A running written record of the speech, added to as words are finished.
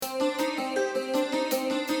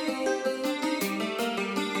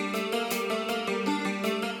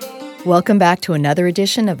Welcome back to another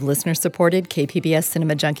edition of listener-supported KPBS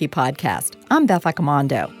Cinema Junkie podcast. I'm Beth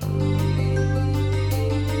Accomando.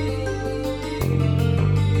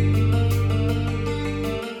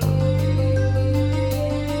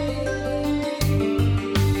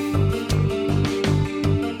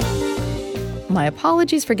 My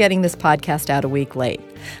apologies for getting this podcast out a week late,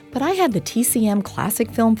 but I had the TCM Classic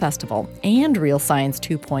Film Festival and Real Science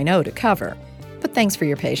 2.0 to cover. But thanks for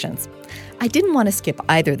your patience. I didn't want to skip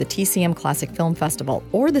either the TCM Classic Film Festival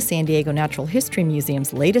or the San Diego Natural History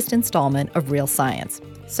Museum's latest installment of Real Science.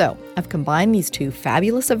 So I've combined these two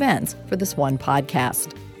fabulous events for this one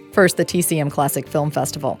podcast. First, the TCM Classic Film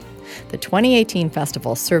Festival. The 2018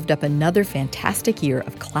 festival served up another fantastic year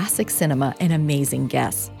of classic cinema and amazing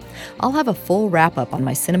guests. I'll have a full wrap-up on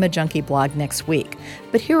my Cinema Junkie blog next week,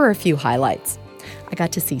 but here are a few highlights. I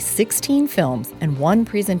got to see 16 films and one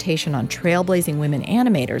presentation on trailblazing women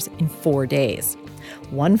animators in 4 days.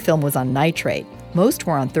 One film was on nitrate, most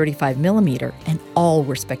were on 35mm, and all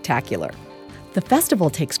were spectacular. The festival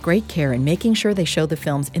takes great care in making sure they show the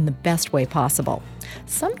films in the best way possible.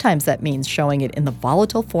 Sometimes that means showing it in the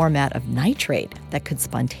volatile format of nitrate that could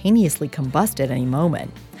spontaneously combust at any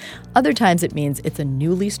moment. Other times it means it's a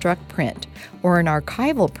newly struck print or an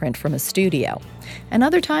archival print from a studio. And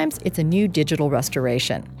other times it's a new digital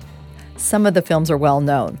restoration. Some of the films are well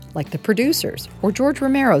known, like The Producers or George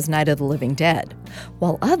Romero's Night of the Living Dead,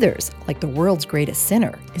 while others, like The World's Greatest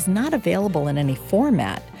Sinner, is not available in any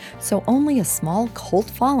format, so only a small cult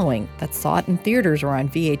following that saw it in theaters or on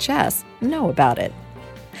VHS know about it.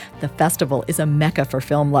 The festival is a mecca for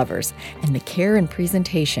film lovers, and the care and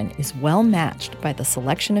presentation is well matched by the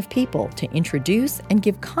selection of people to introduce and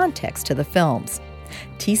give context to the films.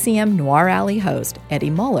 TCM Noir Alley host Eddie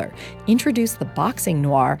Muller introduced the boxing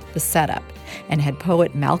noir The Setup and had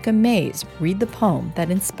poet Malcolm Mays read the poem that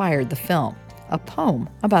inspired the film, a poem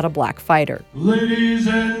about a black fighter. Ladies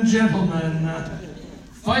and gentlemen,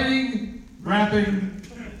 fighting, rapping,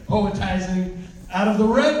 poetizing, out of the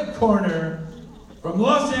red corner, from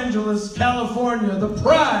Los Angeles, California, the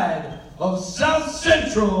pride of South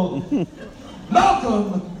Central,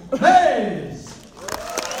 Malcolm Mays.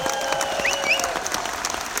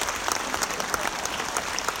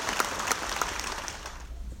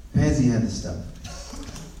 Pansy had the stuff,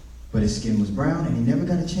 but his skin was brown and he never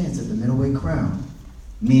got a chance at the middleweight crown.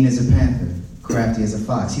 Mean as a panther, crafty as a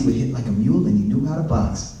fox, he would hit like a mule and he knew how to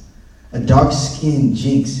box. A dark-skinned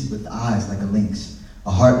jinx with eyes like a lynx,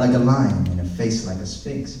 a heart like a lion and a face like a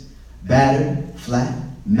sphinx. Battered, flat,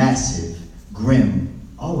 massive, grim,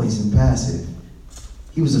 always impassive.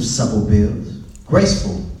 He was of supple build,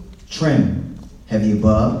 graceful, trim, heavy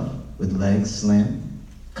above, with legs slim,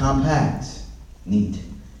 compact, neat.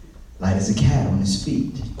 Light as a cat on his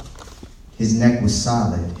feet. His neck was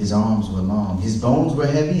solid, his arms were long, his bones were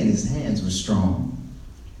heavy and his hands were strong.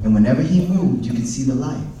 And whenever he moved, you could see the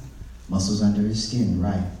light, muscles under his skin,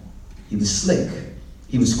 right. He was slick,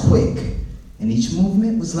 he was quick, and each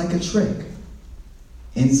movement was like a trick.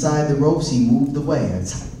 Inside the ropes, he moved away.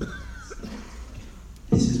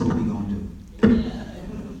 This is what we gonna do.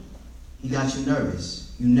 He got you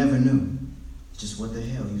nervous, you never knew just what the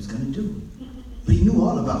hell he was gonna do. But he knew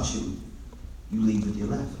all about you. You lead with your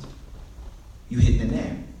left. You hit in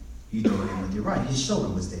there. You throw it in with your right. His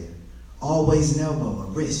shoulder was there. Always an elbow, a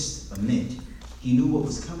wrist, a mitt. He knew what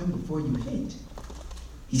was coming before you hit.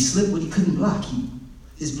 He slipped what he couldn't block.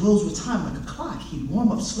 His blows were timed like a clock. He'd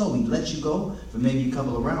warm up slow. He'd let you go for maybe a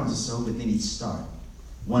couple of rounds or so, but then he'd start.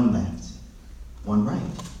 One left, one right.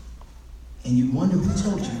 And you'd wonder who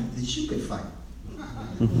told you that you could fight.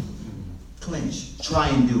 Clinch, try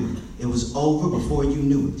and do it. It was over before you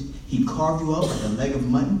knew it. He'd carve you up like a leg of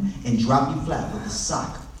mutton and drop you flat with a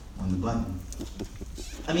sock on the button.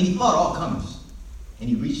 I mean, he fought all comers, and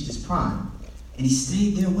he reached his prime, and he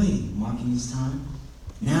stayed there waiting, marking his time.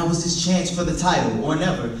 Now was his chance for the title, or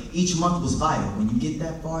never. Each month was vital. When you get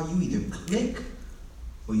that far, you either click,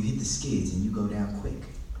 or you hit the skids and you go down quick.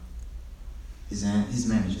 His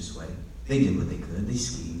managers swayed. They did what they could. They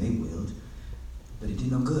schemed, they willed, but it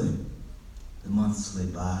did no good. The months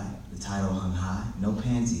slid by, the title hung high, no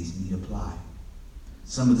pansies need apply.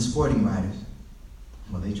 Some of the sporting writers,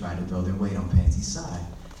 well, they tried to throw their weight on Pansy's side.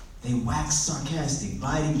 They waxed sarcastic,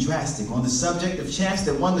 biting drastic on the subject of champs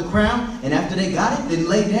that won the crown, and after they got it, then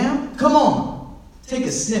lay down. Come on, take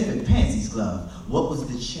a sniff at Pansy's glove. What was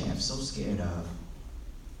the champ so scared of?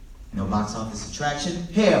 No box office attraction?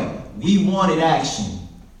 Hell, we wanted action.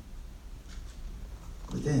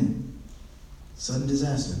 But then, sudden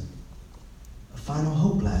disaster. A final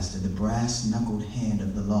hope blaster, the brass-knuckled hand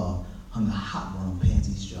of the law hung a hot one on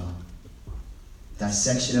Pansy's jaw.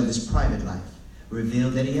 Dissection of his private life,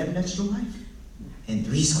 revealed that he had an extra wife and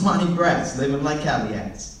 3 squatting brats living like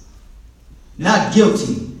Caliacs. Not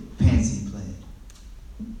guilty, Pansy pled.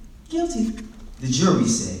 Guilty, the jury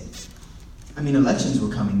said. Elections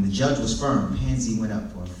were coming. The judge was firm. Pansy went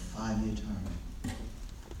up for a 5-year term.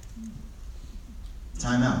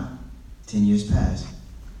 Time out. 10 years passed.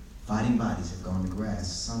 Fighting bodies have gone to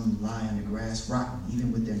grass. Some lie on the grass rotten,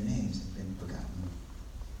 even with their names have been forgotten.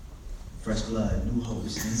 Fresh blood, new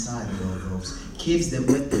hopes inside the old ropes. Kids that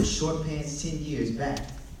wet their short pants 10 years back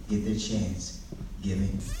get their chance.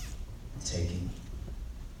 Giving, taking.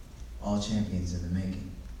 All champions in the making.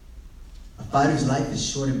 A fighter's life is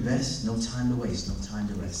short at best. No time to waste, no time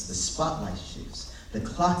to rest. The spotlight shifts. The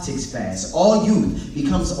clock ticks fast. All youth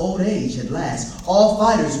becomes old age at last. All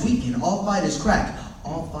fighters weaken, all fighters crack.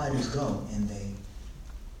 All fighters go, and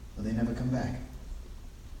they never come back.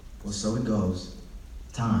 Well, so it goes.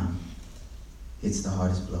 Time hits the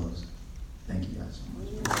hardest blows. Thank you guys so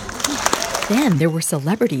much. Then there were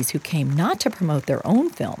celebrities who came not to promote their own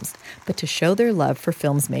films, but to show their love for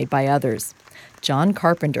films made by others. John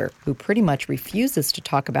Carpenter, who pretty much refuses to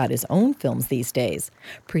talk about his own films these days,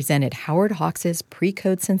 presented Howard Hawks'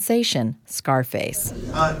 pre-code sensation, Scarface.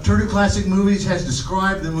 Turner Classic Movies has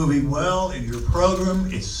described the movie well in your program.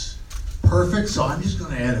 It's perfect, so I'm just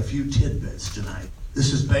going to add a few tidbits tonight.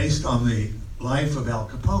 This is based on the life of Al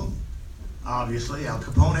Capone. Obviously, Al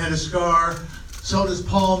Capone had a scar. So does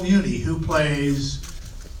Paul Muni, who plays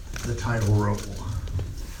the title role.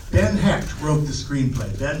 Ben Hecht wrote the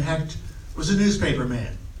screenplay. Ben Hecht was a newspaper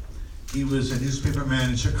man. He was a newspaper man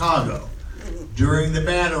in Chicago during the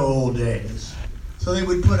bad old days. So they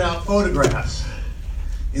would put out photographs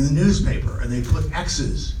in the newspaper, and they put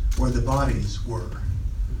X's where the bodies were.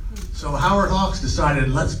 So Howard Hawks decided,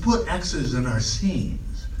 let's put X's in our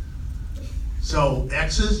scenes. So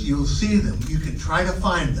X's, you'll see them. You can try to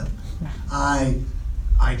find them. I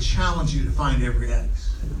challenge you to find every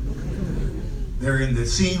X. They're in the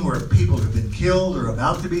scene where people have been killed or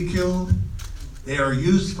about to be killed. They are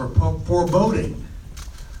used for foreboding.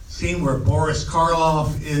 Scene where Boris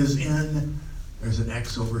Karloff is in, there's an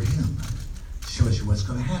X over him. Shows you what's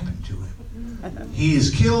going to happen to him. He is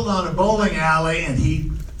killed on a bowling alley and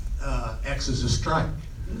he X's a strike.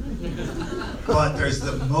 But there's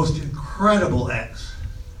the most incredible X.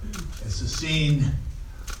 It's a scene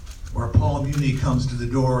where Paul Muni comes to the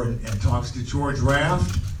door and talks to George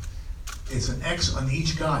Raft. It's an X on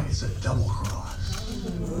each guy. It's a double cross.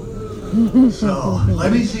 So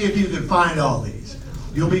let me see if you can find all these.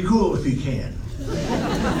 You'll be cool if you can.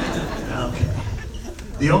 Okay.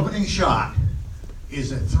 The opening shot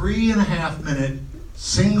is a 3.5-minute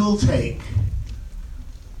single take,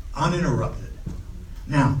 uninterrupted.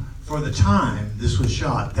 Now, for the time this was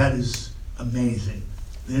shot, that is amazing.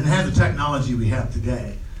 They didn't have the technology we have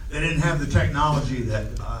today. They didn't have the technology that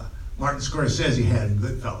Martin Scorsese had in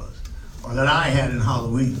Goodfellas, or that I had in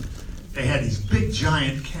Halloween. They had these big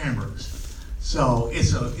giant cameras. So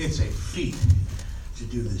it's a feat to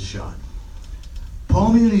do this shot.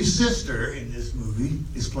 Paul Muni's sister in this movie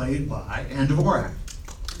is played by Ann Dvorak.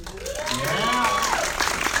 Yeah,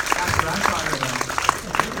 that's what I'm talking about.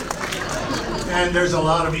 And there's a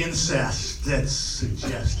lot of incest that's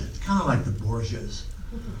suggested, kind of like the Borgias.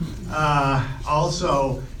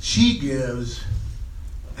 Also, she gives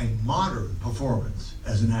a modern performance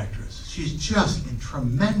as an actress. She's just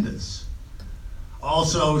tremendous.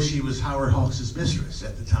 Also, she was Howard Hawks' mistress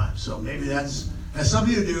at the time, so maybe that's has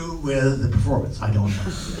something to do with the performance. I don't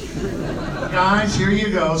know. Guys, here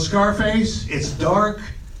you go. Scarface. It's dark,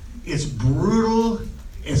 it's brutal,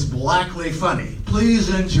 it's blackly funny.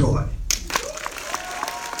 Please enjoy.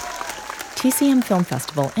 TCM Film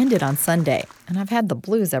Festival ended on Sunday, and I've had the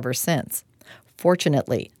blues ever since.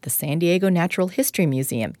 Fortunately, the San Diego Natural History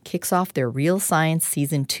Museum kicks off their Real Science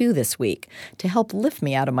Season 2 this week to help lift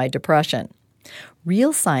me out of my depression.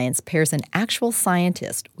 Real Science pairs an actual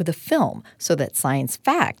scientist with a film so that science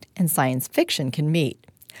fact and science fiction can meet.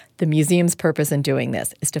 The museum's purpose in doing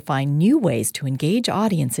this is to find new ways to engage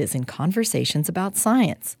audiences in conversations about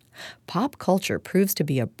science. Pop culture proves to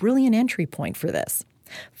be a brilliant entry point for this.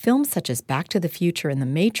 Films such as Back to the Future and The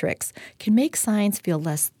Matrix can make science feel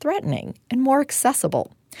less threatening and more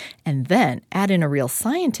accessible. And then add in a real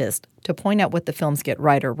scientist to point out what the films get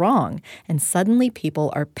right or wrong, and suddenly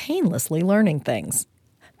people are painlessly learning things.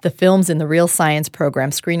 The films in the Real Science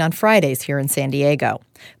program screen on Fridays here in San Diego.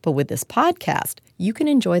 But with this podcast, you can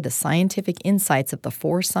enjoy the scientific insights of the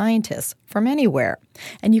 4 scientists from anywhere,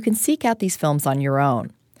 and you can seek out these films on your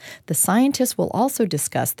own. The scientists will also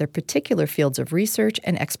discuss their particular fields of research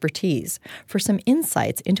and expertise for some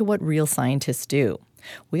insights into what real scientists do.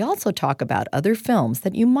 We also talk about other films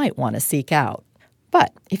that you might want to seek out.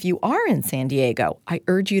 But if you are in San Diego, I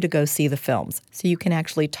urge you to go see the films so you can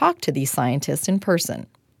actually talk to these scientists in person.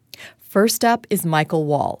 First up is Michael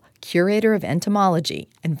Wall, Curator of Entomology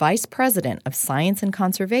and Vice President of Science and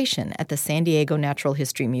Conservation at the San Diego Natural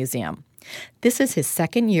History Museum. This is his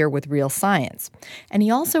second year with Real Science, and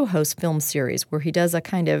he also hosts film series where he does a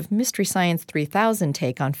kind of Mystery Science 3000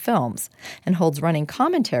 take on films and holds running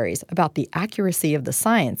commentaries about the accuracy of the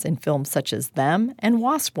science in films such as Them and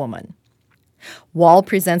Wasp Woman. Wall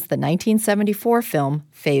presents the 1974 film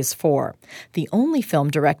Phase 4, the only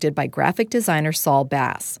film directed by graphic designer Saul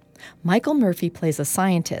Bass. Michael Murphy plays a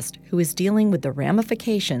scientist who is dealing with the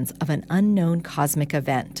ramifications of an unknown cosmic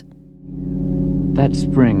event. That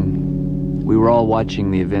spring, we were all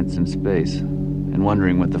watching the events in space and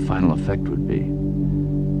wondering what the final effect would be.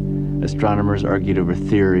 Astronomers argued over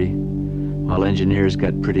theory, while engineers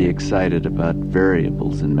got pretty excited about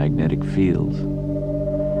variables in magnetic fields.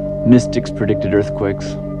 Mystics predicted earthquakes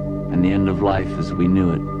and the end of life as we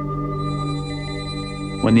knew it.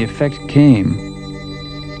 When the effect came,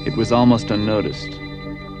 it was almost unnoticed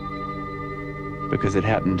because it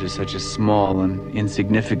happened to such a small and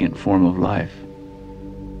insignificant form of life.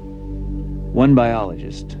 One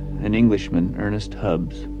biologist, an Englishman, Ernest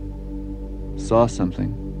Hubbs, saw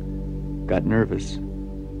something, got nervous,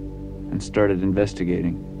 and started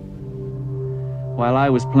investigating. While I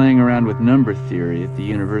was playing around with number theory at the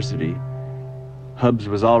university, Hubbs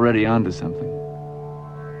was already onto something.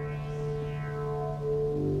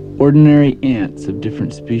 Ordinary ants of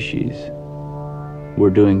different species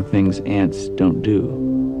were doing things ants don't do.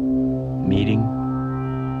 Meeting,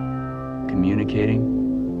 communicating,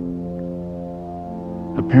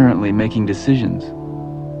 apparently making decisions.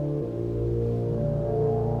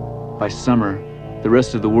 By summer, the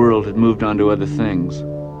rest of the world had moved on to other things.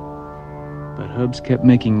 But Hubbs kept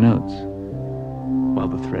making notes while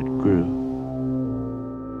the threat grew.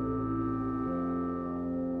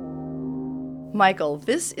 Michael,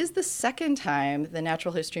 this is the second time the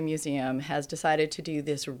Natural History Museum has decided to do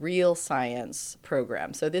this Real Science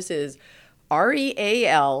program. So this is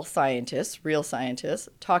REAL scientists, real scientists,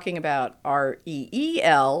 talking about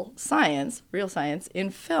REEL science, real science, in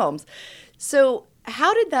films. So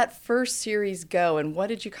how did that first series go, and what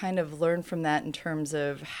did you kind of learn from that in terms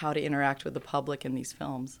of how to interact with the public in these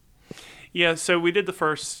films? Yeah, so we did the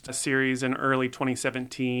first series in early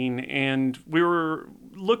 2017, and we were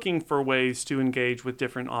looking for ways to engage with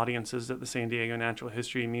different audiences at the San Diego Natural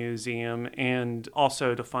History Museum, and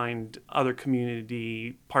also to find other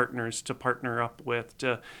community partners to partner up with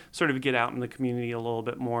to sort of get out in the community a little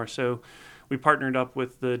bit more. So we partnered up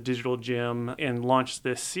with the Digital Gym and launched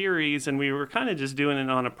this series, and we were kind of just doing it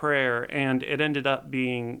on a prayer, and it ended up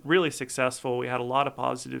being really successful. We had a lot of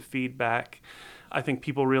positive feedback. I think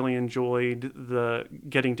people really enjoyed the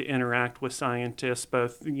getting to interact with scientists,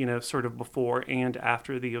 both, sort of before and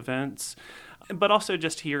after the events, but also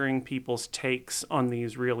just hearing people's takes on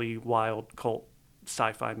these really wild cult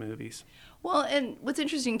sci-fi movies. Well, and what's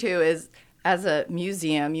interesting too is, as a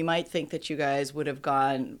museum, you might think that you guys would have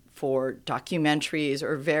gone for documentaries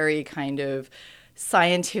or very kind of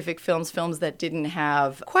scientific films that didn't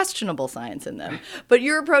have questionable science in them. But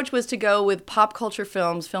your approach was to go with pop culture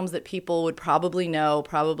films that people would probably know,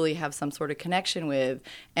 probably have some sort of connection with,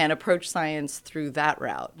 and approach science through that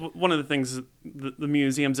route. One of the things the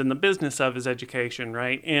museum's in the business of is education,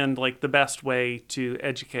 right? And like the best way to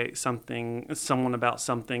educate someone about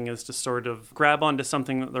something is to sort of grab onto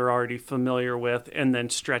something that they're already familiar with and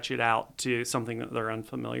then stretch it out to something that they're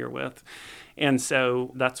unfamiliar with. And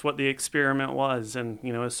so that's what the experiment was. And,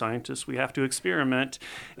 as scientists, we have to experiment.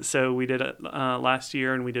 So we did it last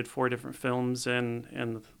year, and we did 4 different films,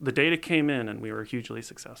 and the data came in, and we were hugely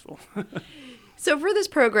successful. So for this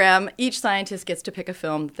program, each scientist gets to pick a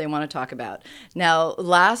film that they want to talk about. Now,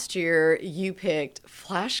 last year, you picked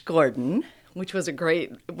Flash Gordon, which was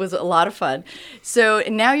was a lot of fun. So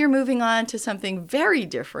now you're moving on to something very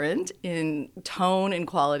different in tone and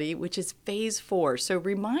quality, which is Phase 4. So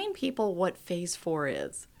remind people what Phase 4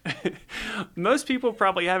 is. Most people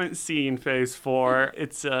probably haven't seen Phase 4.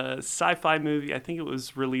 It's a sci-fi movie. I think it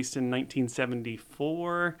was released in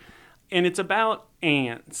 1974. And it's about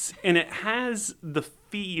ants. And it has the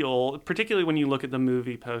feel, particularly when you look at the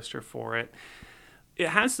movie poster for it, it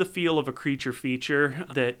has the feel of a creature feature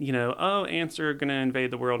that, ants are going to invade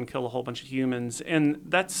the world and kill a whole bunch of humans. And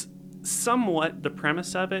that's somewhat the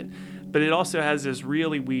premise of it. But it also has this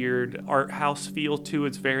really weird art house feel to it.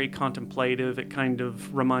 It's very contemplative. It kind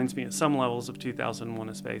of reminds me at some levels of 2001: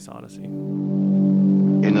 A Space Odyssey.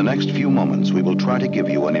 In the next few moments, we will try to give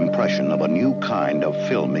you an impression of a new kind of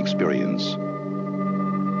film experience.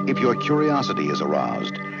 If your curiosity is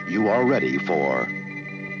aroused, you are ready for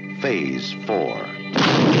Phase 4.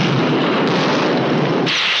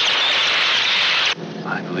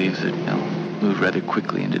 I believe that they'll move rather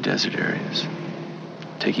quickly into desert areas,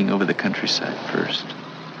 taking over the countryside first,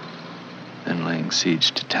 then laying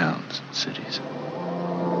siege to towns and cities.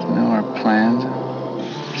 To know our plans,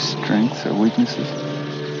 our strengths, our weaknesses,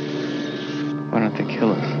 why don't they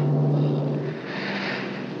kill us?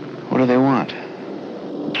 What do they want?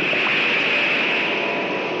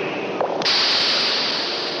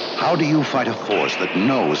 How do you fight a force that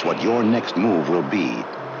knows what your next move will be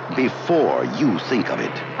before you think of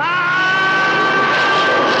it?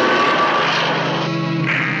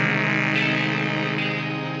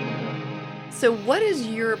 So what is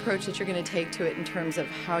your approach that you're going to take to it in terms of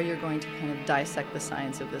how you're going to kind of dissect the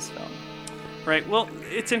science of this film? Right. Well,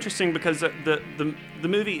 it's interesting because the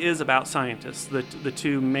movie is about scientists. The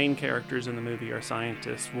two main characters in the movie are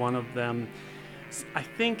scientists. One of them, I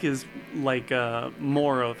think, is like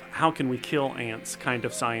more of how can we kill ants kind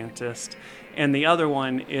of scientist. And the other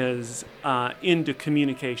one is into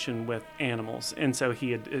communication with animals. And so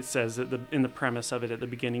it says that in the premise of it at the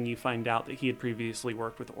beginning, you find out that he had previously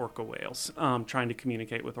worked with orca whales, trying to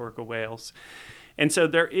communicate with orca whales. And so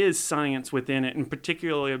there is science within it, and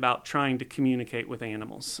particularly about trying to communicate with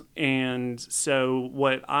animals. And so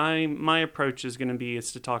my approach is going to be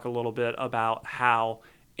is to talk a little bit about how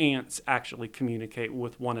ants actually communicate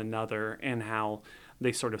with one another and how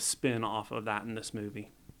they sort of spin off of that in this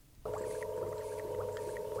movie.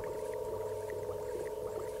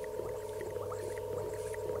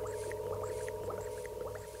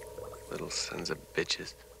 Little sons of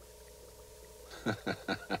bitches.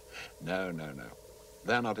 No.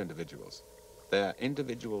 They're not individuals. They're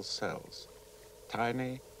individual cells,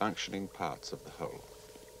 tiny, functioning parts of the whole.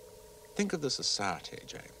 Think of the society,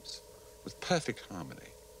 James, with perfect harmony,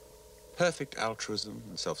 perfect altruism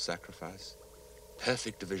and self-sacrifice,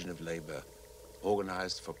 perfect division of labor,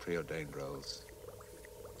 organized for preordained roles.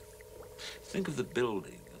 Think of the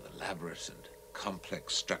building of elaborate and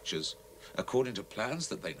complex structures according to plans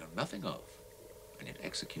that they know nothing of, and yet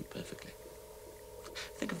execute perfectly.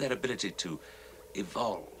 Think of their ability to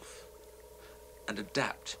evolve and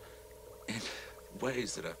adapt in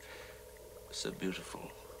ways that are so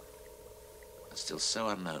beautiful and still so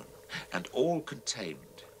unknown, and all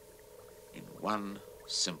contained in one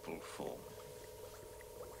simple form,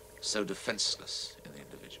 so defenseless in the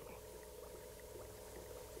individual,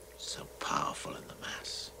 so powerful in the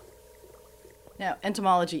mass. Now,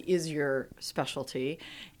 entomology is your specialty.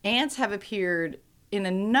 Ants have appeared in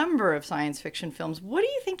a number of science fiction films. What do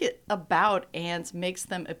you think about ants makes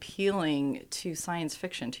them appealing to science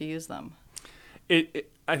fiction to use them?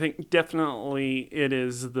 I think definitely it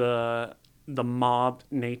is the mob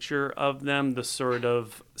nature of them, the sort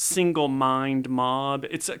of single mind mob.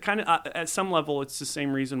 It's a kind of at some level it's the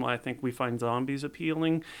same reason why I think we find zombies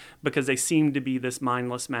appealing, because they seem to be this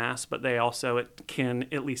mindless mass, but they also can,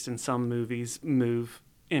 at least in some movies, move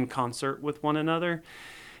in concert with one another.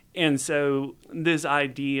 And so this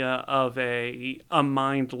idea of a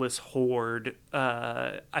mindless horde,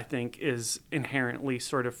 I think, is inherently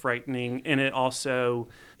sort of frightening. And it also,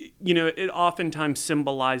 it oftentimes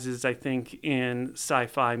symbolizes, I think, in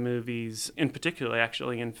sci-fi movies, in particular,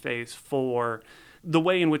 actually, in Phase 4, the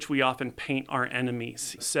way in which we often paint our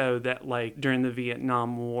enemies. So that, like, during the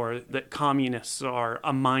Vietnam War, that communists are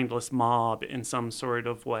a mindless mob in some sort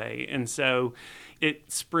of way. And so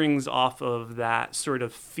it springs off of that sort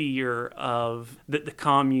of fear of that the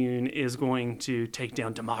commune is going to take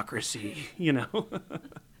down democracy,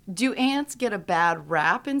 Do ants get a bad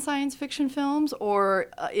rap in science fiction films,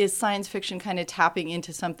 or is science fiction kind of tapping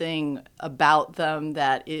into something about them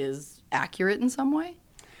that is accurate in some way?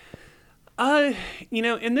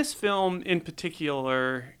 In this film in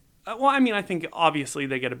particular, I think obviously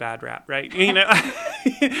they get a bad rap, right?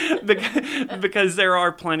 Because there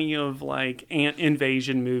are plenty of like ant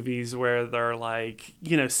invasion movies where they're like,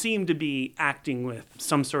 seem to be acting with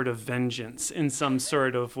some sort of vengeance in some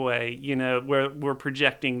sort of way, where we're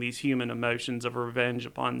projecting these human emotions of revenge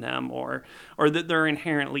upon them, or that they're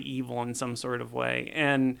inherently evil in some sort of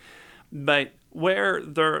way. But where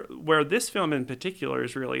this film in particular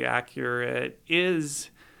is really accurate is,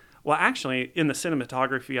 well, actually, in the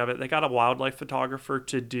cinematography of it, they got a wildlife photographer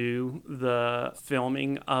to do the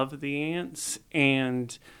filming of the ants,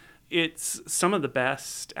 and it's some of the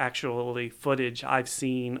best, actually, footage I've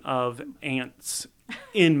seen of ants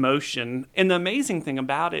in motion. And the amazing thing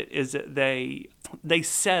about it is that they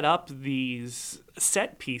set up these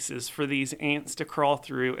set pieces for these ants to crawl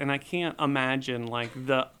through, and I can't imagine, like,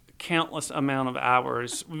 the countless amount of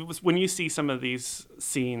hours when you see some of these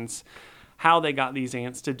scenes, how they got these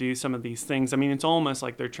ants to do some of these things. I mean, it's almost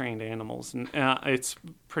like they're trained animals, and it's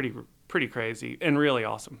pretty crazy and really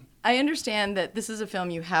awesome. I understand that this is a film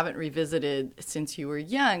you haven't revisited since you were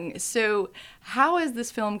young. So how has this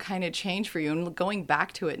film kind of changed for you? And going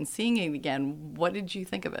back to it and seeing it again, what did you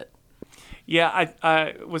think of it? Yeah,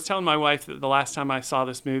 I was telling my wife that the last time I saw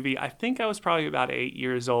this movie, I think I was probably about 8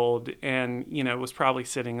 years old, and was probably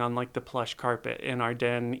sitting on like the plush carpet in our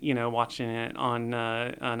den, watching it on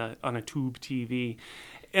a tube TV.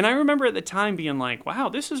 And I remember at the time being like, "Wow,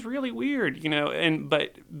 this is really weird," and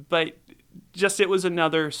but just it was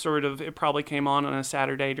another sort of, it probably came on a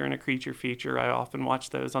Saturday during a creature feature. I often watch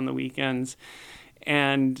those on the weekends,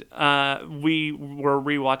 and we were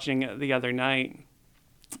rewatching it the other night.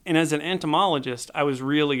 And as an entomologist, I was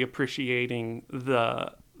really appreciating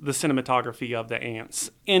the cinematography of the ants.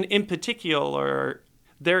 And in particular,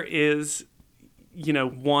 there is,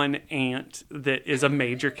 one ant that is a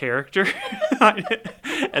major character,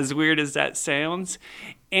 as weird as that sounds.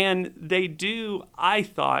 And they do, I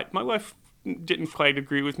thought, my wife didn't quite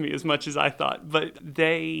agree with me as much as I thought, but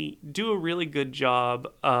they do a really good job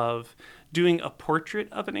of doing a portrait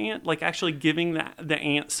of an ant, like actually giving the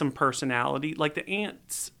ant some personality. Like the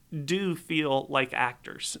ants do feel like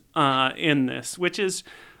actors in this, which is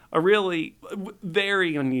a really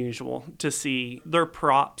very unusual to see. They're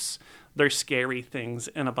props, they're scary things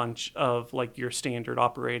in a bunch of like your standard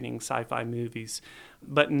operating sci-fi movies.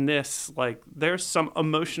 But in this, like, there's some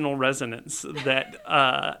emotional resonance that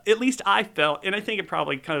at least I felt, and I think it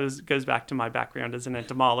probably kind of goes back to my background as an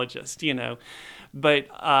entomologist, But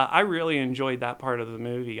I really enjoyed that part of the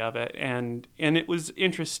movie of it, and it was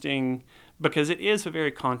interesting because it is a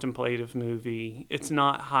very contemplative movie. It's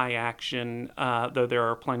not high action, though there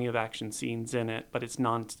are plenty of action scenes in it, but it's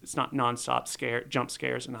not nonstop jump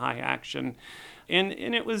scares and high action. And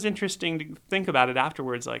it was interesting to think about it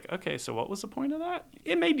afterwards, like, okay, so what was the point of that?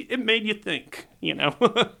 It made you think,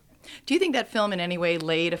 Do you think that film in any way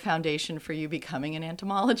laid a foundation for you becoming an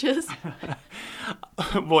entomologist?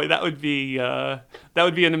 Boy, that would be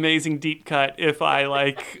an amazing deep cut if I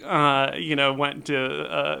went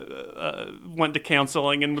to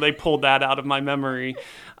counseling and they pulled that out of my memory.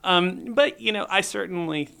 But I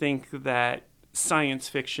certainly think that science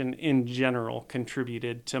fiction in general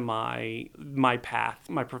contributed to my path,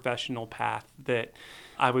 my professional path, that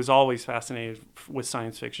I was always fascinated with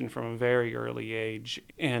science fiction from a very early age.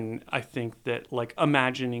 And I think that like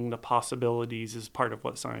imagining the possibilities is part of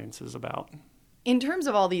what science is about. In terms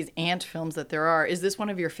of all these ant films that there are, is this one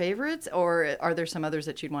of your favorites, or are there some others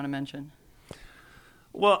that you'd want to mention?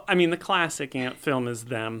 Well, I mean, the classic ant film is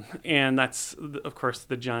Them, and that's, of course,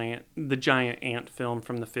 the giant ant film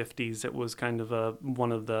from the 50s. It was kind of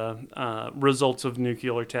one of the results of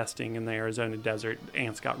nuclear testing in the Arizona desert.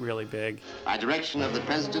 Ants got really big. By direction of the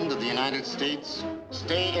President of the United States,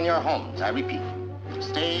 stay in your homes. I repeat,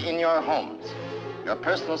 stay in your homes. Your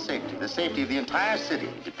personal safety, the safety of the entire city,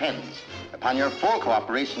 depends upon your full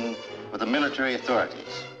cooperation with the military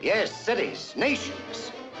authorities. Yes, cities,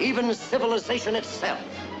 nations, even civilization itself,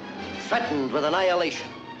 threatened with annihilation,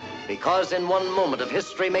 because in one moment of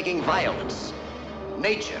history-making violence,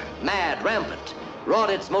 nature, mad, rampant, wrought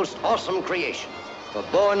its most awesome creation. For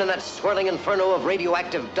born in that swirling inferno of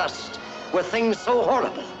radioactive dust were things so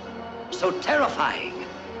horrible, so terrifying,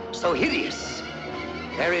 so hideous.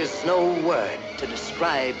 There is no word to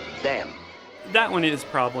describe them. That one is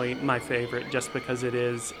probably my favorite, just because it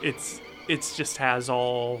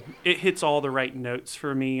hits all the right notes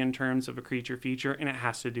for me in terms of a creature feature, and it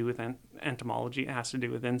has to do with entomology. It has to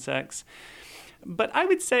do with insects. But I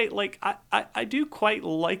would say, like, I do quite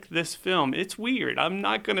like this film. It's weird. I'm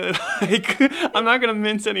not gonna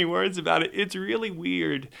mince any words about it. It's really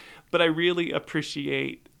weird, but I really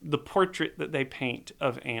appreciate the portrait that they paint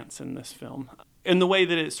of ants in this film, and the way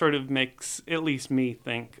that it sort of makes at least me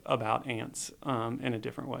think about ants in a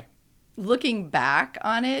different way. Looking back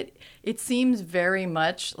on it, it seems very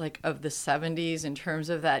much like of the 70s in terms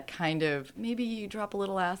of that kind of, maybe you drop a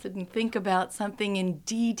little acid and think about something in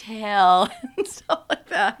detail and stuff like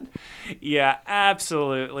that. Yeah,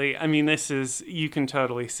 absolutely. I mean, you can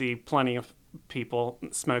totally see plenty of people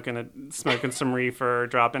smoking some reefer,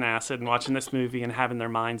 dropping acid and watching this movie and having their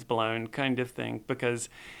minds blown kind of thing, because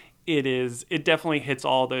it definitely hits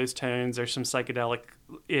all those tones. There's some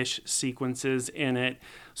psychedelic-ish sequences in it,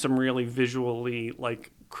 some really visually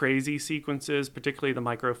like crazy sequences, particularly the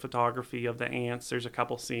microphotography of the ants. There's a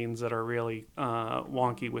couple scenes that are really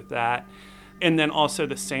wonky with that. And then also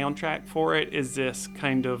the soundtrack for it is this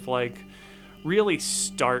kind of like really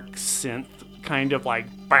stark synth, kind of like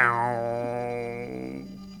bow,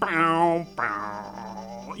 bow,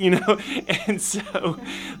 bow. And so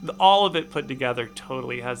all of it put together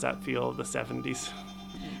totally has that feel of the 70s.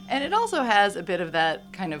 And it also has a bit of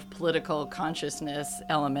that kind of political consciousness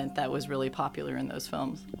element that was really popular in those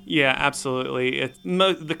films. Yeah, absolutely.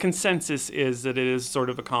 The consensus is that it is sort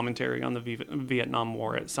of a commentary on the Vietnam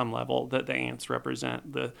War at some level, that the ants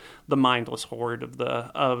represent the mindless horde of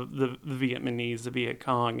the Vietnamese, the Viet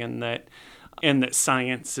Cong, and that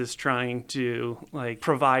science is trying to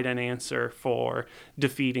provide an answer for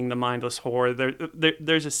defeating the mindless horde.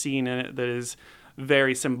 There's a scene in it that is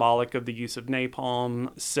very symbolic of the use of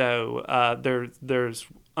napalm. So there's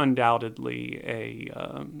undoubtedly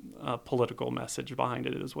a political message behind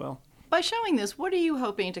it as well. By showing this, what are you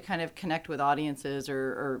hoping to kind of connect with audiences,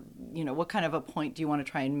 or what kind of a point do you want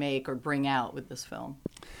to try and make or bring out with this film?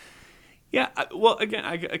 Yeah, well, again,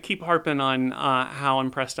 I keep harping on how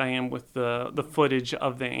impressed I am with the footage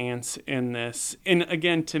of the ants in this. And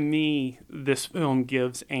again, to me, this film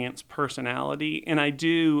gives ants personality. And I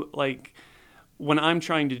do, when I'm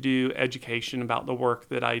trying to do education about the work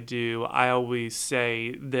that I do, I always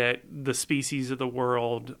say that the species of the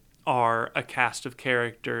world are a cast of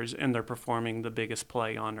characters and they're performing the biggest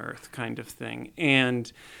play on Earth kind of thing.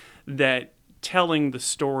 And that telling the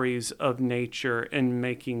stories of nature and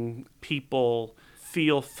making people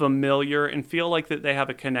feel familiar and feel like that they have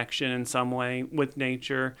a connection in some way with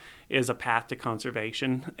nature is a path to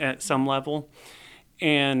conservation at some level.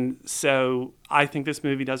 And so I think this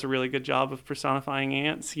movie does a really good job of personifying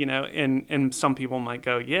ants, and some people might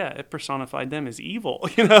go, yeah, it personified them as evil,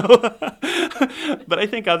 But I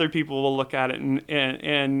think other people will look at it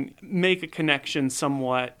and make a connection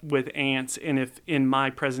somewhat with ants. And if in my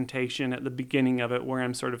presentation at the beginning of it, where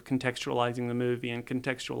I'm sort of contextualizing the movie and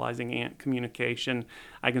contextualizing ant communication,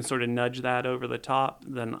 I can sort of nudge that over the top,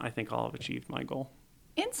 then I think I'll have achieved my goal.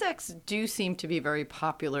 Insects do seem to be very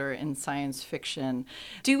popular in science fiction.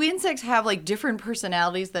 Do insects have different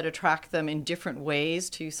personalities that attract them in different ways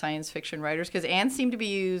to science fiction writers? Because ants seem to be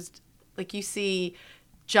used, you see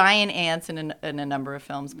giant ants in a number of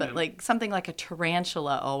films, but something like a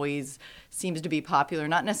tarantula always seems to be popular,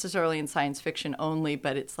 not necessarily in science fiction only,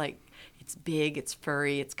 but it's it's big, it's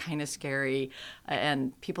furry, it's kind of scary,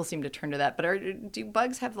 and people seem to turn to that. But do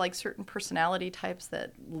bugs have certain personality types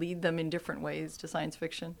that lead them in different ways to science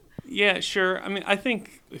fiction? Yeah, sure. I mean, I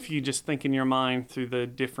think if you just think in your mind through the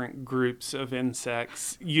different groups of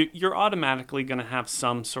insects, you're automatically going to have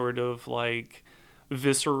some sort of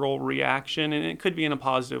visceral reaction, and it could be in a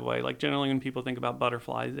positive way. Generally when people think about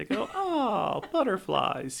butterflies, they go, oh,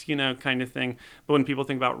 butterflies, kind of thing. But when people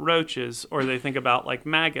think about roaches, or they think about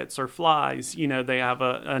maggots or flies, they have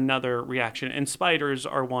another reaction. And spiders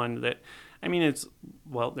are one that,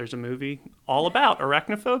 there's a movie all about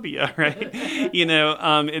arachnophobia, right?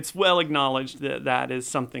 It's well acknowledged that is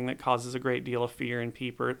something that causes a great deal of fear in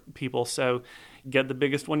people. So get the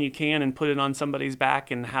biggest one you can and put it on somebody's back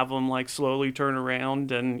and have them slowly turn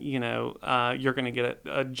around, and you're going to get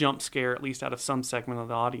a jump scare, at least out of some segment of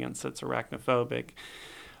the audience that's arachnophobic.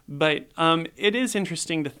 But it is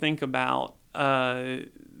interesting to think about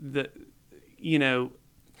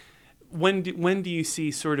when do you see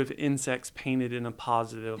sort of insects painted in a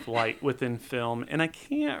positive light within film? And I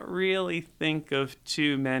can't really think of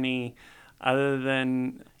too many other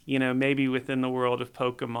than maybe within the world of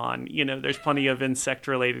Pokemon. There's plenty of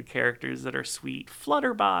insect-related characters that are sweet.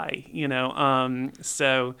 Flutterby,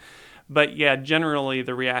 but yeah, generally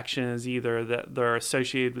the reaction is either that they're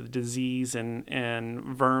associated with disease and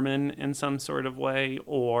vermin in some sort of way,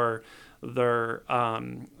 or they're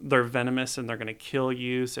venomous and they're going to kill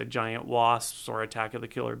you, so giant wasps or Attack of the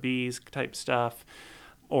Killer Bees type stuff,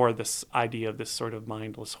 or this idea of this sort of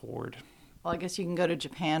mindless horde. Well, I guess you can go to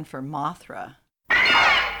Japan for Mothra.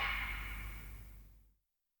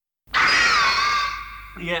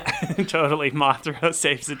 Yeah, totally. Mothra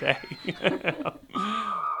saves the day.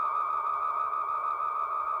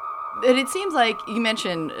 And it seems like you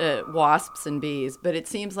mentioned wasps and bees, but it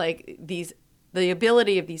seems like the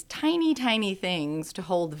ability of these tiny, tiny things to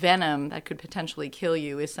hold venom that could potentially kill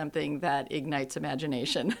you is something that ignites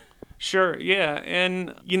imagination. Sure, yeah.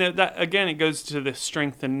 And, that again, it goes to the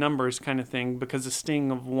strength in numbers kind of thing, because the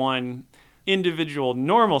sting of one individual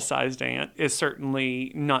normal-sized ant is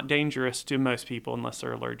certainly not dangerous to most people unless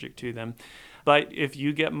they're allergic to them. But if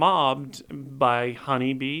you get mobbed by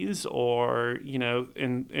honeybees or,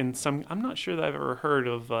 in some, I'm not sure that I've ever heard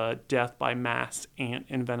of death by mass ant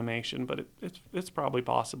envenomation, but it's probably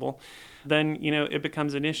possible, then, it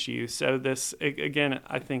becomes an issue. So this, again,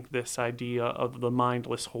 I think this idea of the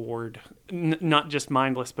mindless horde, not just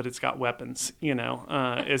mindless, but it's got weapons,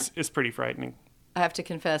 is pretty frightening. I have to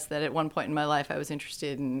confess that at one point in my life, I was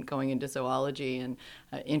interested in going into zoology and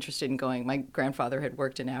interested in going. My grandfather had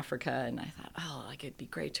worked in Africa, and I thought, oh, like it'd be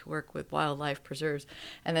great to work with wildlife preserves.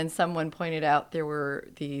 And then someone pointed out there were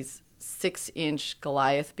these 6-inch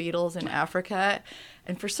Goliath beetles in Africa,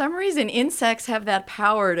 and for some reason, insects have that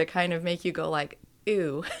power to kind of make you go like,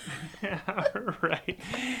 ew. Yeah, right.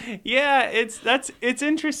 Yeah, it's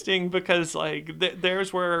interesting because like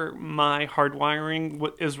there's where my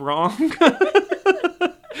hardwiring is wrong.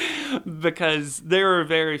 Because there are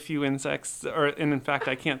very few insects, and in fact,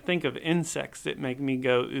 I can't think of insects that make me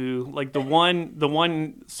go ooh. Like the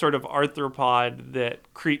one sort of arthropod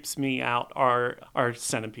that creeps me out are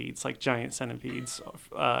centipedes. Like giant centipedes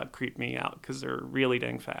creep me out because they're really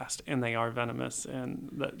dang fast and they are venomous, and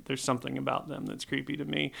there's something about them that's creepy to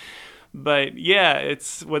me. But yeah,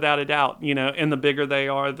 it's without a doubt, and the bigger they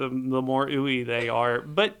are, the more ooey they are.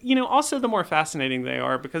 But, also the more fascinating they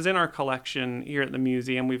are, because in our collection here at the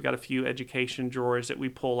museum, we've got a few education drawers that we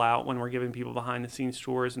pull out when we're giving people behind the scenes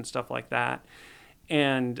tours and stuff like that.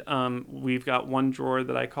 And we've got one drawer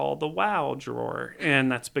that I call the wow drawer.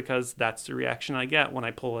 And that's because that's the reaction I get when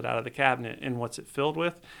I pull it out of the cabinet. And what's it filled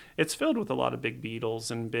with? It's filled with a lot of big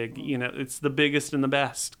beetles and big, it's the biggest and the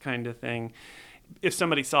best kind of thing. If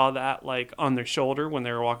somebody saw that like on their shoulder when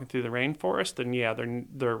they were walking through the rainforest, then yeah,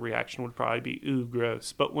 their reaction would probably be ooh,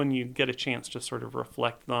 gross. But when you get a chance to sort of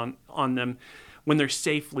reflect on them when they're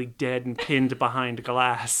safely dead and pinned behind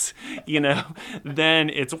glass, then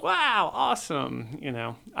it's wow, awesome,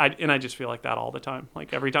 I just feel like that all the time,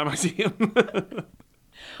 like every time I see him.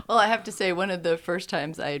 Well, I have to say, one of the first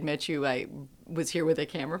times I had met you, I was here with a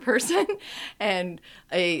camera person, and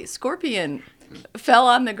a scorpion fell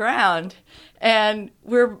on the ground, and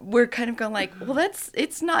we're kind of going like, well,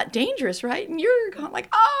 it's not dangerous, right? And you're going like,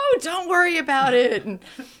 oh, don't worry about it, and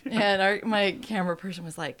my camera person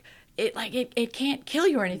was like, it can't kill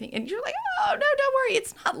you or anything, and you're like, oh no, don't worry,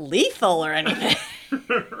 it's not lethal or anything.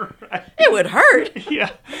 Right. It would hurt.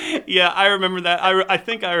 Yeah, I remember that. I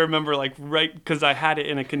think I remember like right because I had it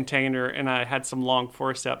in a container and I had some long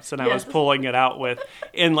forceps and I was pulling it out with,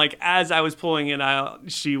 and like as I was pulling it out,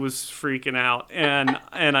 she was freaking out, and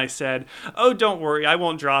I said, oh, don't worry, I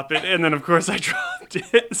won't drop it, and then of course I dropped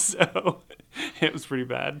it, so it was pretty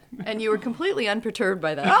bad. And you were completely unperturbed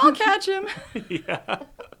by that. I'll catch him. Yeah.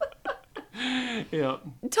 Yeah. Talk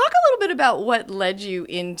a little bit about what led you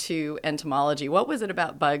into entomology. What was it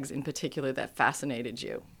about bugs in particular that fascinated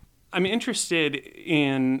you? I'm interested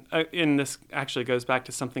in this actually goes back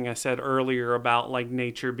to something I said earlier about like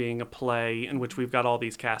nature being a play in which we've got all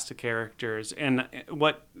these cast of characters. And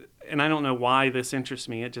I don't know why this interests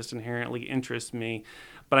me. It just inherently interests me.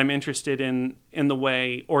 But I'm interested in the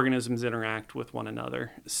way organisms interact with one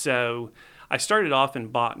another. So I started off in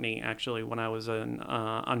botany, actually, when I was an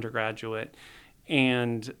undergraduate,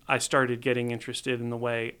 and I started getting interested in the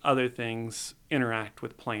way other things interact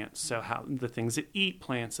with plants. So how the things that eat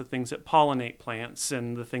plants, the things that pollinate plants,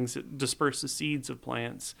 and the things that disperse the seeds of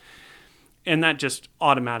plants. And that just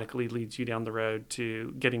automatically leads you down the road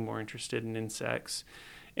to getting more interested in insects.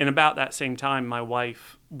 And about that same time, my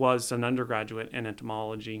wife was an undergraduate in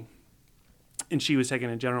entomology, and she was taking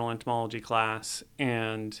a general entomology class,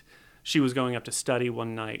 and she was going up to study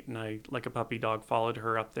one night, and I, like a puppy dog, followed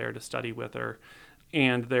her up there to study with her.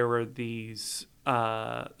 And there were these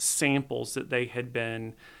samples that they had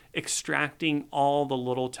been extracting all the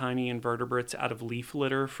little tiny invertebrates out of leaf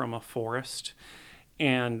litter from a forest.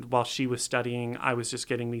 And while she was studying, I was just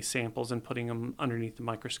getting these samples and putting them underneath the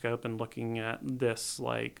microscope and looking at this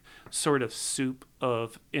like sort of soup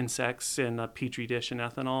of insects in a petri dish in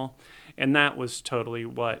ethanol. And that was totally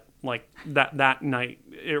what, like that night,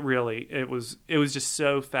 it was just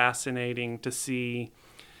so fascinating to see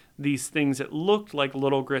these things that looked like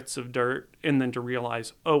little grits of dirt, and then to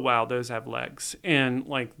realize, oh wow, those have legs. And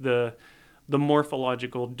like the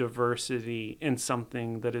morphological diversity in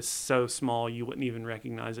something that is so small you wouldn't even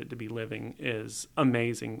recognize it to be living is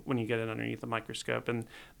amazing when you get it underneath the microscope. And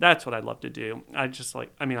that's what I'd love to do.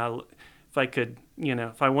 If I could,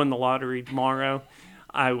 if I won the lottery tomorrow,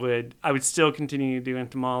 I would still continue to do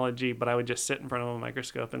entomology, but I would just sit in front of a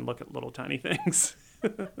microscope and look at little tiny things.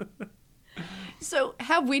 So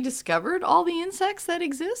have we discovered all the insects that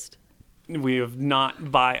exist? We have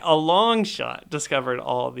not, by a long shot, discovered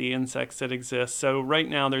all the insects that exist. So right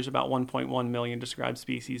now there's about 1.1 million described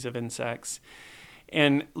species of insects.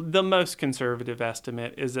 And the most conservative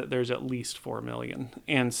estimate is that there's at least 4 million.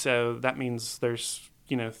 And so that means there's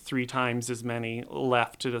 3 times as many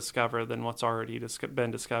left to discover than what's already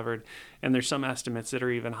been discovered. And there's some estimates that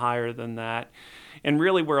are even higher than that. And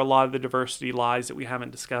really where a lot of the diversity lies that we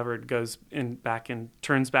haven't discovered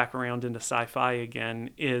turns back around into sci-fi again,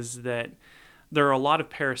 is that there are a lot of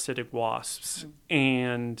parasitic wasps.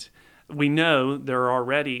 And we know there are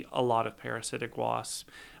already a lot of parasitic wasps.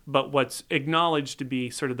 But what's acknowledged to be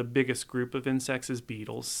sort of the biggest group of insects is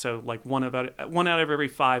beetles. So like one out of every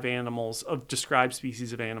 5 animals of described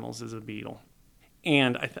species of animals is a beetle.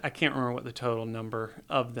 And I can't remember what the total number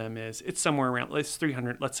of them is. It's somewhere around, let's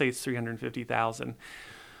say it's 350,000.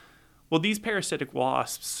 Well, these parasitic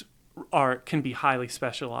wasps can be highly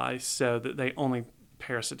specialized so that they only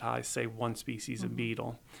parasitize, say, one species of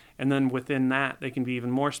beetle. And then within that, they can be even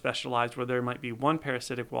more specialized, where there might be one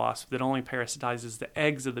parasitic wasp that only parasitizes the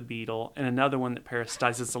eggs of the beetle, and another one that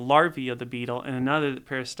parasitizes the larvae of the beetle, and another that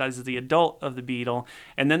parasitizes the adult of the beetle.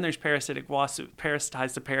 And then there's parasitic wasps that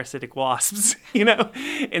parasitize the parasitic wasps,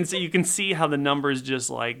 And so you can see how the numbers just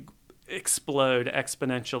like explode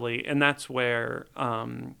exponentially. And that's where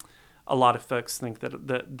a lot of folks think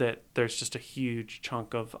that there's just a huge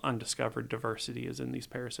chunk of undiscovered diversity is in these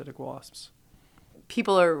parasitic wasps.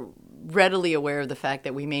 People are readily aware of the fact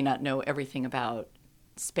that we may not know everything about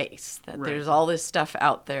space, that there's all this stuff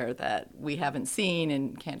out there that we haven't seen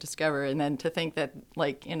and can't discover, and then to think that,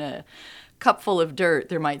 like, in a cup full of dirt,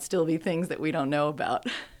 there might still be things that we don't know about.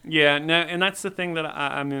 Yeah, no, and that's the thing that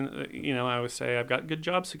I mean, I always say I've got good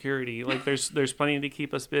job security. Like, there's plenty to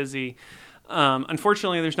keep us busy.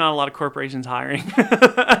 Unfortunately, there's not a lot of corporations hiring.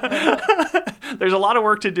 There's a lot of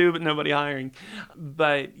work to do, but nobody hiring.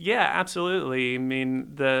 But yeah, absolutely. I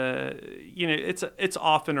mean, it's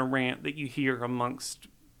often a rant that you hear amongst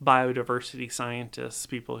biodiversity scientists,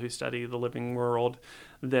 people who study the living world,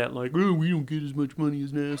 that like, oh, we don't get as much money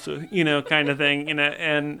as NASA, kind of thing.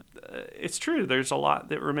 And it's true. There's a lot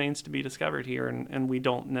that remains to be discovered here, and we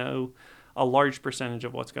don't know a large percentage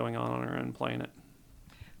of what's going on our own planet.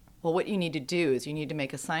 Well, what you need to do is you need to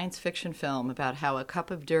make a science fiction film about how a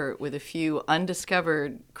cup of dirt with a few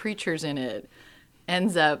undiscovered creatures in it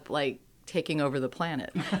ends up, like, taking over the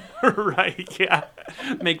planet. Right, yeah.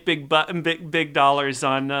 Make big dollars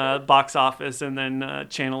on box office and then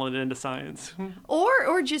channel it into science.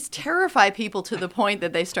 Or just terrify people to the point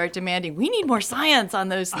that they start demanding, we need more science on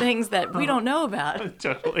those things that we don't know about.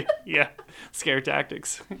 Totally, yeah. Scare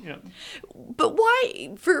tactics, yeah. But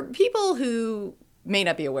why, for people who may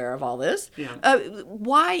not be aware of all this,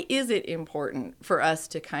 why is it important for us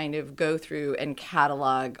to kind of go through and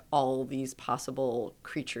catalog all these possible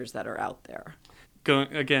creatures that are out there?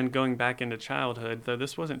 Going back into childhood, though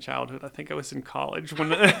this wasn't childhood, I think I was in college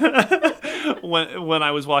when when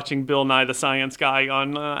I was watching Bill Nye the Science Guy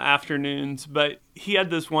on afternoons. But he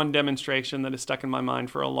had this one demonstration that has stuck in my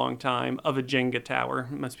mind for a long time of a Jenga tower.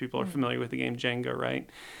 Most people are familiar with the game Jenga, right?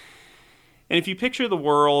 And if you picture the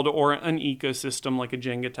world or an ecosystem like a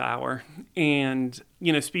Jenga tower, and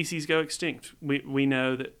species go extinct, we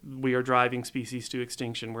know that we are driving species to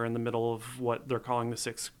extinction. We're in the middle of what they're calling the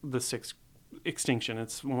sixth extinction.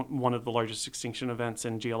 It's one of the largest extinction events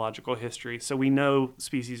in geological history. So we know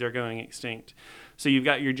species are going extinct. So you've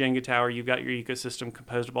got your Jenga tower, you've got your ecosystem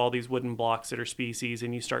composed of all these wooden blocks that are species,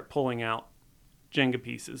 and you start pulling out Jenga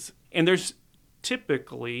pieces. And there's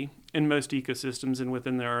typically, in most ecosystems and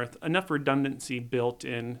within the earth, enough redundancy built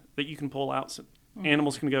in that you can pull out some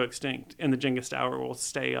animals can go extinct and the Jenga tower will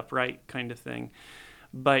stay upright, kind of thing.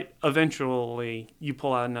 But eventually you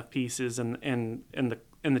pull out enough pieces and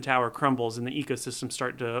the tower crumbles and the ecosystems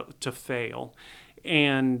start to fail.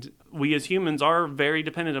 And we as humans are very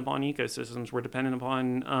dependent upon ecosystems. We're dependent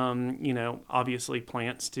upon, obviously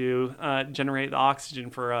plants to generate the oxygen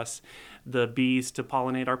for us, the bees to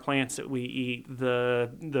pollinate our plants that we eat,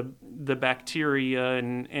 the bacteria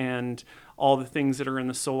and all the things that are in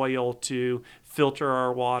the soil to filter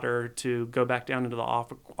our water to go back down into the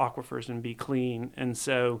aquifers and be clean. And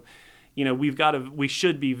so, we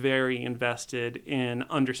should be very invested in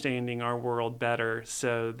understanding our world better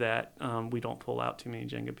so that we don't pull out too many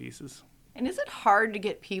Jenga pieces. And is it hard to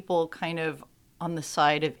get people kind of on the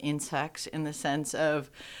side of insects in the sense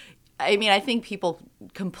of, I think people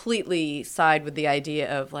completely side with the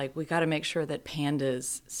idea of, like, we got to make sure that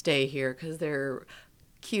pandas stay here because they're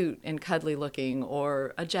cute and cuddly looking,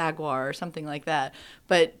 or a jaguar or something like that.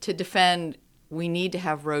 But to defend, we need to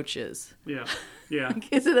have roaches. Yeah.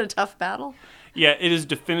 Is it a tough battle? Yeah, it is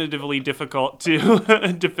definitively difficult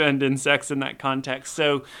to defend insects in that context.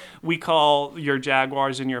 So we call your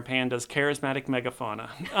jaguars and your pandas charismatic megafauna.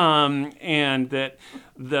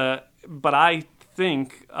 But I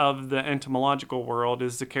think of the entomological world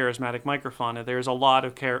as the charismatic microfauna. There's a lot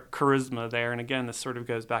of charisma there, and again, this sort of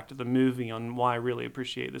goes back to the movie on why I really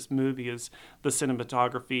appreciate this movie is the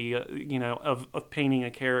cinematography, of painting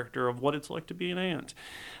a character of what it's like to be an ant.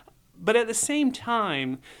 But at the same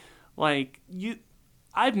time,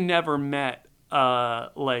 I've never met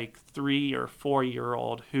 3 or 4 year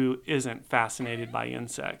old who isn't fascinated by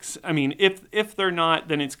insects. I mean, if they're not,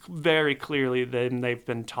 then it's very clearly then they've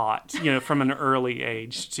been taught, from an early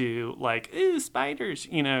age to ooh, spiders,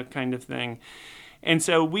 kind of thing. And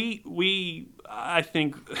so I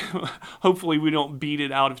think, hopefully we don't beat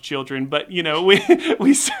it out of children, but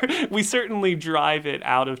we certainly drive it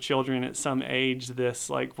out of children at some age.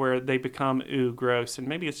 This where they become gross, and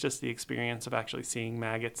maybe it's just the experience of actually seeing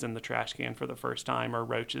maggots in the trash can for the first time, or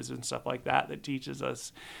roaches and stuff like that teaches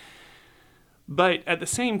us. But at the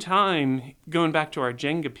same time, going back to our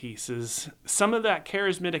Jenga pieces, some of that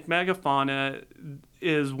charismatic megafauna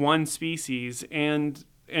is one species, and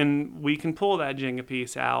we can pull that Jenga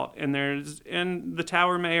piece out, and the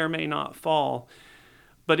tower may or may not fall,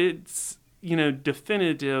 but it's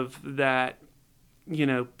definitive that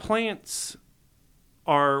plants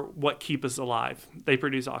are what keep us alive. They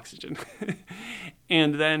produce oxygen.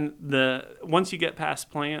 And then once you get past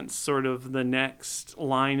plants, sort of the next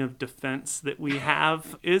line of defense that we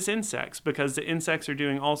have is insects, because the insects are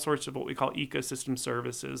doing all sorts of what we call ecosystem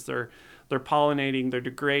services. They're pollinating, they're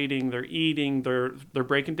degrading, they're eating, they're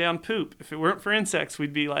breaking down poop. If it weren't for insects,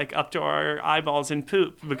 we'd be up to our eyeballs in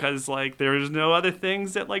poop, because there's no other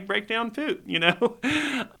things that break down poop,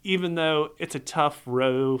 Even though it's a tough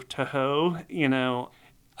row to hoe,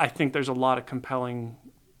 I think there's a lot of compelling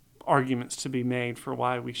arguments to be made for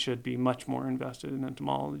why we should be much more invested in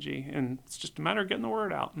entomology, and it's just a matter of getting the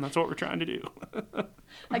word out, and that's what we're trying to do.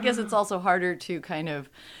 I guess it's also harder to kind of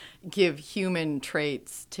give human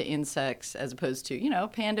traits to insects as opposed to,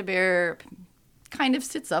 panda bear kind of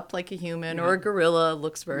sits up like a human, or a gorilla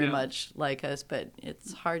looks very much like us, but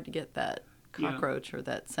it's hard to get that cockroach or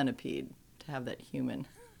that centipede to have that human.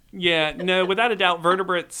 Yeah, no, without a doubt,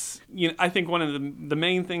 vertebrates, I think one of the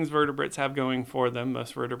main things vertebrates have going for them,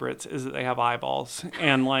 most vertebrates, is that they have eyeballs,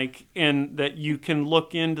 and that you can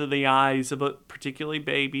look into the eyes of particularly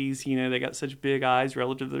babies, they got such big eyes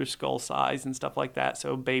relative to their skull size and stuff like that.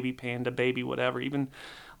 So baby panda, baby whatever, even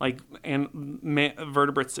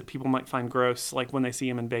vertebrates that people might find gross, when they see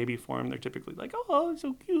them in baby form, they're typically oh,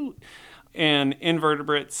 so cute. And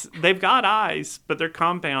invertebrates, they've got eyes, but they're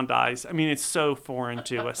compound eyes. I mean, it's so foreign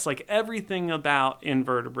to us. Everything about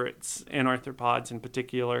invertebrates and arthropods in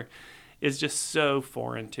particular is just so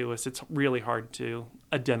foreign to us. It's really hard to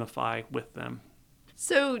identify with them.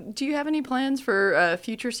 So do you have any plans for a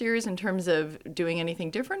future series in terms of doing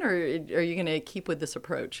anything different, or are you going to keep with this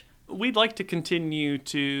approach? We'd like to continue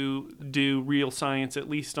to do real science at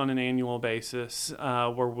least on an annual basis,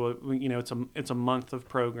 where it's a month of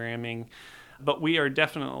programming, but we are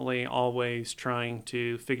definitely always trying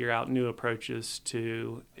to figure out new approaches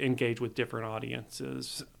to engage with different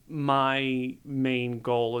audiences. My main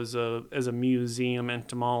goal as a museum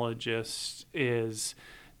entomologist is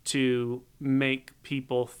to make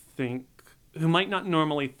people who might not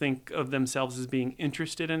normally think of themselves as being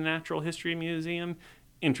interested in a natural history museum,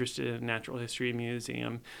 interested in a natural history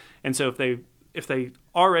museum. And so if they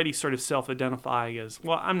already sort of self-identify as,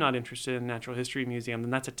 well, I'm not interested in a natural history museum,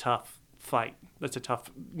 then that's a tough fight. That's a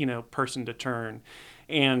tough, person to turn.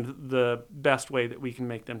 And the best way that we can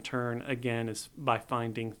make them turn, again, is by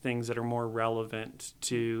finding things that are more relevant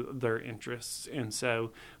to their interests. And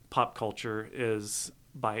so pop culture is,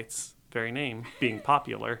 by its very name, being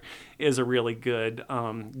popular, is a really good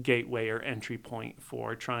gateway or entry point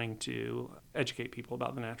for trying to educate people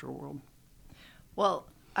about the natural world. Well,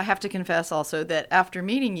 I have to confess also that after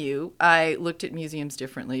meeting you, I looked at museums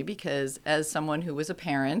differently, because as someone who was a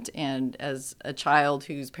parent and as a child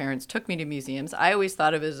whose parents took me to museums, I always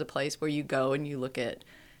thought of it as a place where you go and you look at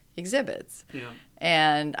exhibits. Yeah.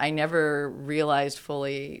 And I never realized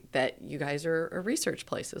fully that you guys are a research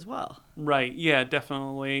place as well. Right. Yeah,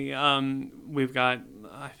 definitely. We've got,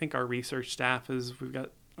 I think our research staff we've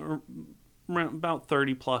got about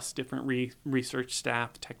 30 plus different research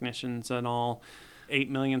staff, technicians and all, 8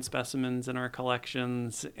 million specimens in our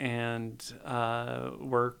collections. And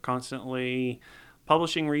we're constantly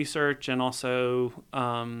publishing research and also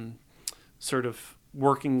sort of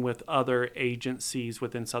working with other agencies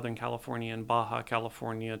within Southern California and Baja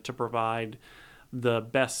California to provide the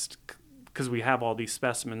best, because we have all these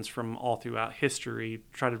specimens from all throughout history,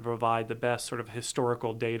 try to provide the best sort of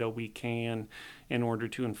historical data we can in order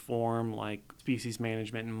to inform species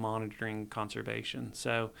management and monitoring conservation.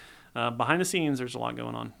 So behind the scenes, there's a lot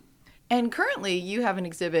going on. And currently, you have an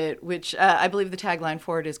exhibit, which I believe the tagline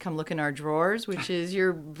for it is "Come look in our drawers," which is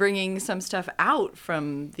you're bringing some stuff out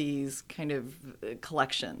from these kind of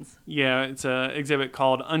collections. Yeah, it's an exhibit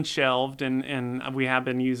called Unshelved, and we have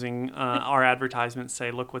been using our advertisements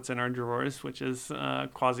say, "Look what's in our drawers," which is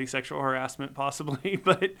quasi-sexual harassment, possibly.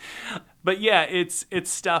 But yeah, it's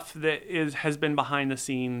stuff that has been behind the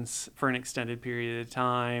scenes for an extended period of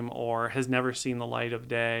time or has never seen the light of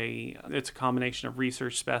day. It's a combination of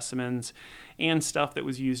research specimens and stuff that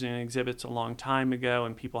was used in exhibits a long time ago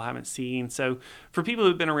and people haven't seen. So for people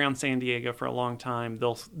who've been around San Diego for a long time,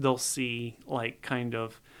 they'll see like kind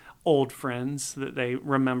of old friends that they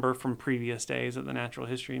remember from previous days at the Natural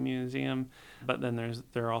History Museum. But then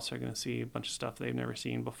they're also going to see a bunch of stuff they've never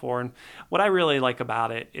seen before. And what I really like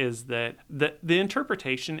about it is that the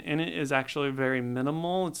interpretation in it is actually very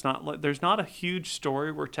minimal. It's not like there's not a huge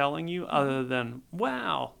story we're telling you other than,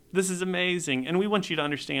 wow, this is amazing. And we want you to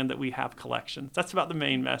understand that we have collections. That's about the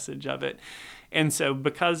main message of it. And so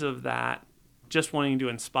because of that, just wanting to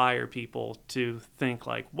inspire people to think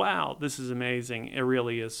like, wow, this is amazing. It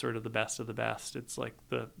really is sort of the best of the best. It's like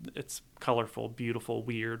it's colorful, beautiful,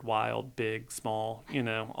 weird, wild, big, small,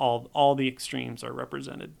 all the extremes are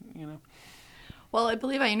represented, Well, I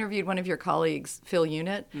believe I interviewed one of your colleagues, Phil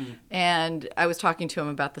Unit, and I was talking to him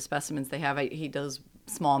about the specimens they have. He does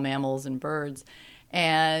small mammals and birds.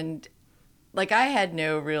 And like I had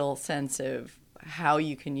no real sense of how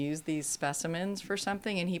you can use these specimens for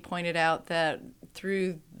something, and he pointed out that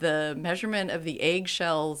through the measurement of the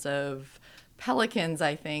eggshells of pelicans,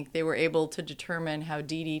 I think, they were able to determine how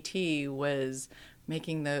DDT was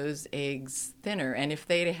making those eggs thinner. And if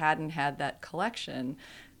they hadn't had that collection,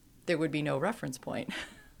 there would be no reference point.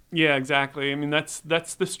 Yeah, exactly. I mean, that's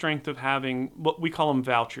the strength of having what we call them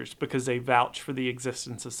vouchers, because they vouch for the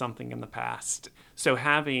existence of something in the past. So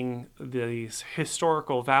having these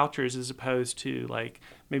historical vouchers as opposed to like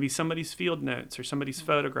maybe somebody's field notes or somebody's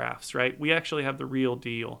photographs, right? We actually have the real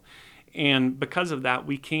deal. And because of that,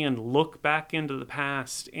 we can look back into the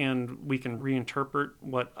past and we can reinterpret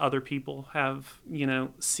what other people have,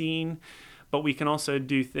 seen. But we can also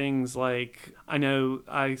do things like, I know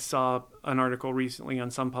I saw an article recently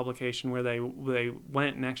on some publication where they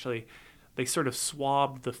went and actually they sort of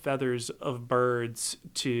swabbed the feathers of birds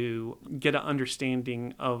to get an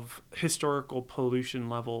understanding of historical pollution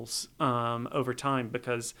levels over time,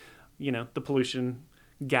 because the pollution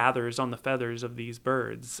gathers on the feathers of these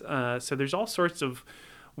birds. So there's all sorts of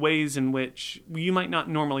ways in which you might not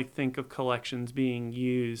normally think of collections being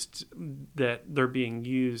used, that they're being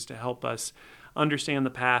used to help us understand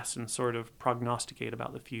the past and sort of prognosticate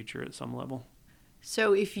about the future at some level.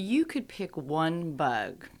 So if you could pick one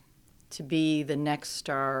bug to be the next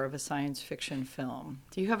star of a science fiction film,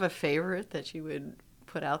 do you have a favorite that you would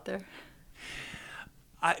put out there?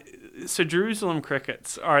 So Jerusalem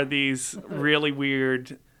crickets are these really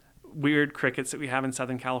weird crickets that we have in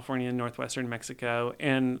Southern California and northwestern Mexico,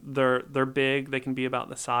 and they're big. They can be about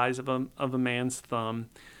the size of a man's thumb.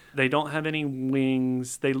 They don't have any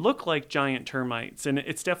wings. They look like giant termites, and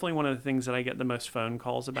it's definitely one of the things that I get the most phone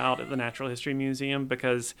calls about at the Natural History Museum,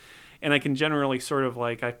 and I can generally sort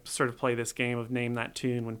of play this game of name that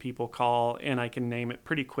tune when people call, and I can name it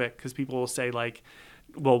pretty quick because people will say like,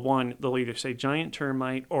 well, one, they'll either say giant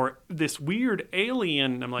termite or this weird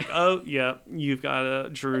alien. And I'm like, oh, yeah, you've got a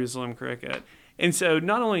Jerusalem cricket. And so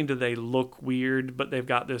not only do they look weird, but they've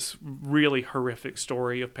got this really horrific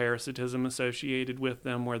story of parasitism associated with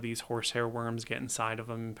them where these horsehair worms get inside of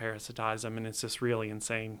them and parasitize them. And it's this really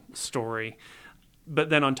insane story.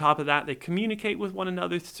 But then on top of that, they communicate with one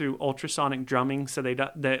another through ultrasonic drumming. So they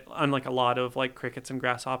unlike a lot of like crickets and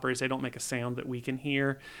grasshoppers, they don't make a sound that we can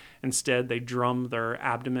hear. Instead, they drum their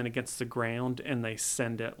abdomen against the ground and they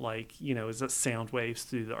send it like, as it sound waves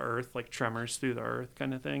through the earth, like tremors through the earth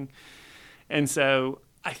kind of thing. And so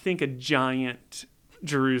I think a giant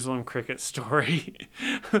Jerusalem cricket story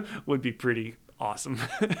would be pretty awesome.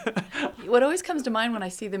 What always comes to mind when I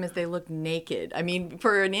see them is they look naked. I mean,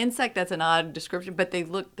 for an insect, that's an odd description, but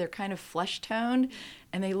they're kind of flesh toned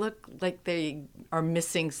and they look like they are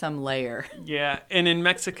missing some layer. Yeah, and in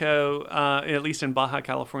Mexico, at least in Baja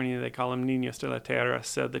California, they call them niños de la tierra,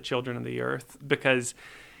 so the children of the earth, because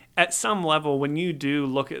at some level, when you do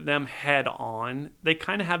look at them head on, they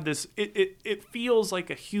kind of have this, it feels like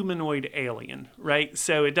a humanoid alien, right?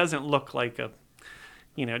 So it doesn't look like a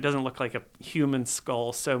human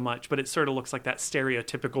skull so much, but it sort of looks like that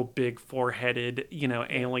stereotypical big four-headed,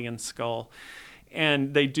 alien skull.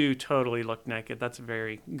 And they do totally look naked. That's a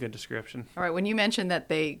very good description. All right, when you mentioned that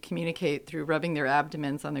they communicate through rubbing their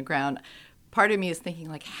abdomens on the ground, part of me is thinking,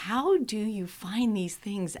 like, how do you find these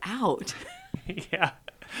things out? Yeah.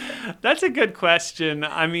 That's a good question.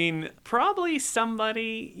 I mean, probably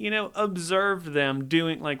somebody, observed them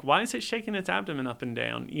doing, like, why is it shaking its abdomen up and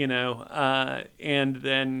down, and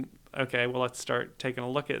then, okay, well, let's start taking a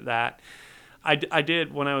look at that. I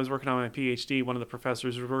did, when I was working on my PhD, one of the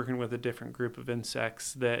professors was working with a different group of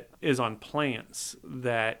insects that is on plants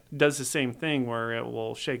that does the same thing where it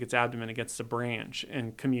will shake its abdomen against the branch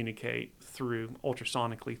and communicate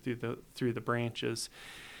ultrasonically through the branches.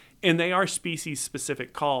 And they are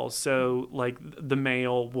species-specific calls, so like the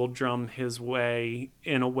male will drum his way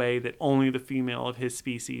in a way that only the female of his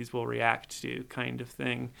species will react to, kind of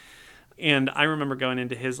thing. And I remember going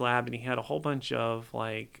into his lab, and he had a whole bunch of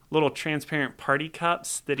like little transparent party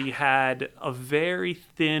cups that he had a very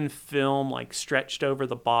thin film like stretched over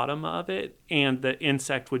the bottom of it, and the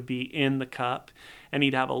insect would be in the cup, and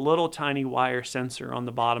he'd have a little tiny wire sensor on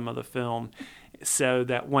the bottom of the film, so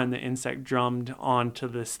that when the insect drummed onto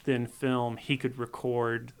this thin film, he could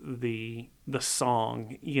record the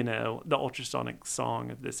song, the ultrasonic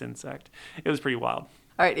song of this insect. It was pretty wild.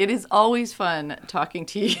 All right, it is always fun talking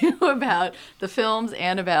to you about the films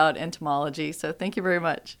and about entomology, so thank you very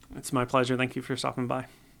much. It's my pleasure. Thank you for stopping by.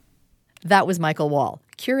 That was Michael Wall,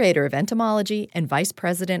 curator of entomology and vice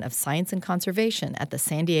president of science and conservation at the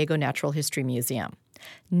San Diego Natural History Museum.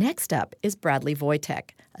 Next up is Bradley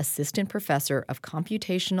Wojtek, assistant professor of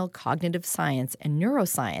computational cognitive science and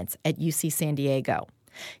neuroscience at UC San Diego.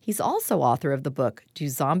 He's also author of the book Do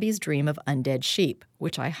Zombies Dream of Undead Sheep,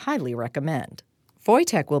 which I highly recommend.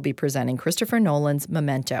 Wojtek will be presenting Christopher Nolan's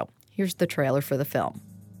Memento. Here's the trailer for the film.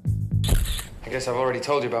 I guess I've already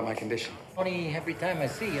told you about my condition. Funny every time I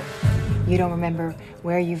see you. You don't remember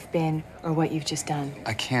where you've been or what you've just done.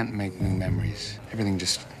 I can't make new memories. Everything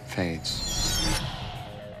just fades.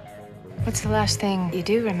 What's the last thing you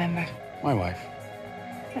do remember? My wife.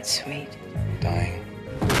 That's sweet. Dying.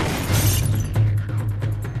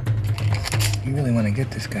 You really want to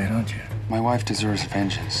get this guy, don't you? My wife deserves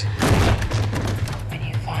vengeance. When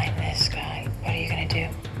you find this guy, what are you gonna do?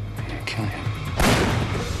 Kill him.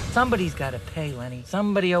 Somebody's got to pay, Lenny.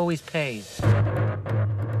 Somebody always pays.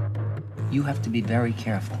 You have to be very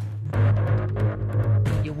careful.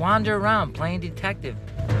 You wander around playing detective.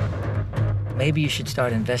 Maybe you should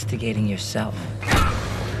start investigating yourself.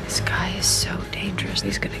 This guy is so dangerous.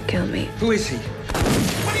 He's gonna kill me. Who is he?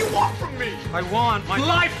 What do you want from me? I want my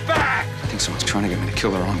life back! I think someone's trying to get me to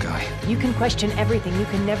kill the wrong guy. You can question everything. You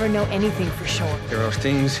can never know anything for sure. There are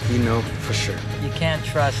things you know for sure. You can't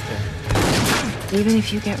trust her. Even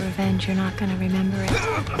if you get revenge, you're not gonna remember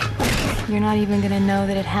it. You're not even gonna know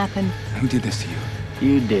that it happened. Who did this to you?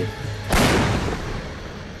 You did.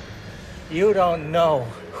 You don't know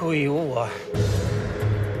who you are.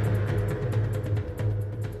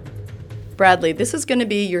 Bradley, this is going to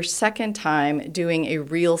be your second time doing a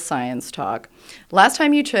real science talk. Last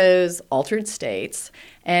time you chose Altered States,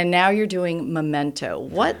 and now you're doing Memento.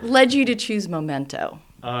 What led you to choose Memento?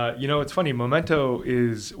 It's funny. Memento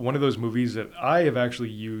is one of those movies that I have actually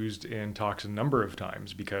used in talks a number of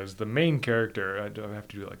times because the main character, I don't have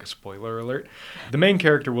to do like a spoiler alert, the main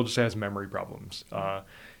character will just has memory problems.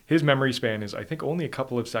 His memory span is, I think, only a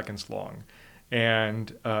couple of seconds long.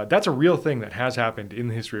 And that's a real thing that has happened in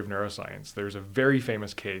the history of neuroscience. There's a very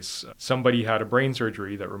famous case. Somebody had a brain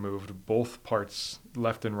surgery that removed both parts,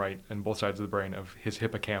 left and right, and both sides of the brain of his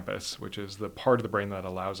hippocampus, which is the part of the brain that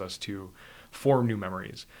allows us to form new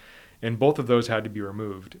memories. And both of those had to be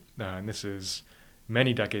removed. And this is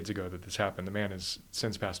many decades ago that this happened. The man has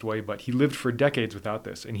since passed away, but he lived for decades without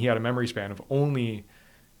this. And he had a memory span of only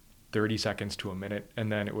 30 seconds to a minute. And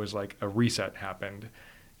then it was like a reset happened.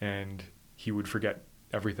 And he would forget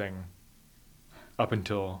everything up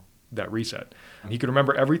until that reset. He could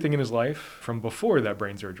remember everything in his life from before that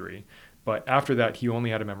brain surgery, but after that, he only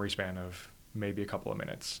had a memory span of maybe a couple of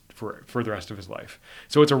minutes for the rest of his life.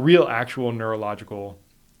 So it's a real, actual neurological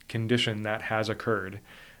condition that has occurred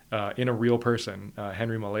in a real person.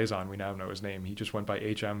 Henry Molaison, we now know his name. He just went by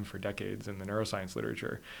HM for decades in the neuroscience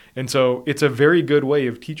literature. And so it's a very good way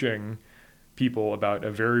of teaching people about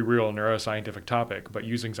a very real neuroscientific topic, but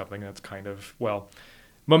using something that's kind of,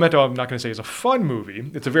 Memento, I'm not going to say is a fun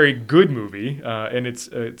movie. It's a very good movie, and it's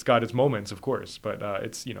got its moments, of course, but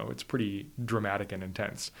it's pretty dramatic and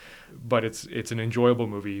intense. But it's an enjoyable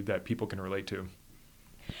movie that people can relate to.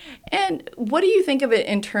 And what do you think of it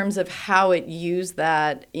in terms of how it used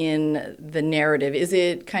that in the narrative? Is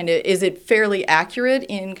it fairly accurate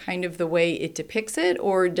in kind of the way it depicts it,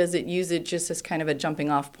 or does it use it just as kind of a jumping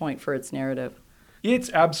off point for its narrative? It's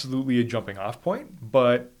absolutely a jumping off point,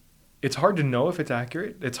 but it's hard to know if it's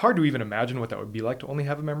accurate. It's hard to even imagine what that would be like to only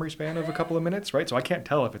have a memory span of a couple of minutes, right? So I can't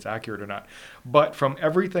tell if it's accurate or not. But from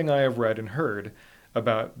everything I have read and heard,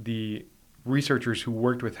 about the researchers who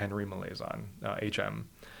worked with Henry Molaison, HM.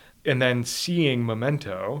 And then seeing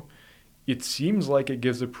Memento, it seems like it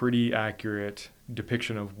gives a pretty accurate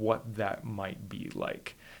depiction of what that might be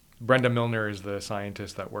like. Brenda Milner is the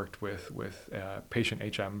scientist that worked with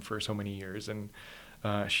patient HM for so many years, and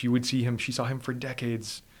she saw him for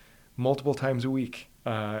decades, multiple times a week,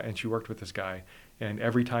 and she worked with this guy. And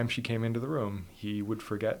every time she came into the room, he would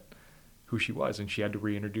forget who she was, and she had to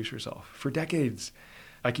reintroduce herself for decades.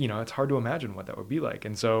 It's hard to imagine what that would be like.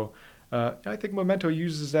 And so I think Memento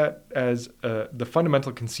uses that as the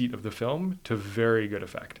fundamental conceit of the film to very good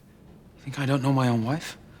effect. You think I don't know my own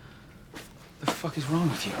wife? What the fuck is wrong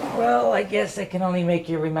with you? Well, I guess I can only make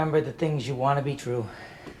you remember the things you want to be true.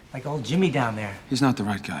 Like old Jimmy down there. He's not the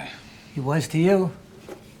right guy. He was to you.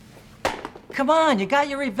 Come on, you got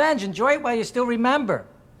your revenge. Enjoy it while you still remember.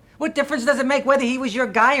 What difference does it make whether he was your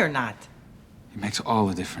guy or not? It makes all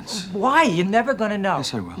the difference. Why? You're never gonna know.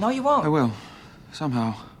 Yes, I will. No, you won't. I will.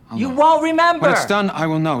 Somehow. You won't remember. When it's done, I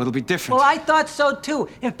will know. It'll be different. Well, I thought so too.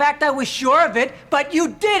 In fact, I was sure of it, but you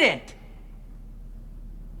didn't.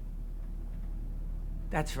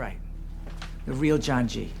 That's right. The real John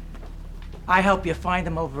G. I helped you find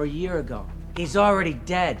him over a year ago. He's already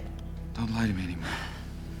dead. Don't lie to me anymore.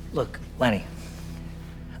 Look, Lenny,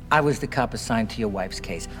 I was the cop assigned to your wife's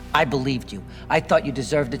case. I believed you. I thought you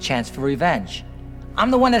deserved a chance for revenge.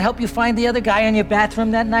 I'm the one that helped you find the other guy in your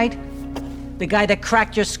bathroom that night. The guy that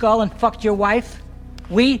cracked your skull and fucked your wife.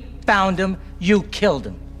 We found him, you killed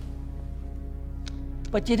him.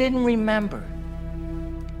 But you didn't remember.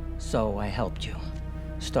 So I helped you.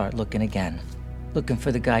 Start looking again. Looking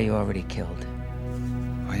for the guy you already killed.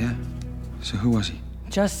 Oh, yeah? So who was he?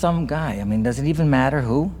 Just some guy. I mean, does it even matter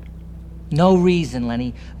who? No reason,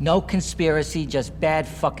 Lenny. No conspiracy, just bad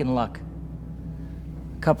fucking luck.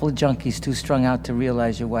 A couple of junkies too strung out to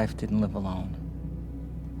realize your wife didn't live alone.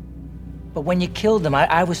 But when you killed him,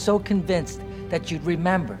 I was so convinced that you'd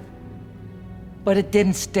remember. But it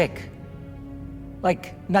didn't stick.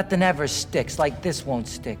 Like nothing ever sticks, like this won't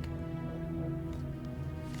stick.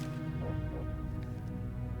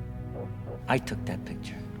 I took that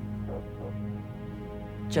picture.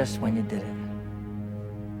 Just when you did it.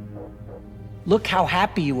 Look how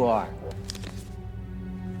happy you are.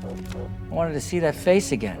 I wanted to see that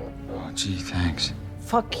face again. Oh, gee, thanks.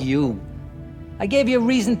 Fuck you. I gave you a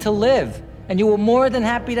reason to live, and you were more than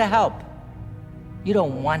happy to help. You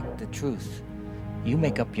don't want the truth. You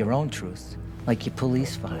make up your own truth, like your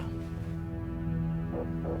police file.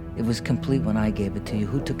 It was complete when I gave it to you.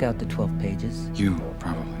 Who took out the 12 pages? You,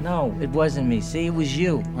 probably. No, it wasn't me. See, it was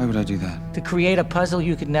you. Why would I do that? To create a puzzle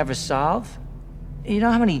you could never solve? You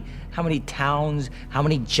know how many towns, how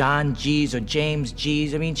many John G's or James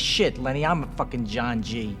G's? I mean, shit, Lenny, I'm a fucking John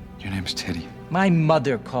G. Your name's Teddy. My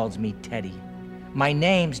mother calls me Teddy. My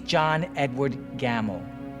name's John Edward Gamble.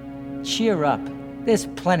 Cheer up. There's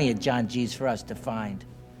plenty of John G's for us to find.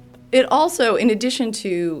 It also, in addition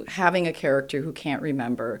to having a character who can't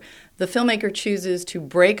remember, the filmmaker chooses to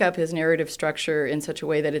break up his narrative structure in such a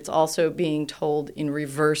way that it's also being told in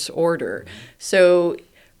reverse order. So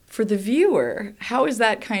for the viewer, how is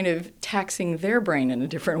that kind of taxing their brain in a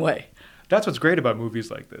different way? That's what's great about movies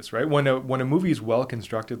like this, right? When a movie is well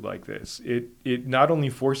constructed like this, it not only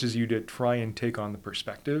forces you to try and take on the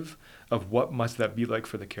perspective of what must that be like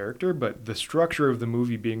for the character, but the structure of the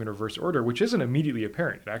movie being in reverse order, which isn't immediately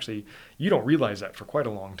apparent. Actually, you don't realize that for quite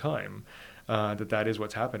a long time, that is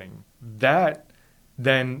what's happening. That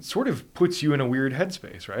then sort of puts you in a weird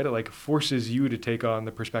headspace, right? It like forces you to take on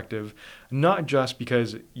the perspective, not just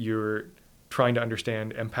because you're trying to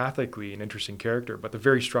understand empathically an interesting character, but the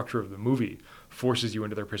very structure of the movie forces you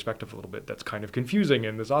into their perspective a little bit. That's kind of confusing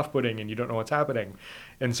and is off-putting and you don't know what's happening.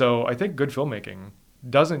 And so I think good filmmaking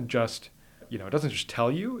doesn't just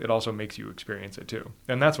tell you, it also makes you experience it too.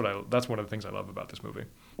 And that's one of the things I love about this movie.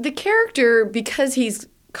 The character, because he's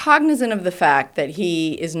cognizant of the fact that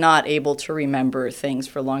he is not able to remember things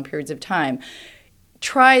for long periods of time,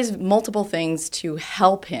 tries multiple things to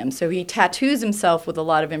help him. So he tattoos himself with a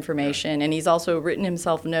lot of information, and he's also written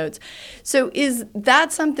himself notes. So is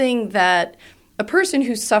that something that a person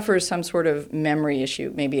who suffers some sort of memory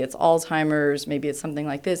issue, maybe it's Alzheimer's, maybe it's something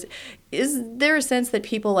like this, is there a sense that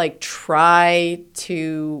people like try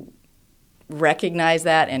to recognize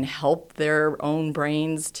that and help their own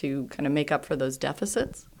brains to kind of make up for those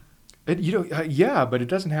deficits? Yeah, but it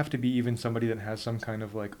doesn't have to be even somebody that has some kind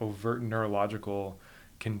of like overt neurological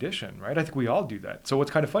condition, right? I think we all do that. So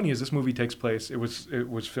what's kind of funny is this movie takes place, it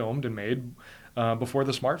was filmed and made before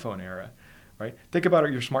the smartphone era, right? Think about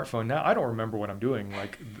your smartphone now. I don't remember what I'm doing.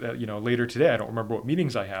 Like, later today, I don't remember what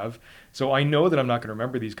meetings I have. So I know that I'm not going to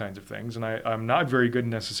remember these kinds of things. And I'm not very good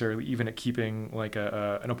necessarily even at keeping like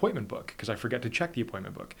an appointment book, because I forget to check the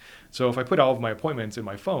appointment book. So if I put all of my appointments in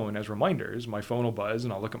my phone as reminders, my phone will buzz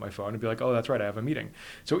and I'll look at my phone and be like, oh, that's right, I have a meeting.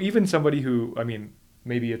 So even somebody who,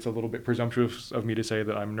 maybe it's a little bit presumptuous of me to say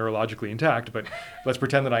that I'm neurologically intact, but let's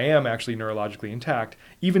pretend that I am actually neurologically intact.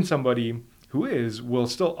 Even somebody who will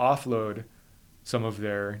still offload some of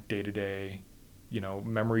their day-to-day,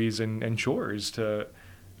 memories and chores to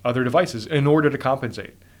other devices in order to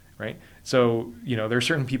compensate, right? So, there are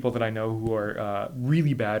certain people that I know who are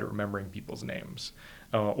really bad at remembering people's names,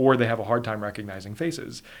 or they have a hard time recognizing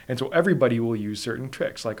faces. And so everybody will use certain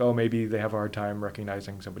tricks, like, maybe they have a hard time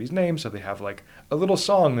recognizing somebody's name, so they have like a little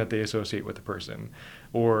song that they associate with the person.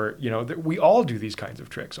 Or, we all do these kinds of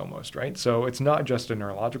tricks almost, right? So it's not just a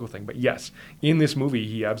neurological thing. But yes, in this movie,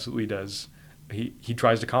 he absolutely does. He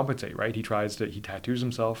tries to compensate, right? He tattoos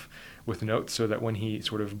himself with notes so that when he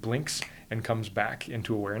sort of blinks and comes back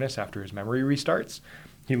into awareness after his memory restarts,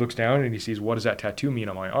 he looks down and he sees, what does that tattoo mean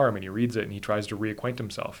on my arm? And he reads it and he tries to reacquaint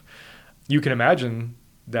himself. You can imagine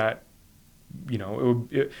that, in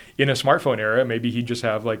a smartphone era, maybe he'd just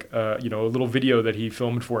have like, a little video that he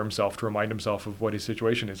filmed for himself to remind himself of what his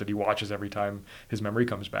situation is that he watches every time his memory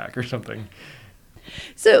comes back or something.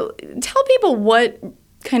 So tell people what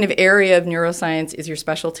kind of area of neuroscience is your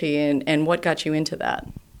specialty and what got you into that?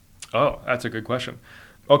 Oh, that's a good question.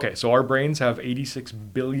 Okay, so our brains have 86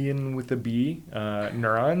 billion with a B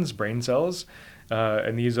neurons, brain cells.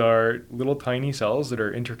 And these are little tiny cells that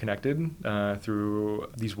are interconnected through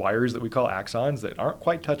these wires that we call axons that aren't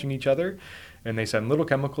quite touching each other. And they send little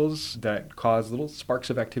chemicals that cause little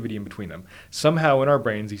sparks of activity in between them. Somehow in our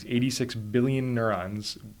brains, these 86 billion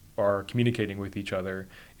neurons are communicating with each other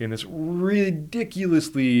in this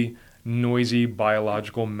ridiculously noisy,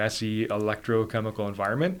 biological, messy, electrochemical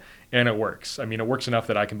environment. And it works. It works enough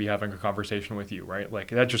that I can be having a conversation with you, right? Like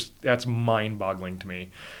that's mind-boggling to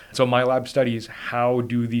me. So my lab studies, how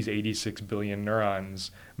do these 86 billion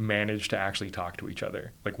neurons manage to actually talk to each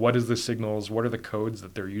other? Like, what is the signals? What are the codes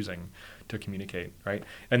that they're using to communicate, right?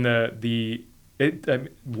 And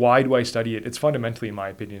why do I study it? It's fundamentally, in my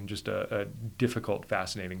opinion, just a difficult,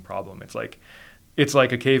 fascinating problem. It's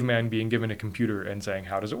like a caveman being given a computer and saying,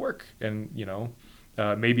 how does it work? And,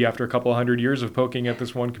 maybe after a couple of 100 years of poking at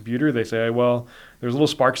this one computer, they say, well, there's little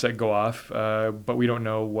sparks that go off, but we don't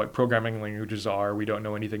know what programming languages are. We don't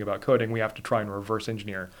know anything about coding. We have to try and reverse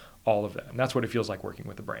engineer all of that. And that's what it feels like working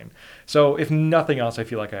with the brain. So if nothing else, I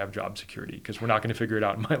feel like I have job security because we're not going to figure it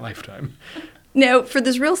out in my lifetime. Now, for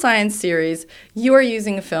this Real Science series, you are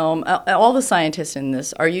using a film, all the scientists in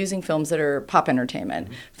this are using films that are pop entertainment,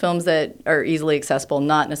 films that are easily accessible,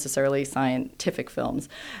 not necessarily scientific films.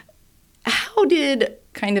 How did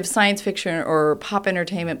kind of science fiction or pop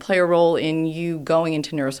entertainment play a role in you going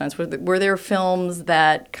into neuroscience? Were there films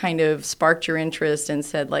that kind of sparked your interest and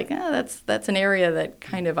said, like, that's an area that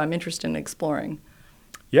kind of I'm interested in exploring?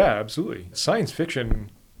 Yeah, absolutely. Science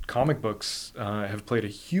fiction comic books have played a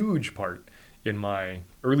huge part in my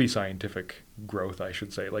early scientific growth, I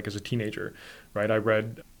should say, like as a teenager, right? I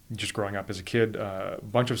read, just growing up as a kid, a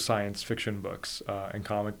bunch of science fiction books and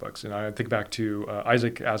comic books. And I think back to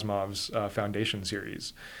Isaac Asimov's Foundation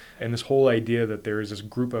series. And this whole idea that there is this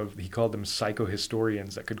group of, he called them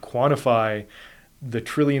psychohistorians, that could quantify the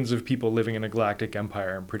trillions of people living in a galactic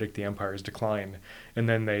empire and predict the empire's decline. And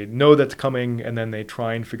then they know that's coming, and then they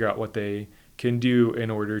try and figure out what they can do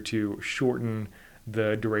in order to shorten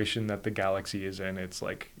the duration that the galaxy is in, its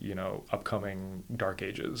upcoming dark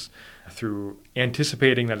ages, through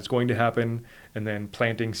anticipating that it's going to happen and then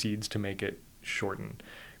planting seeds to make it shorten,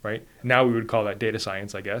 right? Now we would call that data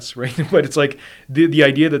science, I guess, right? But it's like the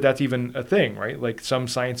idea that that's even a thing, right? Like some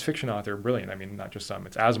science fiction author, brilliant, not just some,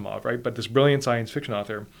 it's Asimov, right? But this brilliant science fiction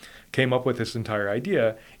author came up with this entire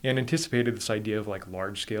idea and anticipated this idea of like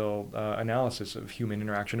large-scale analysis of human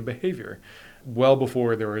interaction and behavior well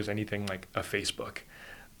before there was anything like a Facebook.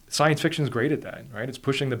 Science fiction is great at that, right? It's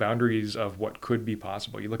pushing the boundaries of what could be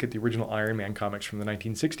possible. You look at the original Iron Man comics from the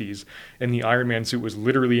 1960s, and the Iron Man suit was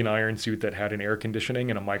literally an iron suit that had an air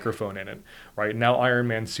conditioning and a microphone in it, right? Now Iron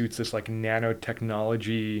Man suits this like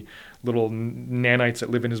nanotechnology, little nanites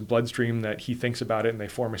that live in his bloodstream that he thinks about it and they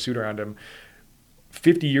form a suit around him.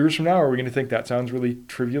 50 years from now, are we going to think that sounds really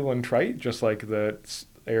trivial and trite, just like the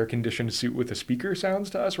air-conditioned suit with a speaker sounds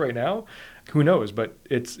to us right now? Who knows? But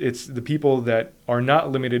it's the people that are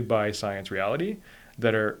not limited by science reality,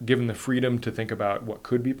 that are given the freedom to think about what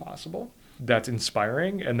could be possible, that's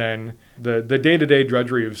inspiring. And then the day-to-day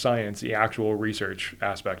drudgery of science, the actual research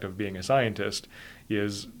aspect of being a scientist,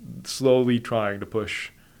 is slowly trying to push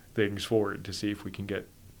things forward to see if we can get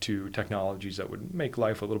to technologies that would make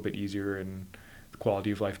life a little bit easier and the quality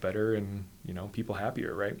of life better and, people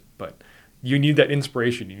happier, right? But you need that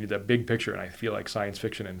inspiration, you need that big picture, and I feel like science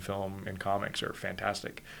fiction and film and comics are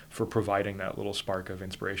fantastic for providing that little spark of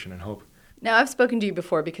inspiration and hope. Now, I've spoken to you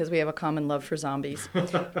before because we have a common love for zombies.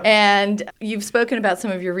 And you've spoken about some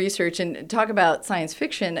of your research and talk about science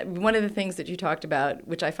fiction. One of the things that you talked about,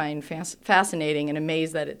 which I find fascinating and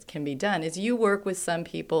amazed that it can be done, is you work with some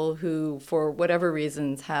people who, for whatever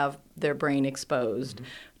reasons, have their brain exposed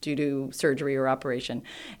due to surgery or operation.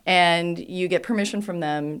 And you get permission from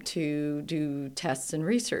them to do tests and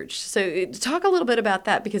research. So talk a little bit about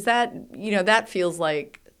that, because that feels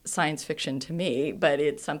like science fiction to me, but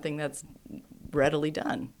it's something that's readily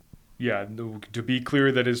done. Yeah, to be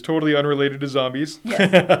clear, that is totally unrelated to zombies.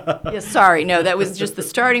 Yes, sorry. No, that was just the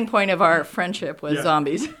starting point of our friendship was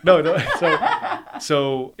zombies. No.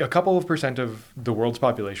 So a couple of % of the world's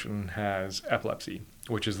population has epilepsy,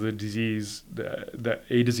 which is the disease,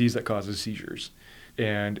 a disease that causes seizures.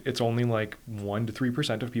 And it's only like 1 to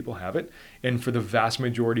 3% of people have it. And for the vast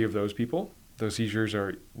majority of those people, those seizures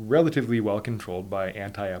are relatively well controlled by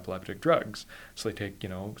anti-epileptic drugs. So they take,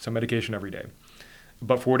 some medication every day.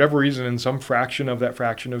 But for whatever reason, in some fraction of that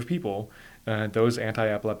fraction of people, those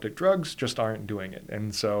anti-epileptic drugs just aren't doing it.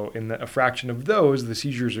 And so in a fraction of those, the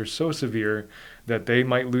seizures are so severe that they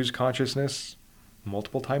might lose consciousness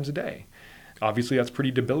multiple times a day. Obviously, that's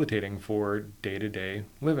pretty debilitating for day-to-day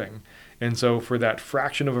living. And so for that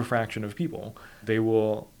fraction of people, they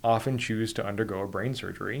will often choose to undergo a brain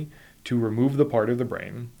surgery to remove the part of the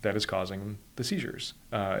brain that is causing the seizures.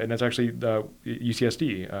 And that's actually the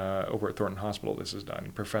UCSD over at Thornton Hospital. This is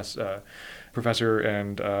done. Professor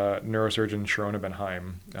and neurosurgeon Sharona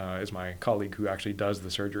Ben-Haim is my colleague who actually does the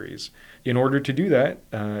surgeries. In order to do that,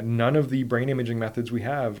 none of the brain imaging methods we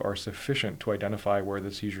have are sufficient to identify where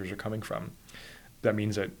the seizures are coming from. That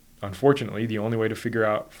means that, unfortunately, the only way to figure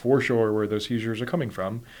out for sure where those seizures are coming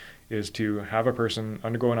from is to have a person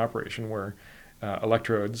undergo an operation where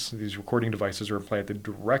electrodes, these recording devices, are implanted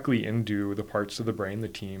directly into the parts of the brain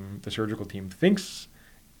the surgical team thinks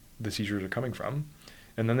the seizures are coming from.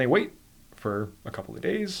 And then they wait for a couple of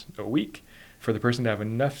days, a week, for the person to have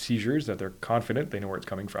enough seizures that they're confident they know where it's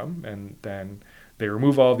coming from. And then they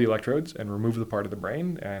remove all of the electrodes and remove the part of the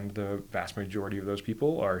brain. And the vast majority of those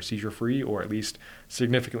people are seizure-free, or at least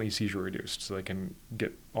significantly seizure-reduced, so they can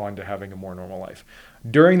get on to having a more normal life.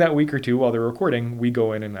 During that week or two while they're recording, we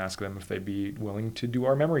go in and ask them if they'd be willing to do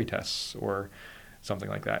our memory tests or something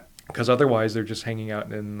like that. Because otherwise, they're just hanging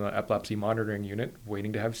out in the epilepsy monitoring unit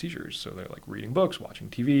waiting to have seizures. So they're like reading books, watching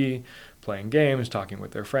TV, playing games, talking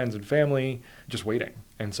with their friends and family, just waiting.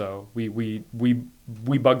 And so we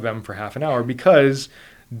bug them for half an hour because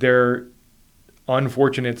their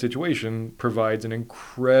unfortunate situation provides an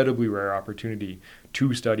incredibly rare opportunity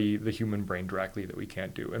to study the human brain directly that we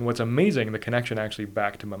can't do. And what's amazing, the connection actually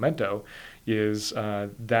back to Memento, is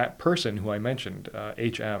that person who I mentioned,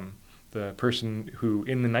 HM, the person who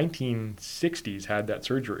in the 1960s had that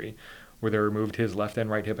surgery where they removed his left and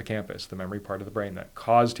right hippocampus, the memory part of the brain that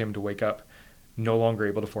caused him to wake up no longer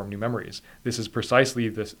able to form new memories. This is precisely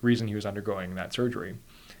the reason he was undergoing that surgery,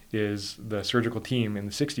 is the surgical team in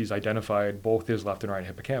the 60s identified both his left and right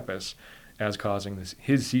hippocampus as causing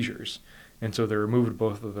his seizures. And so they removed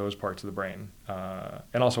both of those parts of the brain,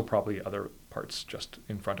 and also probably other parts just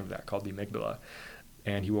in front of that called the amygdala.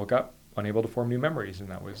 And he woke up unable to form new memories,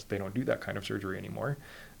 and they don't do that kind of surgery anymore.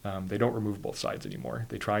 They don't remove both sides anymore.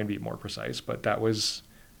 They try and be more precise, but that was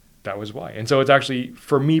why. And so it's actually,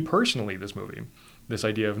 for me personally, this movie, this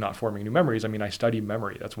idea of not forming new memories. I mean, I study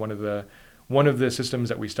memory. That's one of the systems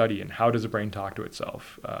that we study. And how does the brain talk to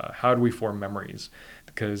itself? How do we form memories?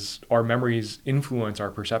 Because our memories influence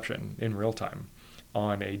our perception in real time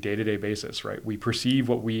on a day-to-day basis, right? We perceive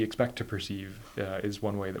what we expect to perceive is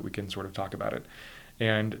one way that we can sort of talk about it.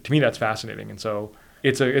 And to me, that's fascinating. And so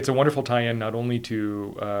it's a wonderful tie-in not only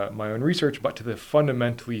to my own research, but to the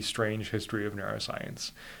fundamentally strange history of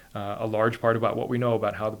neuroscience. A large part about what we know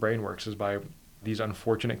about how the brain works is by these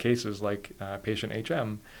unfortunate cases like patient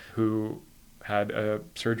HM, who had a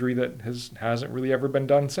surgery that hasn't really ever been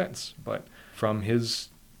done since. But from his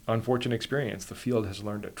unfortunate experience, the field has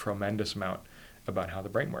learned a tremendous amount about how the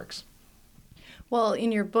brain works. Well,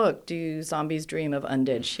 in your book, Do Zombies Dream of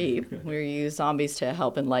Undead Sheep, where you use zombies to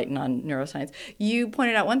help enlighten on neuroscience, you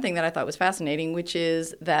pointed out one thing that I thought was fascinating, which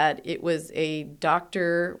is that it was a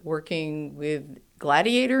doctor working with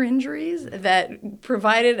gladiator injuries that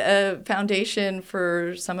provided a foundation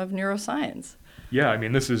for some of neuroscience. Yeah, I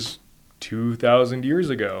mean, this is 2,000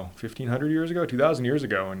 years ago, 1,500 years ago, 2,000 years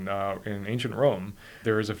ago in ancient Rome.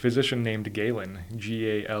 There was a physician named Galen,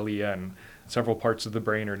 Galen. Several parts of the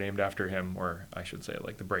brain are named after him, or I should say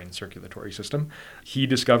like the brain circulatory system. He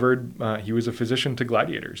discovered, he was a physician to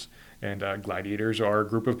gladiators. And gladiators are a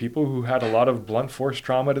group of people who had a lot of blunt force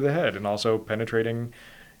trauma to the head and also penetrating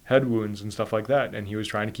head wounds and stuff like that. And he was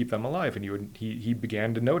trying to keep them alive. And he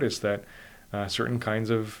began to notice that certain kinds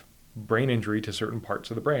of brain injury to certain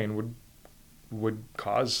parts of the brain would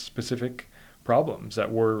cause specific problems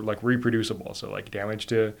that were like reproducible. So like damage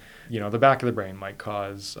to, the back of the brain might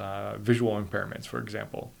cause visual impairments, for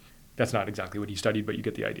example. That's not exactly what he studied, but you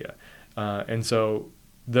get the idea. And so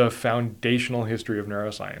the foundational history of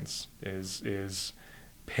neuroscience is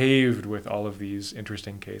paved with all of these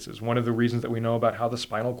interesting cases. One of the reasons that we know about how the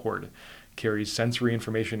spinal cord carries sensory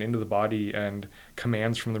information into the body and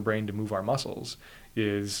commands from the brain to move our muscles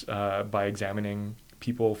is by examining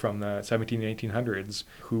people from the 17 and 1800s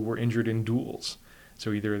who were injured in duels.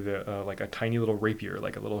 So either like a tiny little rapier,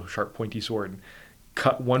 like a little sharp pointy sword,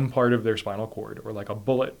 cut one part of their spinal cord, or like a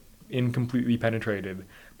bullet incompletely penetrated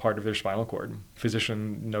part of their spinal cord.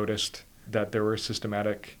 Physician noticed that there were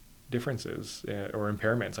systematic differences or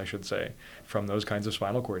impairments, I should say, from those kinds of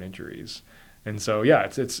spinal cord injuries. And so, yeah,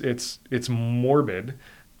 it's morbid,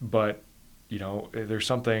 but there's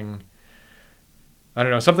something, I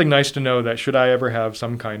don't know, something nice to know that should I ever have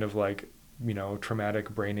some kind of like, traumatic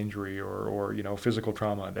brain injury or physical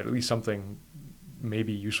trauma, that at least something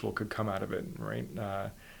maybe useful could come out of it, right?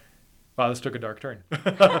 Wow, this took a dark turn.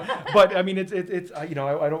 But I mean, it's I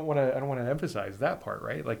don't want to emphasize that part,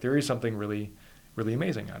 right? Like there is something really, really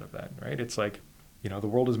amazing out of that, right? It's like, the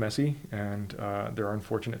world is messy and there are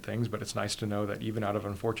unfortunate things, but it's nice to know that even out of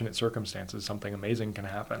unfortunate circumstances, something amazing can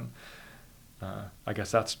happen. I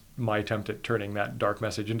guess that's my attempt at turning that dark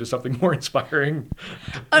message into something more inspiring.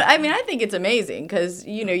 I mean, I think it's amazing because,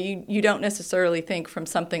 you don't necessarily think from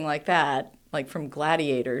something like that, like from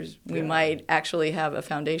gladiators, we might actually have a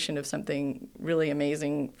foundation of something really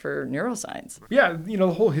amazing for neuroscience. Yeah,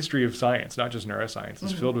 the whole history of science, not just neuroscience,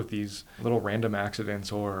 is filled with these little random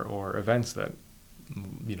accidents or events that,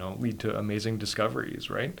 lead to amazing discoveries,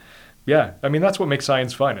 right? Yeah, I mean, that's what makes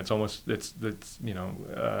science fun. It's almost,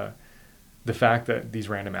 the fact that these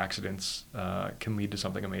random accidents can lead to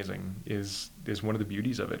something amazing is one of the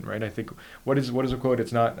beauties of it, right? I think, what is a quote?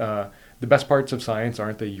 It's not, the best parts of science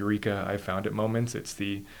aren't the eureka I found it moments. It's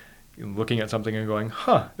the looking at something and going,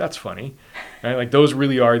 that's funny. Right? Like those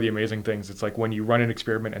really are the amazing things. It's like when you run an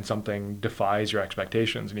experiment and something defies your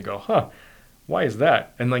expectations and you go, why is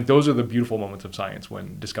that? And like those are the beautiful moments of science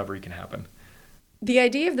when discovery can happen. The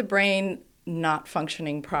idea of the brain not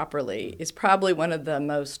functioning properly is probably one of the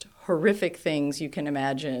most horrific things you can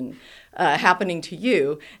imagine happening to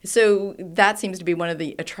you. So that seems to be one of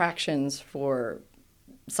the attractions for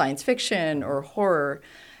science fiction or horror.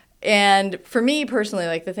 And for me personally,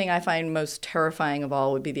 like the thing I find most terrifying of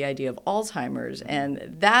all would be the idea of Alzheimer's. And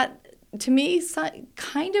that, to me,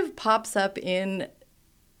 kind of pops up in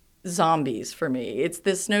zombies for me. It's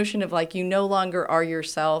this notion of like you no longer are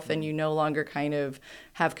yourself and you no longer kind of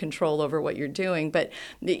have control over what you're doing. But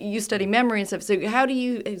you study memory and stuff. So how do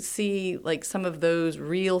you see like some of those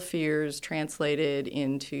real fears translated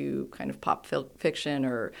into kind of pop fiction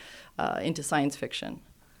or into science fiction?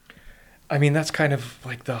 I mean, that's kind of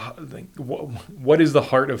like what is the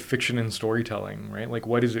heart of fiction and storytelling, right? Like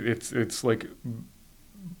what is it? It's like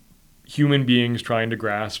human beings trying to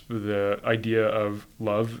grasp the idea of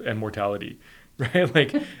love and mortality, right?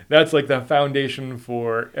 Like that's like the foundation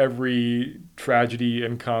for every tragedy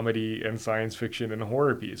and comedy and science fiction and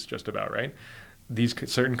horror piece, just about, right? These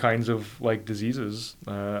certain kinds of like diseases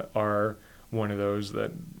are one of those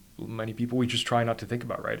that many people, we just try not to think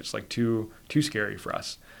about, right? It's like too scary for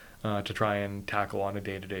us to try and tackle on a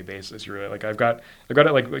day-to-day basis. You're like, I've got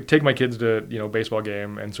to like take my kids to, baseball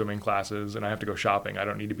game and swimming classes, and I have to go shopping. I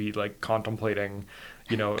don't need to be like contemplating,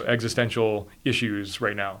 existential issues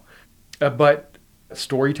right now. But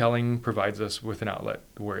storytelling provides us with an outlet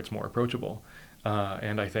where it's more approachable.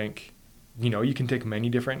 And I think, you can take many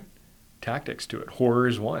different tactics to it. Horror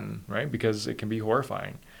is one, right? Because it can be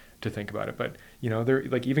horrifying to think about it. But, there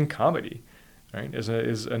like even comedy, right,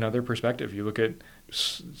 is another perspective. You look at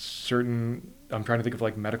certain, I'm trying to think of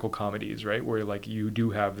like medical comedies, right, where like you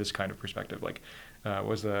do have this kind of perspective, like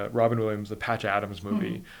was the Robin Williams, the Patch Adams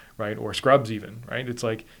movie, right, or Scrubs even, right? It's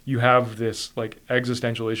like you have this like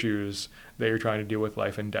existential issues that you're trying to deal with,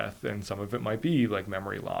 life and death, and some of it might be like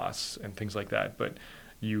memory loss and things like that. But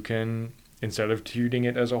you can, instead of treating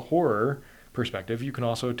it as a horror, perspective. You can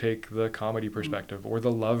also take the comedy perspective or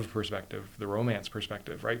the love perspective, the romance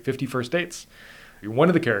perspective, right? 50 First Dates. One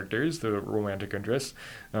of the characters, the romantic interest,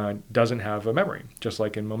 doesn't have a memory, just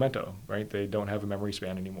like in Memento, right? They don't have a memory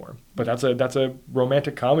span anymore. But that's a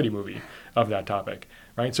romantic comedy movie of that topic,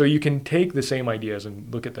 right? So you can take the same ideas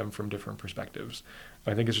and look at them from different perspectives.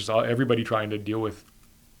 I think it's just everybody trying to deal with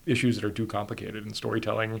issues that are too complicated, and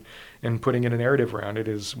storytelling and putting in a narrative around it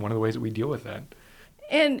is one of the ways that we deal with that.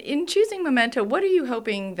 And in choosing Memento, what are you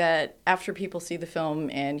hoping that after people see the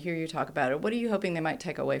film and hear you talk about it, what are you hoping they might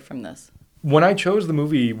take away from this? When I chose the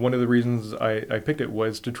movie, one of the reasons I picked it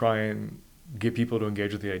was to try and get people to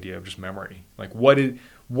engage with the idea of just memory. Like, what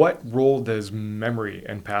role does memory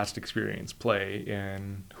and past experience play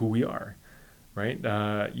in who we are, right?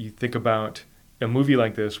 You think about a movie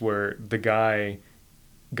like this where the Guy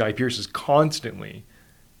Pearce is constantly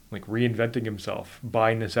like reinventing himself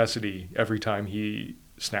by necessity every time he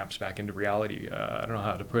snaps back into reality. I don't know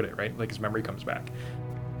how to put it, right? Like his memory comes back.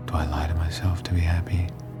 Do I lie to myself to be happy?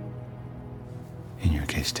 In your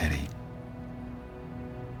case, Teddy,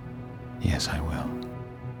 yes, I will.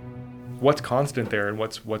 What's constant there and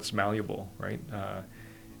what's malleable, right?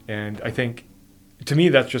 And I think, to me,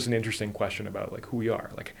 that's just an interesting question about like who we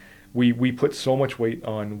are. Like we put so much weight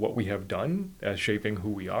on what we have done as shaping who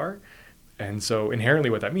we are. And so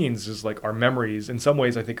inherently what that means is like our memories, in some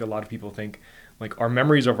ways I think a lot of people think like our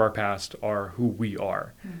memories of our past are who we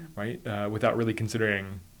are, right? Without really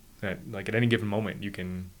considering that like at any given moment you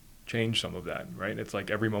can change some of that, right? It's like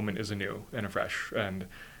every moment is anew and afresh. And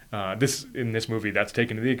in this movie, that's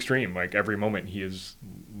taken to the extreme. Like every moment he is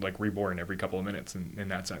like reborn every couple of minutes in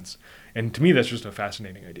that sense. And to me, that's just a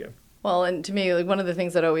fascinating idea. Well, and to me, like one of the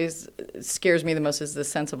things that always scares me the most is the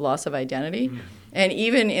sense of loss of identity. Mm-hmm. And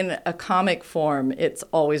even in a comic form, it's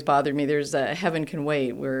always bothered me. There's Heaven Can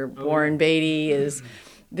Wait, where Warren Beatty is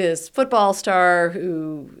this football star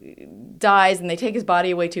who dies, and they take his body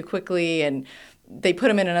away too quickly, and they put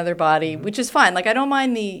him in another body, which is fine. Like, I don't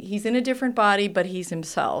mind he's in a different body, but he's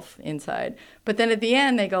himself inside. But then at the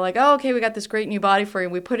end, they go like, oh, okay, we got this great new body for you.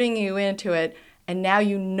 We're putting you into it. And now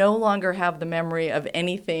you no longer have the memory of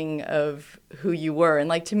anything of who you were. And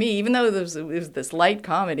like, to me, even though it was this light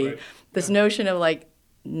comedy, this notion of like,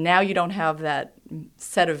 now you don't have that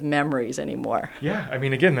set of memories anymore. Yeah, I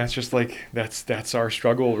mean, again, that's just like that's our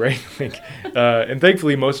struggle, right? Like, and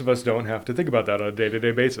thankfully, most of us don't have to think about that on a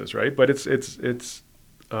day-to-day basis, right? But it's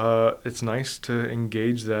nice to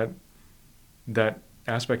engage that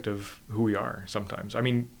aspect of who we are sometimes. I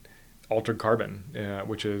mean, Altered Carbon,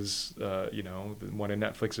 which is one of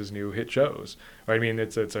Netflix's new hit shows, right? I mean,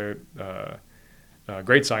 it's a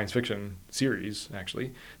great science fiction series,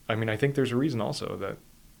 actually. I mean, I think there's a reason also that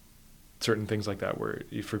certain things like that, where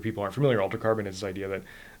for people who aren't familiar, Altered Carbon is this idea that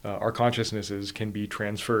our consciousnesses can be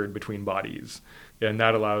transferred between bodies, and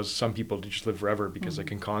that allows some people to just live forever because they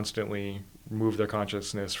can constantly move their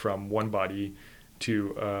consciousness from one body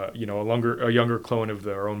to a younger clone of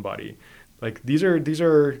their own body. Like these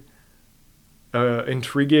are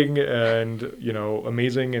intriguing and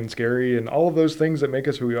amazing and scary and all of those things that make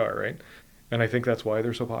us who we are, right? And I think that's why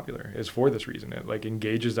they're so popular, is for this reason. It like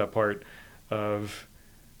engages that part of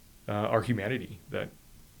our humanity that,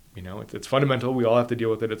 it's fundamental. We all have to deal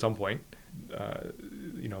with it at some point.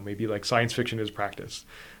 Maybe like science fiction is practice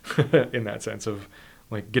in that sense of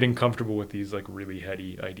like getting comfortable with these like really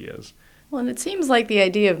heady ideas. Well, and it seems like the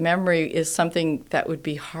idea of memory is something that would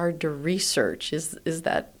be hard to research. Is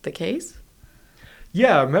that the case?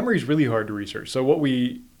 Yeah, memory is really hard to research. So what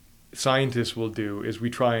we scientists will do is we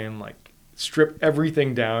try and like strip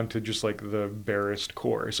everything down to just like the barest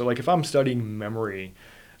core. So like if I'm studying memory,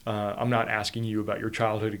 I'm not asking you about your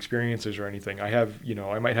childhood experiences or anything. I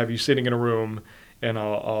might have you sitting in a room and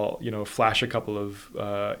I'll flash a couple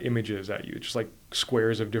of images at you, just like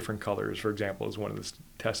squares of different colors, for example, is one of the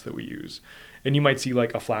tests that we use. And you might see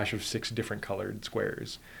like a flash of 6 different colored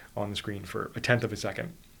squares on the screen for 1/10 of a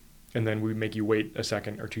second. And then we make you wait a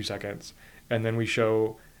second or 2 seconds. And then we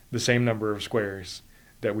show the same number of squares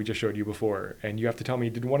that we just showed you before. And you have to tell me,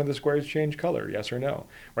 did one of the squares change color? Yes or no?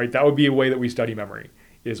 Right? That would be a way that we study memory,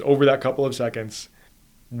 is over that couple of seconds,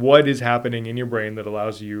 what is happening in your brain that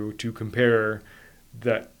allows you to compare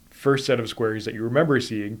that first set of squares that you remember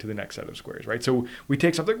seeing to the next set of squares, right? So we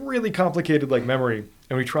take something really complicated like memory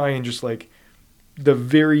and we try and just like the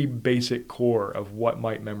very basic core of what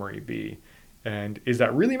might memory be. And is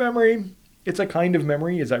that really memory? It's a kind of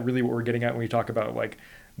memory. Is that really what we're getting at when we talk about like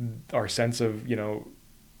our sense of,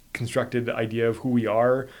 constructed idea of who we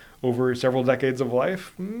are over several decades of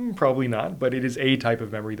life? Probably not, but it is a type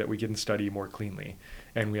of memory that we can study more cleanly.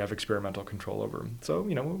 and we have experimental control over them. So,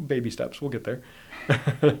 baby steps, we'll get there.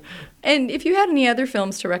 And if you had any other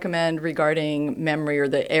films to recommend regarding memory or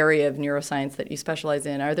the area of neuroscience that you specialize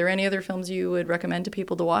in, are there any other films you would recommend to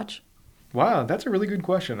people to watch? Wow, that's a really good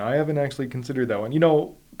question. I haven't actually considered that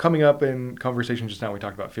one. Coming up in conversation just now, we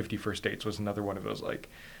talked about 50 First Dates was another one of those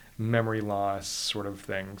memory loss sort of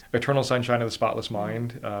things. Eternal Sunshine of the Spotless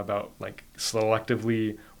Mind, about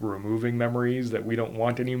selectively removing memories that we don't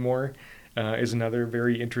want anymore, is another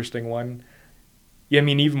very interesting one. Yeah,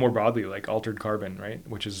 even more broadly, Altered Carbon, right?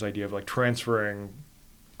 Which is this idea of transferring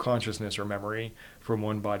consciousness or memory from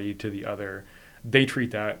one body to the other. They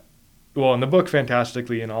treat that, well, in the book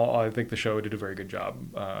fantastically, and I think the show did a very good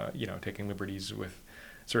job, taking liberties with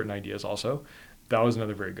certain ideas also. That was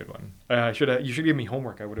another very good one. You should give me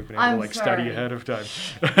homework. I would have been able to study ahead of time.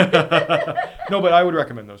 No, but I would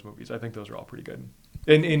recommend those movies. I think those are all pretty good.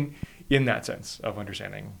 In that sense of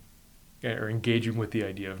understanding or engaging with the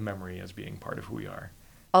idea of memory as being part of who we are.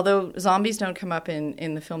 Although zombies don't come up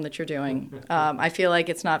in the film that you're doing, I feel like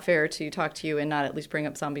it's not fair to talk to you and not at least bring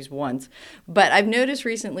up zombies once. But I've noticed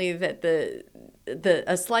recently that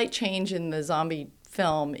a slight change in the zombie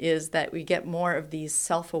film is that we get more of these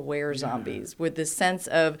self-aware zombies with this sense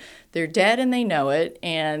of they're dead and they know it,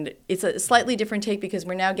 and it's a slightly different take because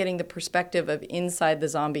we're now getting the perspective of inside the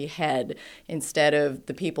zombie head instead of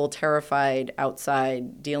the people terrified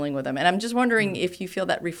outside dealing with them. And I'm just wondering if you feel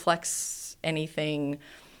that reflects anything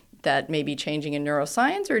that may be changing in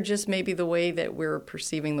neuroscience or just maybe the way that we're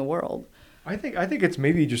perceiving the world. I think it's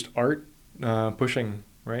maybe just art pushing,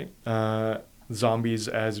 right? Zombies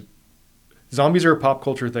are a pop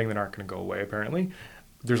culture thing that aren't going to go away, apparently.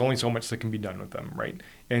 There's only so much that can be done with them, right?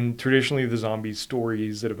 And traditionally, the zombie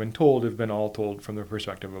stories that have been all told from the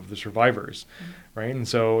perspective of the survivors, right? And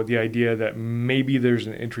so the idea that maybe there's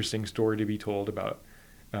an interesting story to be told about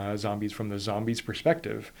zombies from the zombies'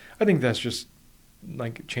 perspective, I think that's just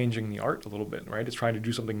changing the art a little bit, right? It's trying to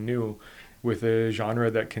do something new with a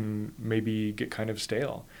genre that can maybe get kind of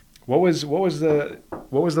stale. What was the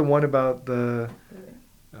one about the...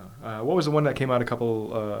 what was the one that came out a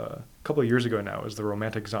couple of years ago now? It was the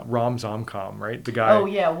romantic rom-com, right? The guy. Oh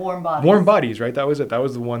yeah, Warm Bodies. Warm Bodies, right? That was it. That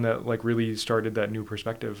was the one that really started that new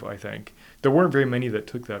perspective, I think. There weren't very many that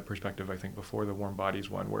took that perspective, I think, before the Warm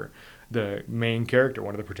Bodies one, where the main character,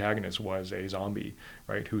 one of the protagonists, was a zombie,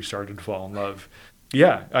 right, who started to fall in love.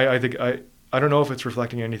 Yeah, I think I don't know if it's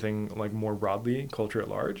reflecting anything more broadly, culture at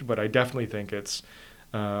large, but I definitely think it's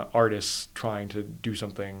artists trying to do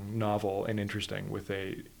something novel and interesting with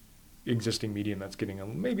a existing medium that's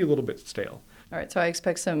getting maybe a little bit stale. All right, so I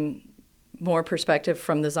expect some more perspective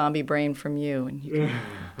from the zombie brain from you, and you can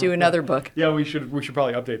do another book. Yeah, we should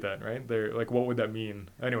probably update that, right? They're what would that mean?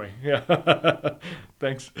 Anyway, yeah.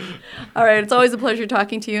 Thanks. All right, it's always a pleasure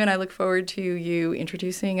talking to you, and I look forward to you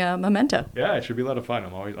introducing Memento. Yeah, it should be a lot of fun.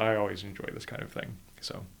 I always enjoy this kind of thing.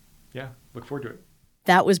 So, yeah, look forward to it.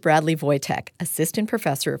 That was Bradley Wojtek, Assistant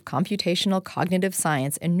Professor of Computational Cognitive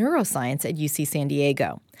Science and Neuroscience at UC San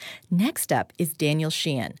Diego. Next up is Daniel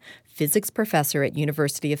Sheehan, Physics Professor at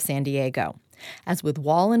University of San Diego. As with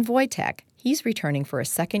Wall and Wojtek, he's returning for a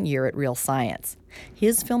second year at Real Science.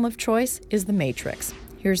 His film of choice is The Matrix.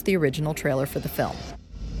 Here's the original trailer for the film.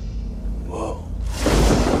 Whoa.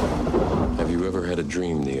 Have you ever had a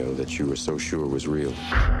dream, Neo, that you were so sure was real?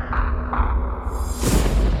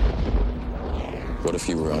 What if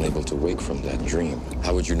you were unable to wake from that dream?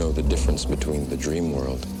 How would you know the difference between the dream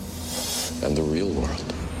world and the real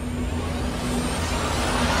world?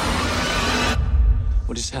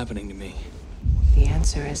 What is happening to me? The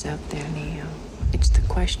answer is out there, Neo. It's the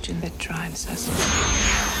question that drives us.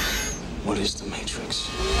 What is the Matrix?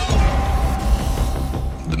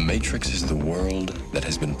 The Matrix is the world that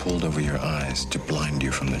has been pulled over your eyes to blind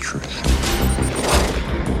you from the truth.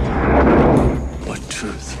 What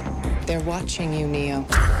truth? They're watching you, Neo.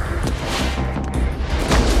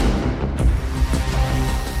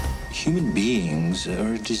 Human beings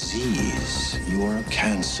are a disease. You are a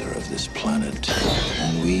cancer of this planet.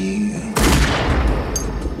 And we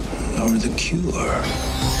are the cure.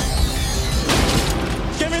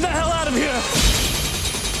 Get me the hell out of here!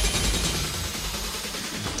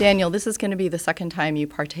 Daniel, this is going to be the second time you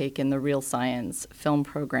partake in the Real Science film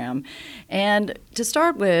program. And to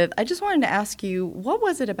start with, I just wanted to ask you, what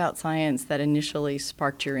was it about science that initially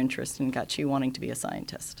sparked your interest and got you wanting to be a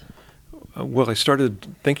scientist? Well, I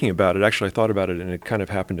started thinking about it. Actually, I thought about it, and it kind of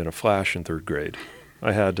happened in a flash in third grade.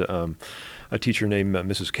 I had a teacher named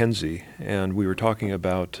Mrs. Kenzie, and we were talking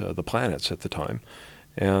about the planets at the time.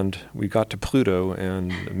 And we got to Pluto,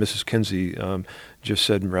 and Mrs. Kenzie just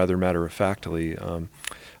said rather matter-of-factly,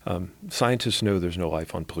 scientists know there's no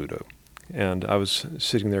life on Pluto. And I was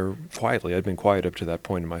sitting there quietly. I'd been quiet up to that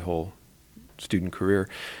point in my whole student career.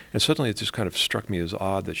 And suddenly it just kind of struck me as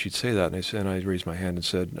odd that she'd say that. And I raised my hand and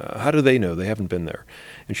said, how do they know? They haven't been there.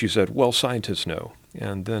 And she said, well, scientists know.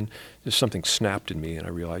 And then just something snapped in me, and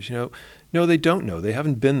I realized, no, they don't know. They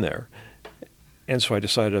haven't been there. And so I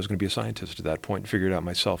decided I was going to be a scientist at that point and figure it out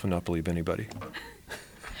myself and not believe anybody.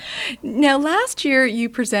 Now, last year you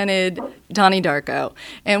presented Donnie Darko,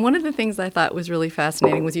 and one of the things I thought was really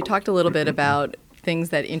fascinating was you talked a little bit about things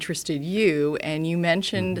that interested you, and you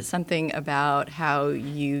mentioned something about how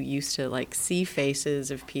you used to see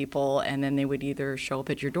faces of people, and then they would either show up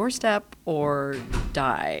at your doorstep or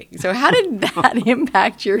die. So how did that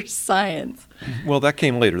impact your science? Well, that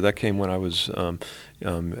came later. That came when I was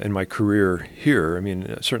in my career here. I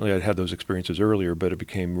mean, certainly I'd had those experiences earlier, but it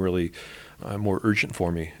became really more urgent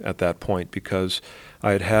for me at that point because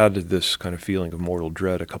I had had this kind of feeling of mortal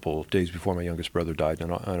dread a couple of days before my youngest brother died in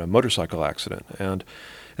a motorcycle accident. And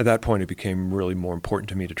at that point, it became really more important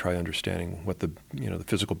to me to try understanding what the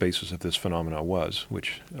physical basis of this phenomena was,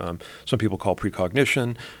 which some people call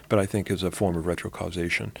precognition, but I think is a form of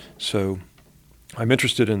retrocausation. So I'm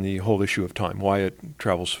interested in the whole issue of time, why it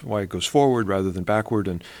goes forward rather than backward,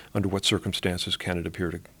 and under what circumstances can it appear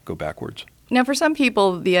to go backwards. Now, for some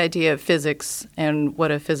people, the idea of physics and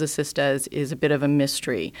what a physicist does is a bit of a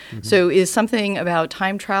mystery. Mm-hmm. So is something about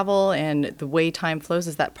time travel and the way time flows,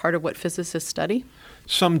 is that part of what physicists study?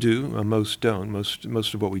 Some do, most don't.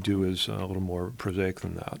 Most of what we do is a little more prosaic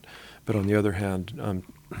than that. But on the other hand,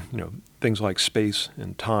 things like space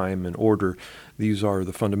and time and order, these are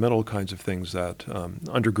the fundamental kinds of things that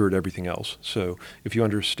undergird everything else. So if you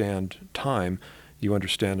understand time, you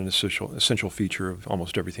understand an essential feature of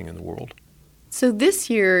almost everything in the world. So this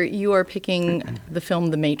year you are picking the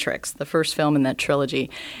film The Matrix, the first film in that trilogy.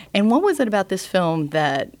 And what was it about this film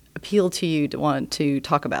that appealed to you to want to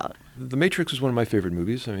talk about? The Matrix is one of my favorite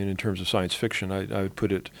movies. I mean, in terms of science fiction, I would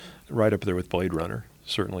put it right up there with Blade Runner,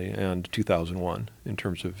 certainly, and 2001 in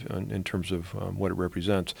terms of what it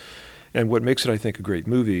represents. And what makes it, I think, a great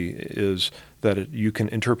movie is that you can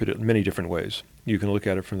interpret it in many different ways. You can look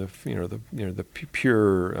at it from the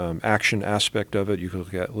pure action aspect of it. You can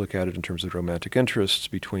look at it in terms of romantic interests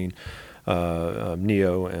between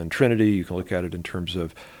Neo and Trinity. You can look at it in terms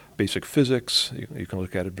of basic physics. You can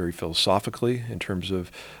look at it very philosophically in terms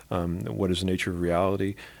of what is the nature of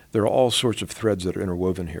reality. There are all sorts of threads that are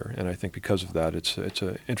interwoven here, and I think because of that, it's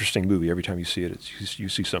an interesting movie. Every time you see it, you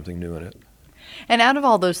see something new in it. And out of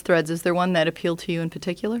all those threads, is there one that appealed to you in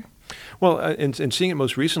particular? Well, in seeing it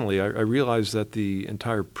most recently, I realized that the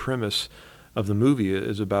entire premise of the movie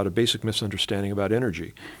is about a basic misunderstanding about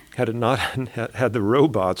energy. Had it not had the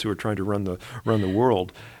robots who are trying to run the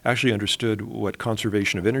world actually understood what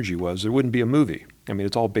conservation of energy was, there wouldn't be a movie. I mean,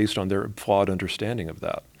 it's all based on their flawed understanding of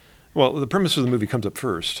that. Well, the premise of the movie comes up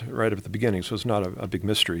first, right up at the beginning, so it's not a big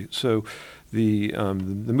mystery. So the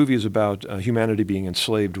movie is about humanity being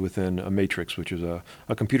enslaved within a matrix, which is a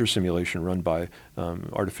computer simulation run by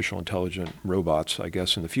artificial intelligent robots, I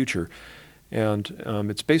guess, in the future. And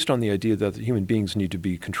it's based on the idea that the human beings need to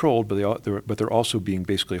be controlled, but they're also being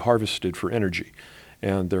basically harvested for energy.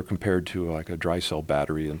 And they're compared to like a dry cell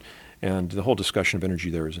battery. And the whole discussion of energy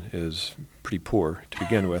there is pretty poor to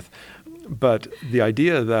begin with. But the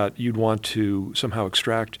idea that you'd want to somehow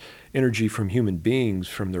extract energy from human beings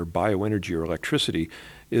from their bioenergy or electricity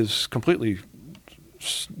is completely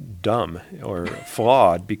dumb or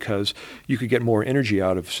flawed, because you could get more energy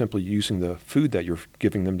out of simply using the food that you're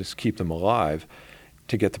giving them to keep them alive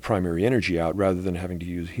to get the primary energy out, rather than having to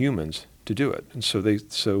use humans to do it. And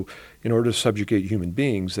so in order to subjugate human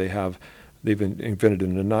beings, they've invented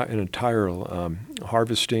an entire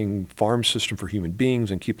harvesting farm system for human beings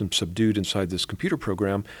and keep them subdued inside this computer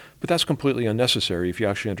program. But that's completely unnecessary if you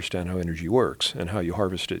actually understand how energy works and how you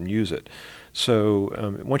harvest it and use it.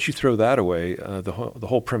 So once you throw that away, the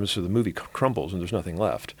whole premise of the movie crumbles and there's nothing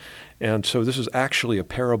left. And so this is actually a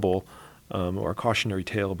parable or a cautionary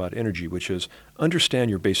tale about energy, which is understand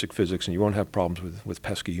your basic physics and you won't have problems with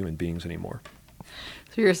pesky human beings anymore.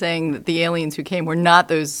 So you're saying that the aliens who came were not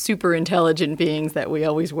those super intelligent beings that we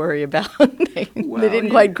always worry about. They didn't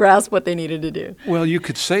quite grasp what they needed to do. Well, you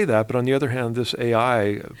could say that, but on the other hand, this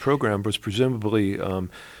AI program was presumably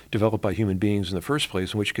developed by human beings in the first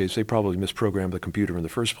place, in which case they probably misprogrammed the computer in the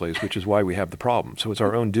first place, which is why we have the problem. So it's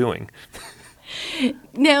our own doing.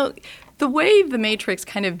 Now, the way The Matrix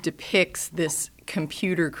kind of depicts this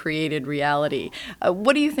computer-created reality,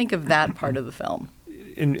 what do you think of that part of the film?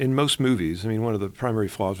 in most movies, I mean, one of the primary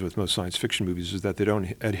flaws with most science fiction movies is that they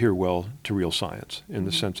don't adhere well to real science in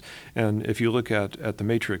the sense. And if you look at The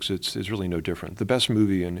Matrix, it's really no different. The best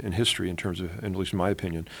movie in history, in terms of, and at least in my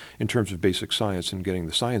opinion, in terms of basic science and getting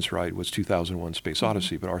the science right, was 2001: Space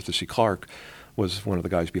Odyssey. But Arthur C. Clarke was one of the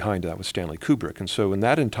guys behind that, was Stanley Kubrick. And so in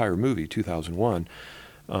that entire movie, 2001.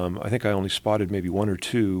 I think I only spotted maybe one or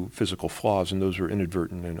two physical flaws, and those were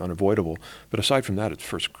inadvertent and unavoidable. But aside from that, it's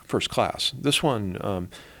first class. This one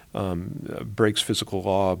breaks physical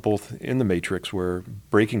law both in The Matrix, where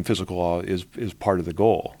breaking physical law is part of the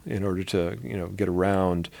goal in order to get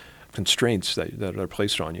around constraints that are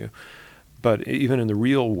placed on you. But even in the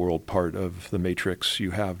real world part of The Matrix,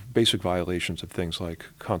 you have basic violations of things like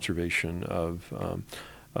conservation of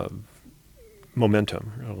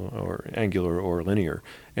momentum, or angular or linear.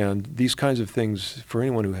 And these kinds of things, for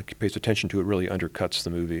anyone who pays attention to it, really undercuts the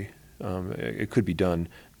movie. It could be done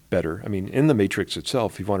better. I mean, in The Matrix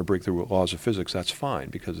itself, if you want to break the laws of physics, that's fine,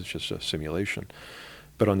 because it's just a simulation.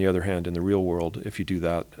 But on the other hand, in the real world, if you do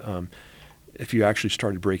that, if you actually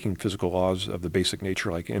started breaking physical laws of the basic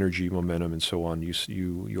nature, like energy, momentum, and so on,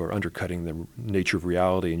 you are undercutting the nature of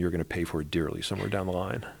reality, and you're going to pay for it dearly somewhere down the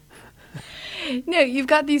line. No, you've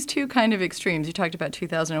got these two kind of extremes. You talked about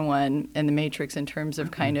 2001 and The Matrix in terms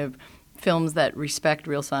of kind of films that respect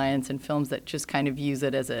real science and films that just kind of use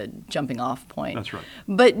it as a jumping off point. That's right.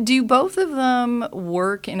 But do both of them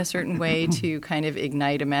work in a certain way to kind of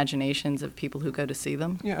ignite imaginations of people who go to see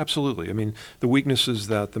them? Yeah, absolutely. I mean, the weaknesses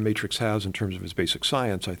that The Matrix has in terms of its basic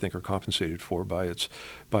science, I think, are compensated for by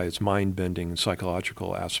its mind-bending and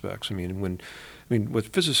psychological aspects. I mean, what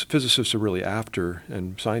physicists are really after,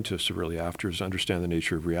 and scientists are really after, is understand the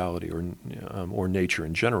nature of reality, or nature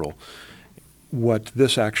in general. What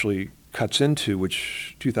this actually cuts into,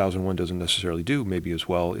 which 2001 doesn't necessarily do maybe as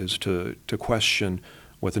well, is to question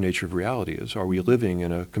what the nature of reality is. Are we living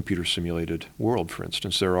in a computer-simulated world, for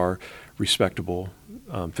instance? There are respectable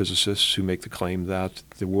physicists who make the claim that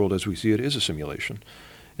the world as we see it is a simulation.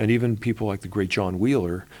 And even people like the great John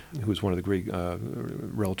Wheeler, who was one of the great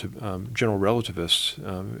general relativists,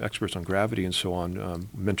 experts on gravity and so on,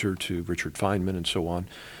 mentor to Richard Feynman and so on,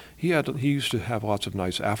 he used to have lots of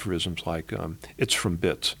nice aphorisms like, it's from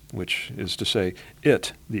bits, which is to say,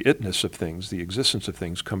 the itness of things, the existence of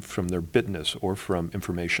things, come from their bitness, or from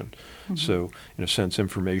information. Mm-hmm. So, in a sense,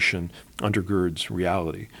 information undergirds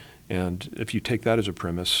reality. And if you take that as a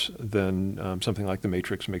premise, then something like The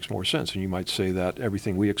Matrix makes more sense. And you might say that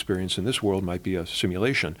everything we experience in this world might be a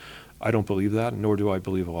simulation. I don't believe that, nor do I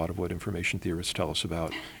believe a lot of what information theorists tell us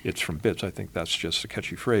about it's from bits. I think that's just a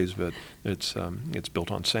catchy phrase, but it's built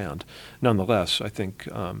on sand. Nonetheless, I think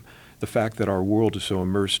the fact that our world is so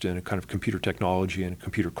immersed in a kind of computer technology and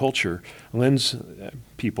computer culture lends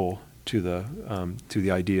people to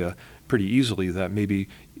the idea pretty easily that maybe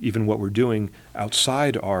even what we're doing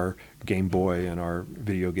outside our Game Boy and our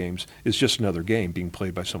video games is just another game being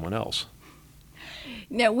played by someone else.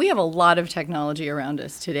 Now, we have a lot of technology around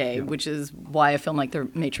us today, which is why a film like The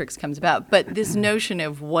Matrix comes about. But this notion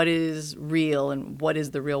of what is real and what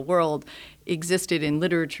is the real world existed in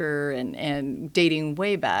literature and dating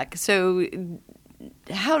way back. So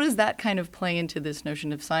how does that kind of play into this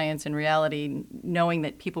notion of science and reality, knowing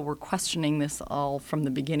that people were questioning this all from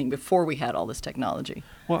the beginning, before we had all this technology?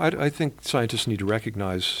 Well, I think scientists need to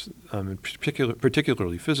recognize,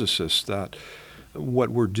 particularly physicists, that what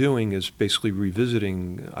we're doing is basically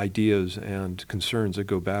revisiting ideas and concerns that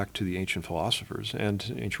go back to the ancient philosophers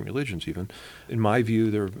and ancient religions even. In my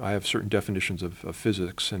view, I have certain definitions of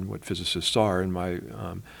physics and what physicists are, and my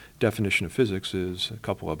definition of physics is, a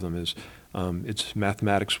couple of them is, it's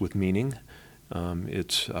mathematics with meaning,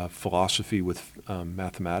 it's philosophy with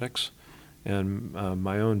mathematics, and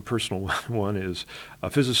my own personal one is a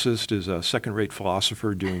physicist is a second-rate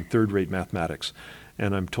philosopher doing third-rate mathematics.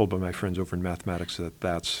 And I'm told by my friends over in mathematics that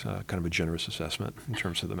that's kind of a generous assessment in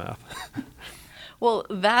terms of the math. Well,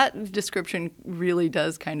 that description really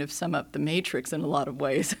does kind of sum up The Matrix in a lot of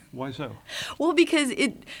ways. Why so? Well, because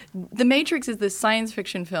The Matrix is this science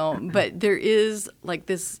fiction film, but there is like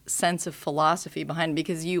this sense of philosophy behind it,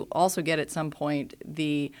 because you also get at some point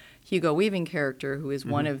the Hugo Weaving character, who is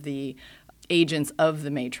one of the agents of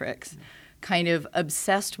The Matrix, kind of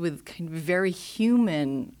obsessed with kind of very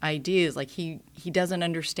human ideas. Like he doesn't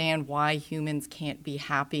understand why humans can't be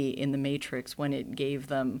happy in The Matrix when it gave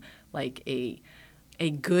them like a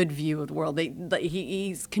good view of the world.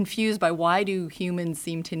 He's confused by why do humans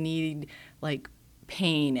seem to need like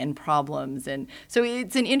pain and problems. And so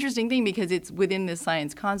it's an interesting thing because it's within this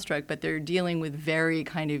science construct, but they're dealing with very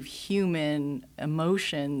kind of human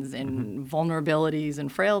emotions and vulnerabilities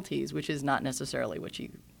and frailties, which is not necessarily what you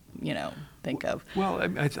think of. Well,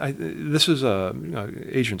 this is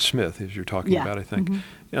Agent Smith, as you're talking about, I think.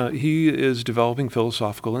 Mm-hmm. He is developing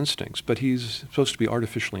philosophical instincts, but he's supposed to be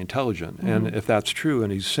artificially intelligent. Mm-hmm. And if that's true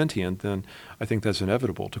and he's sentient, then I think that's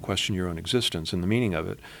inevitable to question your own existence and the meaning of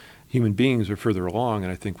it. Human beings are further along,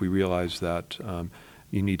 and I think we realize that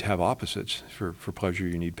you need to have opposites. For pleasure,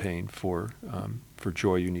 you need pain. For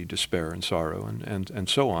joy, you need despair and sorrow, and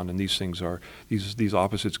so on. And these things are these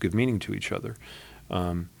opposites give meaning to each other.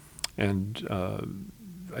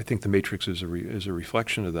 I think The Matrix is a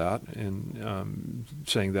reflection of that, and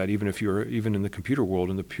saying that even in the computer world,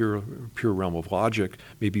 in the pure realm of logic,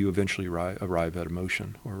 maybe you eventually arrive at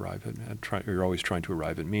emotion, or you're always trying to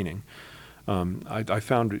arrive at meaning. I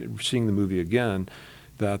found, seeing the movie again,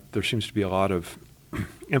 that there seems to be a lot of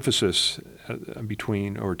emphasis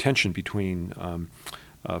tension between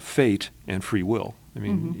fate and free will. I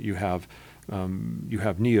mean, you have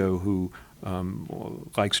Neo, who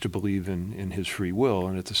likes to believe in his free will,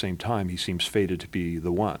 and at the same time he seems fated to be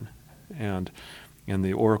the one, and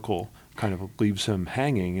the Oracle kind of leaves him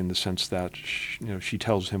hanging in the sense that she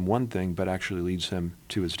tells him one thing but actually leads him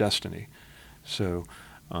to his destiny. So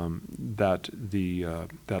that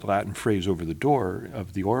Latin phrase over the door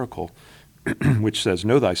of the Oracle, which says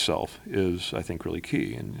 "Know thyself," is, I think, really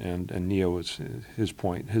key. And Neo, is his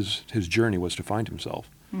point. His journey was to find himself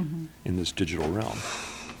in this digital realm.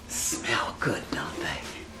 Smell good, don't they?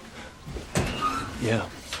 Yeah.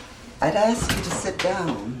 I'd ask you to sit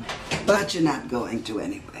down, but you're not going to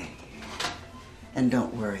anyway. And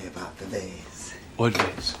don't worry about the vase. What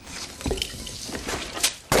vase?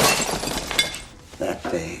 That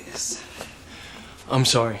vase. I'm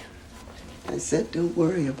sorry. I said don't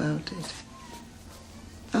worry about it.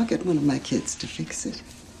 I'll get one of my kids to fix it.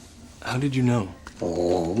 How did you know?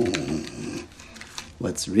 Oh,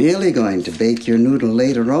 what's really going to bake your noodle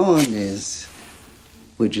later on is,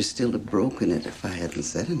 would you still have broken it if I hadn't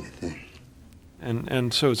said anything?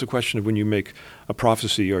 And so it's a question of, when you make a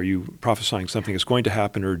prophecy, are you prophesying something that's going to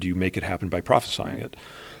happen, or do you make it happen by prophesying it?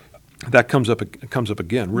 That comes up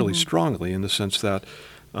again really strongly, in the sense that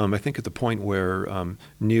I think at the point where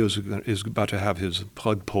Neo is about to have his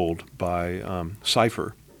plug pulled by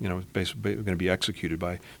Cypher, basically going to be executed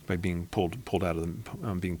by being pulled out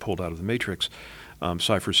of the Matrix.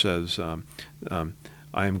 Cypher says,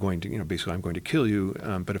 "I am going to, basically, I'm going to kill you.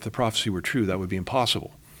 But if the prophecy were true, that would be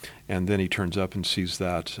impossible." And then he turns up and sees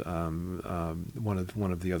that one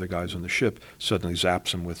of the other guys on the ship suddenly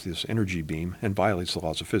zaps him with this energy beam and violates the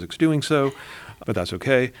laws of physics doing so, but that's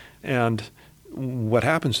okay. And what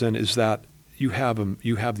happens then is that you have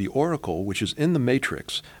the Oracle, which is in the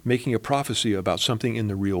Matrix, making a prophecy about something in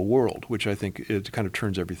the real world, which I think it kind of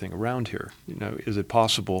turns everything around here. Is it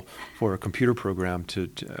possible for a computer program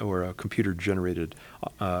or a computer-generated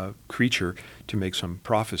creature to make some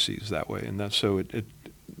prophecies that way? And that's so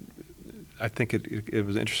I think it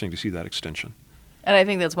was interesting to see that extension. And I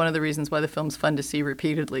think that's one of the reasons why the film's fun to see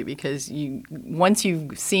repeatedly, because once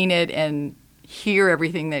you've seen it and hear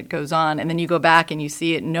everything that goes on, and then you go back and you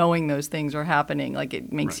see it knowing those things are happening, like,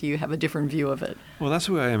 it makes you have a different view of it. Well, that's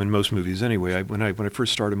the way I am in most movies anyway. When I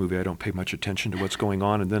first start a movie, I don't pay much attention to what's going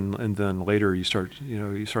on, and then later you start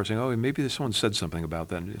saying, oh, maybe someone said something about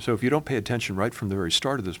that. So if you don't pay attention right from the very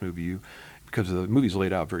start of this movie, because the movie's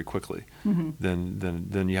laid out very quickly,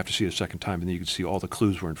 then you have to see it a second time, and then you can see all the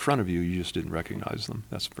clues were in front of you. You just didn't recognize them.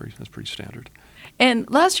 That's pretty standard. And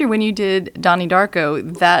last year when you did Donnie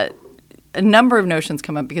Darko, that a number of notions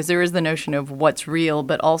come up, because there is the notion of what's real,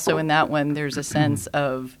 but also in that one there's a sense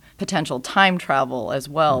of potential time travel as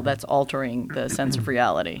well that's altering the sense of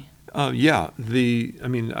reality. In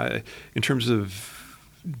terms of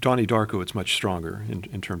Donnie Darko, it's much stronger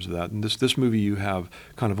in terms of that. In this movie, you have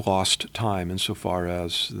kind of lost time insofar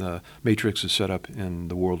as the Matrix is set up in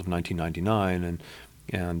the world of 1999,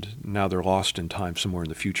 and now they're lost in time somewhere in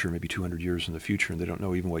the future, maybe 200 years in the future, and they don't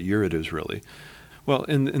know even what year it is really. Well,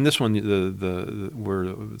 in this one, where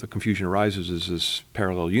the confusion arises is this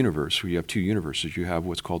parallel universe where you have two universes. You have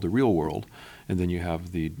what's called the real world, and then you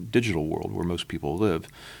have the digital world where most people live.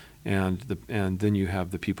 And then you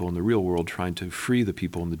have the people in the real world trying to free the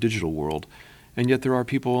people in the digital world. And yet there are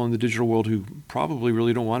people in the digital world who probably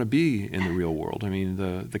really don't want to be in the real world. I mean,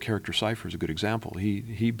 the character Cypher is a good example.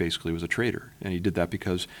 He basically was a traitor, and he did that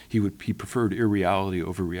because he preferred irreality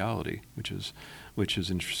over reality, which is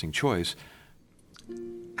an interesting choice.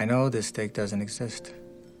 I know this steak doesn't exist.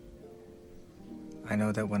 I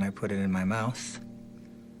know that when I put it in my mouth,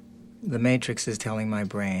 the Matrix is telling my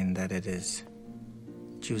brain that it is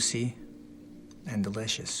juicy and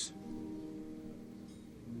delicious.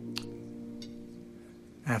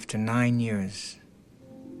 After 9 years,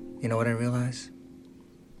 you know what I realize?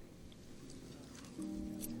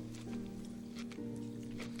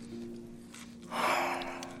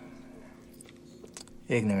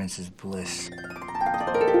 Ignorance is bliss.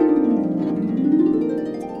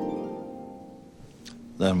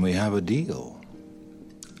 Then we have a deal.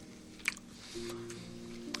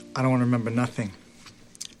 I don't want to remember nothing.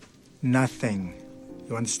 Nothing.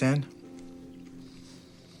 You understand?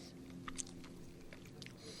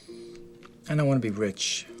 And I want to be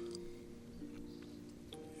rich.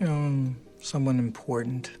 You know, someone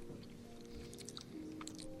important.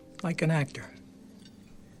 Like an actor.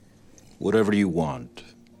 Whatever you want,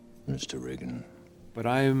 Mr. Regan. But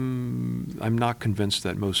I'm not convinced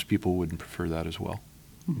that most people wouldn't prefer that as well.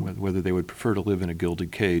 Whether they would prefer to live in a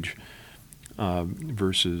gilded cage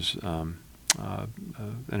versus an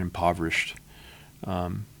impoverished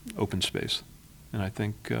open space. And I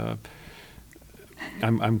think so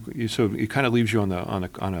it kind of leaves you on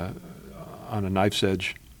a knife's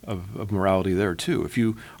edge of morality there too. If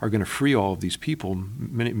you are going to free all of these people,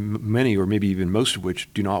 many or maybe even most of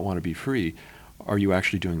which do not want to be free, are you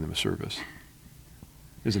actually doing them a service?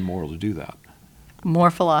 Is it moral to do that? More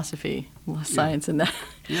philosophy, less science in that.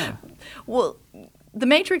 Yeah. Well, The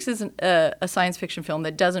Matrix is a science fiction film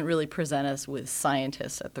that doesn't really present us with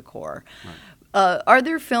scientists at the core. Right. Are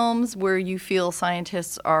there films where you feel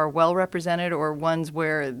scientists are well represented, or ones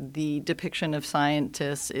where the depiction of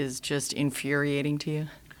scientists is just infuriating to you?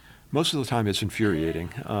 Most of the time it's infuriating.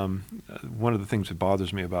 One of the things that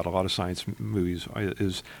bothers me about a lot of science movies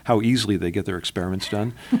is how easily they get their experiments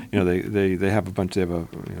done. They have a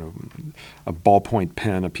ballpoint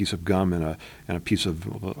pen, a piece of gum, and a piece of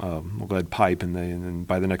lead pipe, and then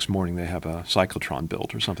by the next morning they have a cyclotron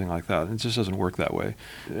built or something like that. It just doesn't work that way.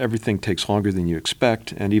 Everything takes longer than you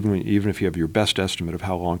expect, and even if you have your best estimate of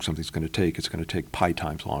how long something's going to take, it's going to take pi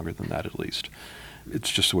times longer than that at least.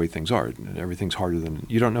 It's just the way things are. Everything's harder than...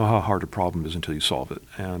 You don't know how hard a problem is until you solve it,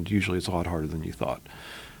 and usually it's a lot harder than you thought.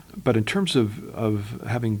 But in terms of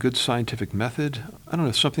having good scientific method, I don't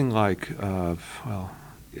know, something like,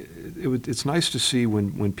 it's nice to see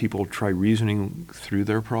when people try reasoning through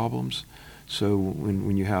their problems. So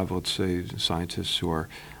when you have, let's say, scientists who are,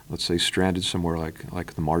 let's say, stranded somewhere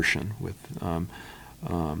like The Martian with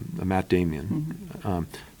Matt Damon,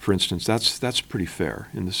 for instance, that's pretty fair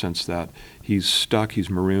in the sense that he's stuck, he's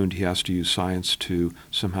marooned, he has to use science to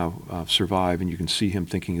somehow survive, and you can see him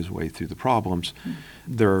thinking his way through the problems.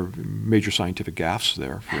 There are major scientific gaffes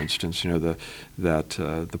there. For instance,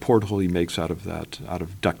 the porthole he makes out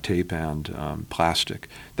of duct tape and plastic,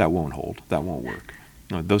 that won't hold, that won't work.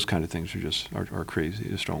 Those kind of things are crazy, they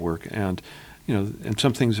just don't work. And and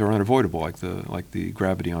some things are unavoidable, like the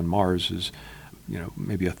gravity on Mars is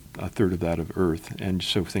maybe a third of that of Earth, and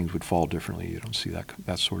so things would fall differently. You don't see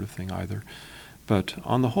that sort of thing either. But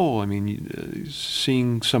on the whole, I mean,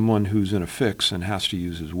 seeing someone who's in a fix and has to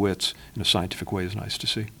use his wits in a scientific way is nice to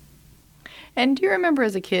see. And do you remember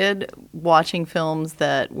as a kid watching films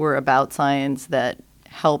that were about science that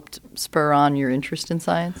helped spur on your interest in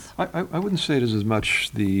science? I wouldn't say it is as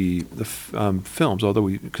much the films, although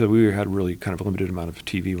because we had really kind of a limited amount of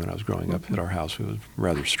TV when I was growing up at our house. It was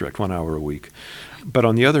rather strict, 1 hour a week. But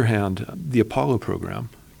on the other hand, the Apollo program,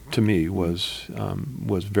 to me, was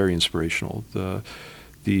very inspirational. The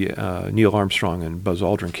Neil Armstrong and Buzz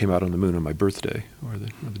Aldrin came out on the moon on my birthday, or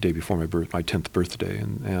the day before my 10th birthday,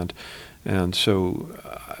 and so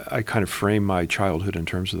I kind of frame my childhood in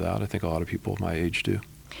terms of that. I think a lot of people my age do.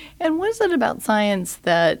 And what is it about science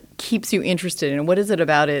that keeps you interested in it? What is it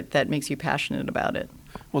about it that makes you passionate about it?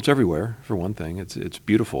 Well, it's everywhere, for one thing. It's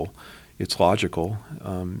beautiful. It's logical.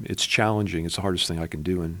 It's challenging. It's the hardest thing I can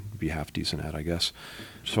do and be half decent at, I guess.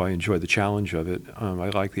 So I enjoy the challenge of it. I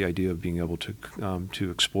like the idea of being able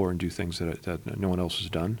to explore and do things that no one else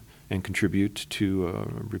has done, and contribute to a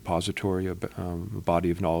repository, a body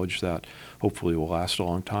of knowledge that hopefully will last a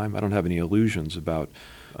long time. I don't have any illusions about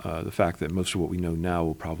the fact that most of what we know now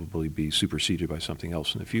will probably be superseded by something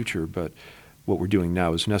else in the future, but what we're doing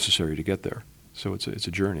now is necessary to get there. So it's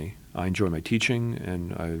a journey. I enjoy my teaching,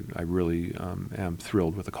 and I really am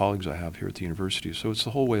thrilled with the colleagues I have here at the university. So it's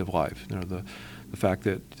the whole way of life. The fact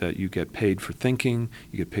that you get paid for thinking,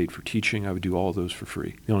 you get paid for teaching, I would do all of those for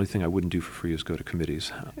free. The only thing I wouldn't do for free is go to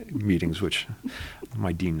committees, meetings, which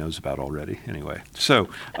my dean knows about already anyway. So,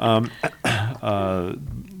 I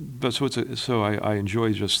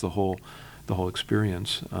enjoy just the whole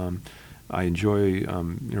experience. I enjoy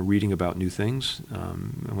reading about new things.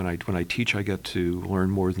 When I teach, I get to learn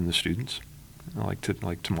more than the students. Like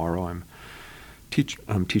tomorrow, I'm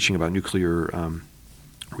teaching about nuclear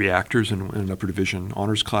reactors in an upper division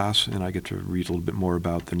honors class, and I get to read a little bit more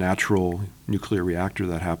about the natural nuclear reactor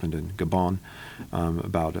that happened in Gabon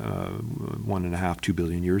about 1.5-2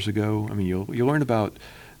 billion years ago. I mean, you'll learn about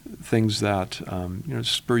things that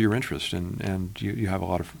spur your interest, and you have a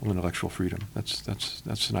lot of intellectual freedom. That's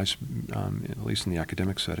nice, at least in the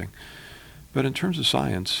academic setting. But in terms of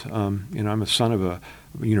science, I'm a son of a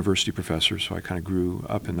university professor, so I kind of grew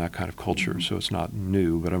up in that kind of culture. So it's not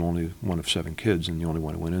new, but I'm only one of 7 kids and the only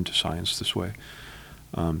one who went into science this way.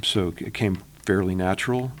 So it came fairly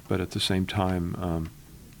natural, but at the same time,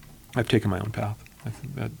 I've taken my own path.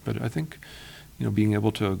 But I think, being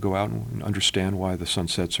able to go out and understand why the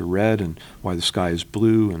sunsets are red and why the sky is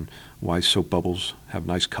blue and why soap bubbles have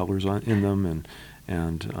nice colors in them,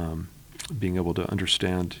 and being able to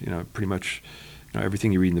understand, pretty much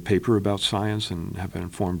everything you read in the paper about science and have an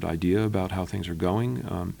informed idea about how things are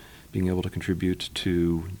going, being able to contribute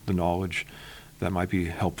to the knowledge that might be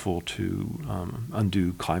helpful to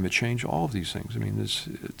undo climate change, all of these things. I mean, it's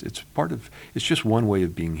just one way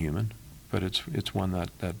of being human, but it's one that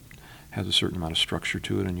has a certain amount of structure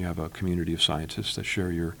to it, and you have a community of scientists that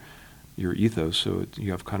share your ethos, so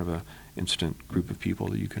you have kind of a instant group of people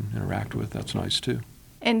that you can interact with. That's nice too.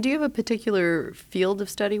 And do you have a particular field of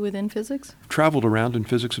study within physics? I've traveled around in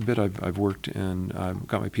physics a bit. I've worked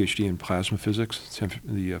got my PhD in plasma physics,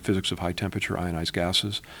 the physics of high temperature ionized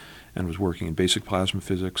gases, and was working in basic plasma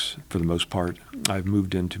physics for the most part. I've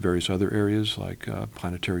moved into various other areas like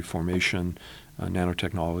planetary formation,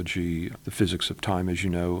 nanotechnology, the physics of time, as you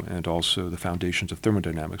know, and also the foundations of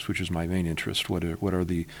thermodynamics, which is my main interest. What are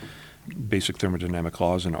the basic thermodynamic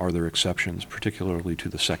laws, and are there exceptions, particularly to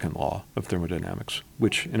the second law of thermodynamics,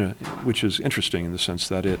 which is interesting in the sense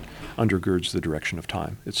that it undergirds the direction of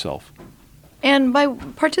time itself. And by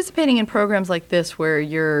participating in programs like this, where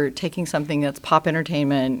you're taking something that's pop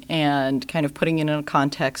entertainment and kind of putting it in a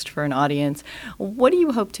context for an audience, what do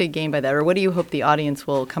you hope to gain by that, or what do you hope the audience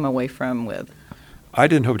will come away from with? I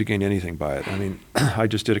didn't hope to gain anything by it. I mean, I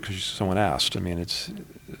just did it because someone asked. I mean,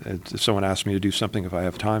 if someone asks me to do something, if I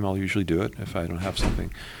have time, I'll usually do it. If I don't have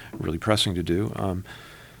something really pressing to do,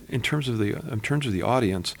 in terms of the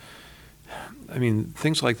audience, I mean,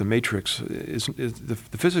 things like The Matrix, the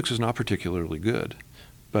physics is not particularly good,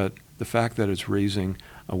 but the fact that it's raising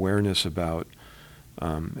awareness about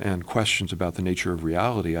and questions about the nature of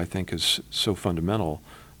reality, I think, is so fundamental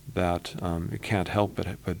that it can't help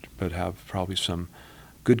but have probably some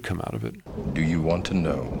good come out of it. Do you want to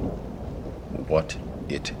know what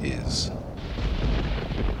it is?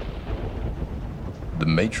 The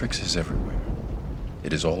Matrix is everywhere.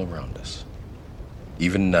 It is all around us.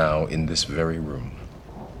 Even now, in this very room.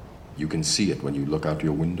 You can see it when you look out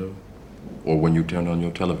your window or when you turn on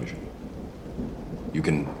your television. You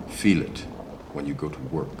can feel it when you go to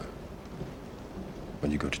work,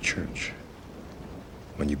 when you go to church,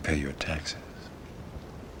 when you pay your taxes.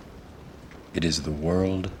 It is the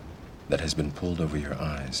world that has been pulled over your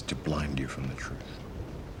eyes to blind you from the truth.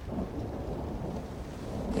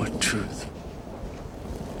 What truth?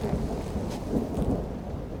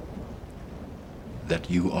 That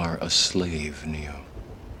you are a slave, Neo.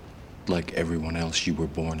 Like everyone else, you were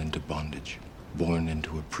born into bondage, born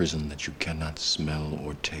into a prison that you cannot smell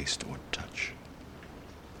or taste or touch.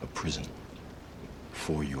 A prison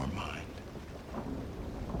for your mind.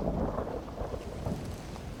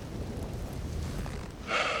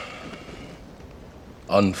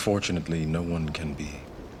 Unfortunately, no one can be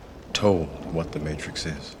told what the Matrix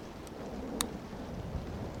is.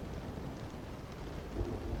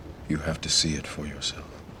 You have to see it for yourself.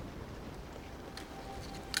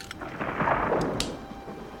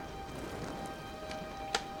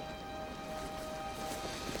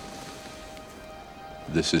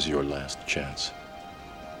 This is your last chance.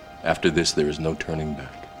 After this, there is no turning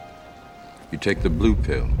back. You take the blue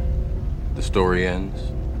pill, the story ends.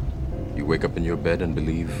 You wake up in your bed and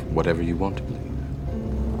believe whatever you want to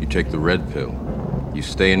believe. You take the red pill, you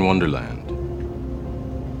stay in Wonderland,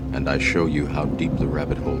 and I show you how deep the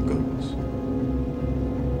rabbit hole goes.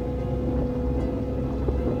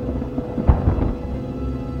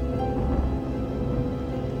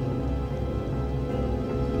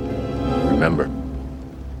 Remember,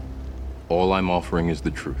 all I'm offering is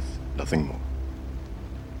the truth, nothing more.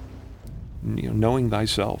 Knowing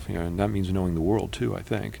thyself, and that means knowing the world too, I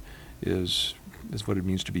think, is what it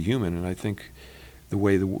means to be human. And I think the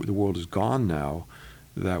way the world is gone now,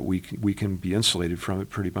 that we can be insulated from it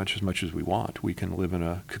pretty much as we want. We can live in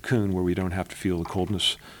a cocoon where we don't have to feel the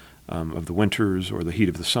coldness of the winters or the heat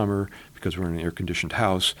of the summer because we're in an air-conditioned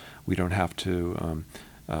house. We don't have to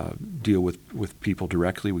deal with people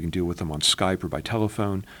directly. We can deal with them on Skype or by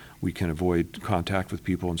telephone. We can avoid contact with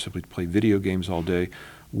people and simply play video games all day.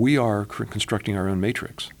 We are constructing our own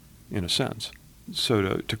matrix, in a sense.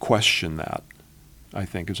 So to question that, I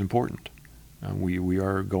think, is important. We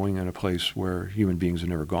are going in a place where human beings have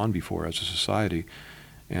never gone before as a society,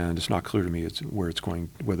 and it's not clear to me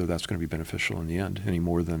whether that's going to be beneficial in the end, any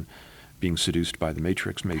more than being seduced by the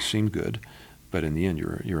Matrix may seem good, but in the end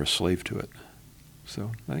you're a slave to it.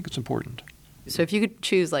 So I think it's important. So if you could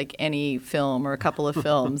choose like any film or a couple of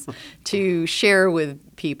films to share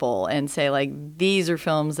with people and say like these are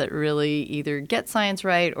films that really either get science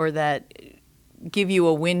right or that give you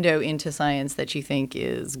a window into science that you think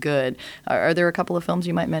is good, are there a couple of films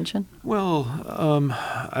you might mention? Well,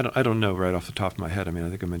 I don't know right off the top of my head. I mean, I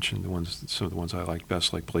think I mentioned some of the ones I liked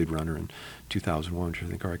best, like Blade Runner and 2001, which I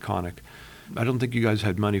think are iconic. I don't think you guys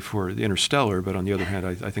had money for the Interstellar, but on the other hand,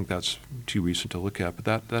 I think that's too recent to look at.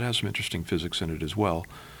 But that has some interesting physics in it as well,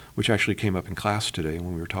 which actually came up in class today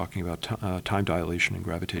when we were talking about time dilation and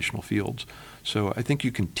gravitational fields. So I think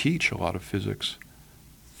you can teach a lot of physics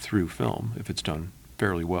through film if it's done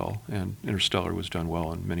fairly well. And Interstellar was done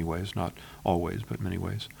well in many ways, not always, but many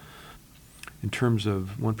ways. In terms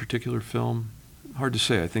of one particular film, hard to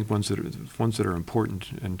say. I think ones that are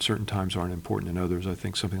important and certain times aren't important in others. I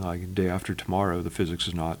think something like Day After Tomorrow, the physics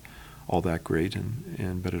is not all that great,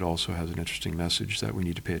 but it also has an interesting message that we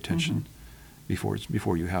need to pay attention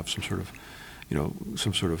before you have some sort of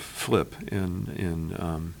flip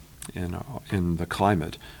in the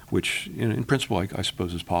climate, which in principle I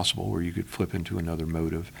suppose is possible, where you could flip into another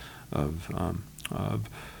mode of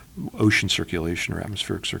ocean circulation or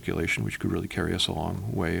atmospheric circulation, which could really carry us a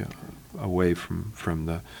long way away from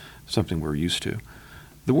something we're used to.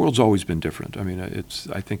 The world's always been different. I mean,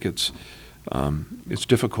 I think it's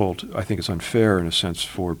difficult. I think it's unfair in a sense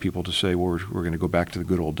for people to say, well, we're going to go back to the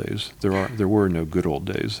good old days. There were no good old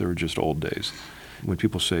days. There were just old days. When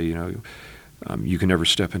people say, you can never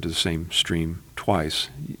step into the same stream twice,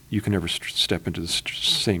 you can never step into the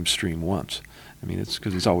same stream once. I mean, it's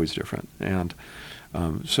because it's always different. And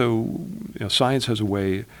so science has a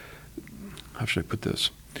way, how should I put this?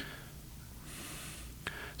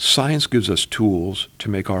 Science gives us tools to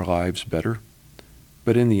make our lives better,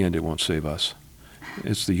 but in the end it won't save us.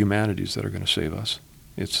 It's the humanities that are going to save us.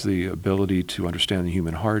 It's the ability to understand the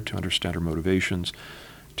human heart, to understand our motivations,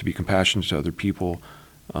 to be compassionate to other people.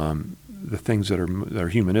 The things that are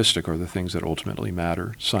humanistic are the things that ultimately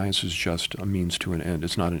matter. Science is just a means to an end.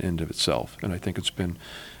 It's not an end of itself. And I think it's been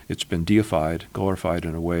deified, glorified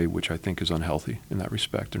in a way which I think is unhealthy in that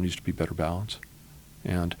respect. There needs to be better balance.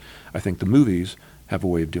 And I think the movies have a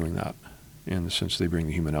way of doing that in the sense they bring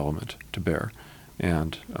the human element to bear.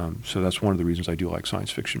 And so that's one of the reasons I do like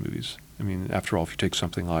science fiction movies. I mean, after all, if you take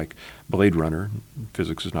something like Blade Runner,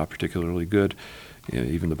 physics is not particularly good.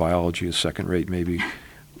 Even the biology is second rate maybe.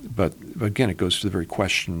 But again, it goes to the very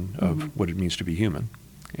question of what it means to be human.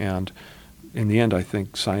 And in the end, I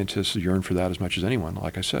think scientists yearn for that as much as anyone.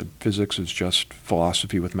 Like I said, physics is just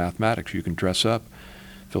philosophy with mathematics. You can dress up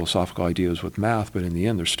philosophical ideas with math, but in the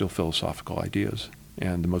end, they're still philosophical ideas.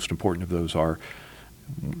 And the most important of those are,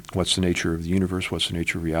 what's the nature of the universe? What's the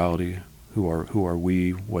nature of reality? Who are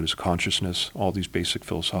we? What is consciousness? All these basic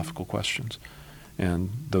philosophical questions. And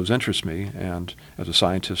those interest me, and as a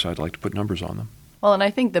scientist, I'd like to put numbers on them. Well, and I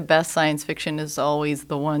think the best science fiction is always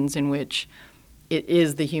the ones in which it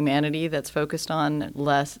is the humanity that's focused on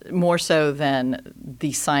more so than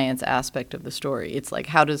the science aspect of the story. It's like,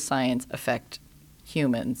 how does science affect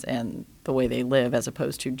humans and the way they live as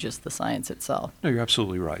opposed to just the science itself? No, you're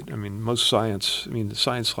absolutely right. I mean, most science,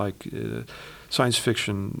 science science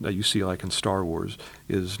fiction that you see like in Star Wars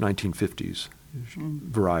is 1950s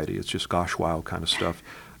variety. It's just gosh, wow kind of stuff.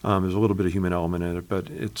 There's a little bit of human element in it, but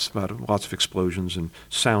it's about lots of explosions and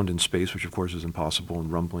sound in space, which of course is impossible,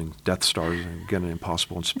 and rumbling Death Stars, and again,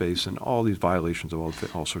 impossible in space, and all these violations of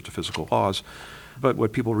all sorts of physical laws. But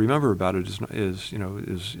what people remember about it is Princess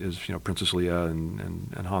Leia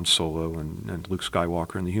and Han Solo and Luke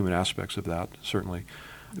Skywalker and the human aspects of that, certainly.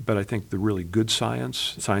 But I think the really good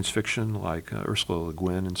science fiction like Ursula Le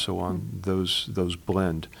Guin and so on, those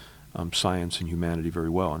blend science and humanity very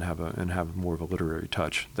well and have more of a literary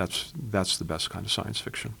touch. That's the best kind of science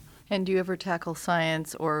fiction. And do you ever tackle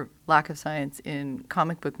science or lack of science in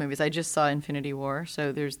comic book movies? I just saw Infinity War,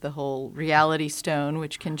 so there's the whole reality stone,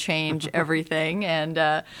 which can change everything.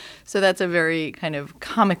 And so that's a very kind of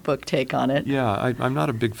comic book take on it. Yeah, I'm not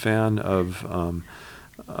a big fan of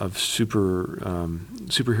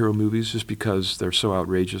superhero movies just because they're so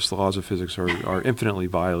outrageous. The laws of physics are infinitely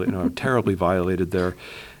violated, terribly violated there.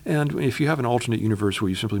 And if you have an alternate universe where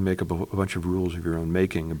you simply make up a bunch of rules of your own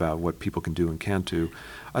making about what people can do and can't do,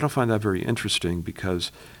 I don't find that very interesting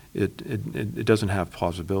because it doesn't have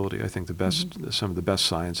plausibility. I think some of the best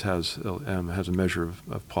science has a measure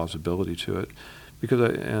of plausibility to it,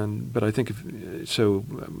 But I think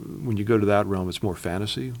when you go to that realm, it's more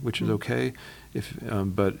fantasy, which is okay.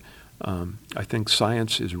 I think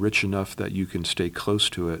science is rich enough that you can stay close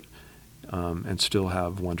to it and still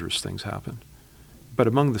have wondrous things happen. But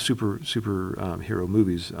among the superhero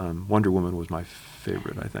movies, Wonder Woman was my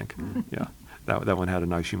favorite, I think. Yeah, that one had a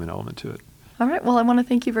nice human element to it. All right. Well, I want to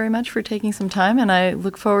thank you very much for taking some time, and I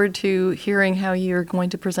look forward to hearing how you're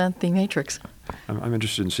going to present The Matrix. I'm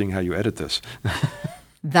interested in seeing how you edit this.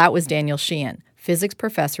 That was Daniel Sheehan, physics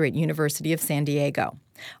professor at University of San Diego.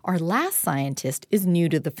 Our last scientist is new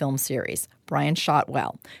to the film series, Brian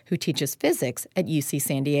Shotwell, who teaches physics at UC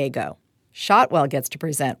San Diego. Shotwell gets to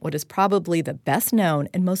present what is probably the best known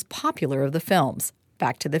and most popular of the films,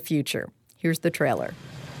 Back to the Future. Here's the trailer.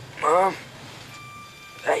 Mom,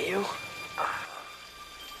 is that you? I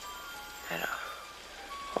had a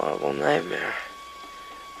horrible nightmare.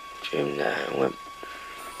 Dreamed that I went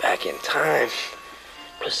back in time.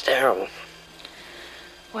 It was terrible.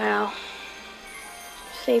 Well,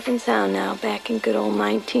 safe and sound now, back in good old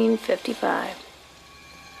 1955.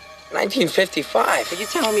 1955? Are you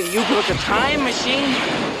telling me you built a time machine?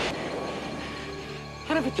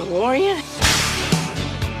 Out of a DeLorean?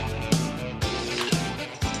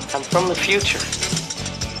 I'm from the future.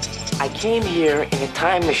 I came here in a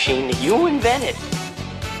time machine that you invented.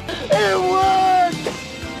 It worked!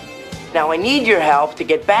 Now I need your help to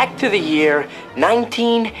get back to the year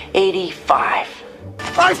 1985.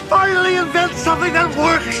 I finally invent something that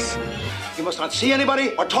works! You must not see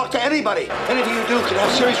anybody or talk to anybody. Anything you do could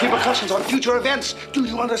have serious repercussions on future events. Do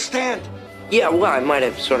you understand? Yeah, well, I might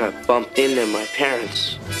have sort of bumped into my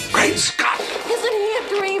parents. Great Scott! Isn't he a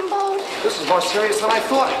dreamboat? This is more serious than I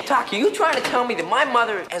thought. Doc, are you trying to tell me that my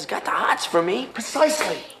mother has got the hots for me?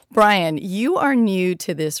 Precisely. Brian, you are new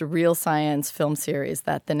to this Real Science film series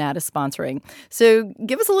that the NAT is sponsoring. So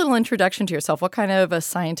give us a little introduction to yourself. What kind of a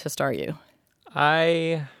scientist are you?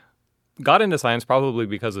 I got into science probably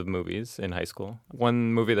because of movies in high school.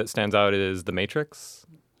 One movie that stands out is The Matrix,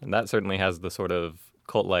 and that certainly has the sort of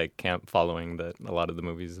cult-like camp following that a lot of the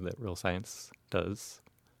movies that Real Science does.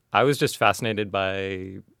 I was just fascinated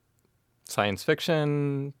by science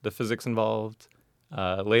fiction, the physics involved.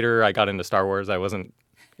 Later, I got into Star Wars. I wasn't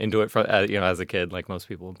into it as a kid, like most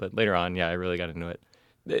people, but later on, I really got into it.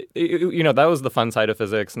 That was the fun side of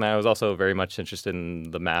physics, and I was also very much interested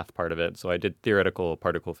in the math part of it. So I did theoretical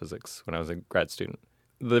particle physics when I was a grad student.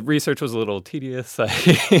 The research was a little tedious.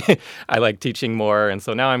 I like teaching more, and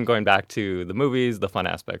so now I'm going back to the movies, the fun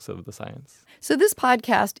aspects of the science. So this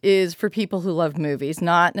podcast is for people who love movies,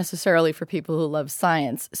 not necessarily for people who love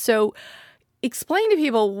science. So explain to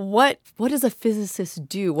people what does a physicist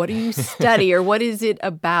do? What do you study, or what is it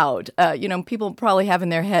about? People probably have in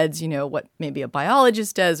their heads, what maybe a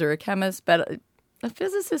biologist does or a chemist, but a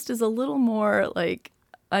physicist is a little more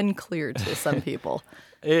unclear to some people.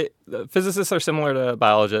 Physicists are similar to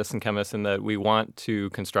biologists and chemists in that we want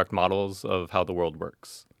to construct models of how the world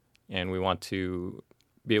works, and we want to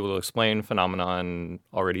be able to explain phenomenon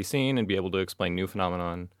already seen and be able to explain new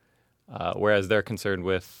phenomenon, whereas they're concerned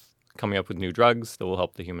with coming up with new drugs that will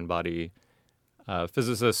help the human body.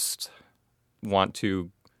 Physicists want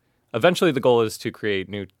to, eventually the goal is to create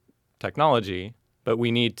new technology, but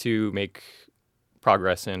we need to make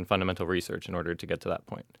progress in fundamental research in order to get to that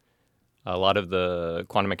point. A lot of the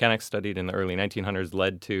quantum mechanics studied in the early 1900s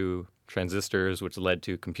led to transistors, which led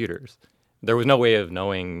to computers. There was no way of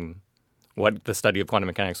knowing what the study of quantum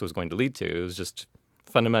mechanics was going to lead to. It was just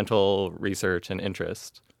fundamental research and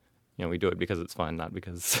interest. We do it because it's fun, not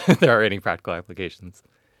because there are any practical applications.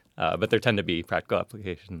 But there tend to be practical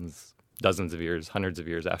applications dozens of years, hundreds of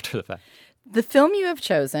years after the fact. The film you have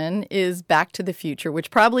chosen is Back to the Future, which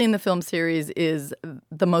probably in the film series is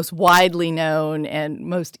the most widely known and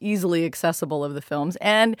most easily accessible of the films.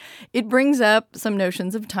 And it brings up some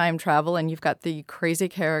notions of time travel, and you've got the crazy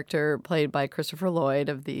character played by Christopher Lloyd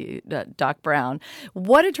of the Doc Brown.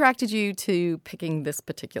 What attracted you to picking this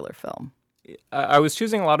particular film? I was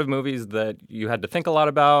choosing a lot of movies that you had to think a lot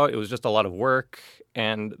about. It was just a lot of work.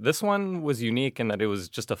 And this one was unique in that it was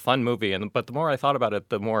just a fun movie. But the more I thought about it,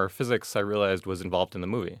 the more physics I realized was involved in the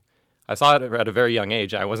movie. I saw it at a very young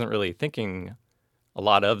age. I wasn't really thinking a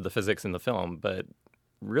lot of the physics in the film, but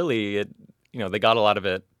really, they got a lot of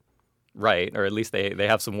it right, or at least they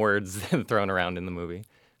have some words thrown around in the movie.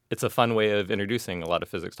 It's a fun way of introducing a lot of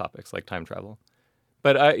physics topics like time travel.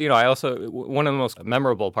 But, I also, one of the most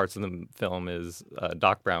memorable parts of the film is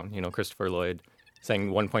Doc Brown, Christopher Lloyd,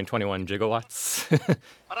 saying 1.21 gigawatts.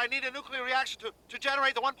 But I need a nuclear reaction to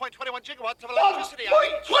generate the 1.21 gigawatts of electricity.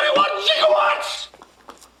 1.21 gigawatts!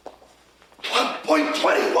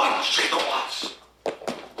 1.21 gigawatts!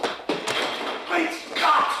 Great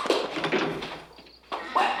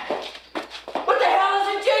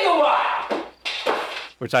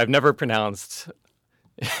which I've never pronounced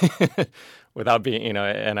without being,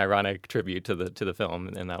 an ironic tribute to the film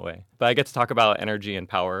in that way. But I get to talk about energy and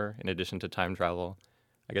power in addition to time travel.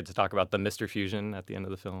 I get to talk about the Mr. Fusion at the end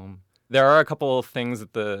of the film. There are a couple of things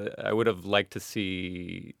that I would have liked to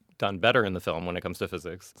see done better in the film when it comes to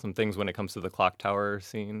physics. Some things when it comes to the clock tower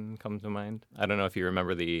scene come to mind. I don't know if you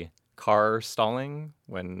remember the car stalling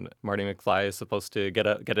when Marty McFly is supposed to get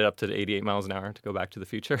it up to 88 miles an hour to go back to the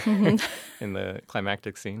future in the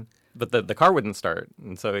climactic scene. But the car wouldn't start.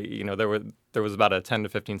 And so, there was about a 10 to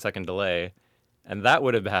 15 second delay. And that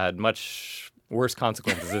would have had much worse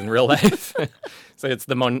consequences in real life. So it's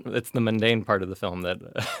the mundane part of the film that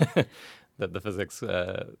that the physics,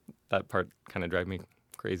 that part kind of drive me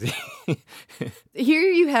crazy. Here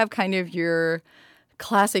you have kind of your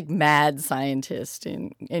classic mad scientist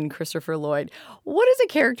in Christopher Lloyd. What does a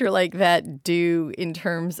character like that do in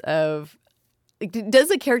terms of, does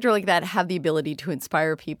a character like that have the ability to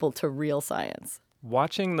inspire people to real science?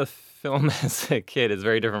 Watching the film as a kid is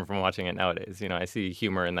very different from watching it nowadays. I see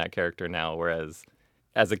humor in that character now, whereas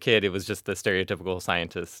as a kid, it was just the stereotypical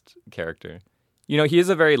scientist character. He is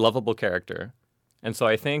a very lovable character. And so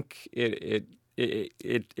I think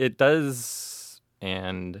it does,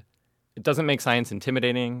 and it doesn't make science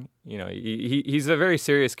intimidating. He's a very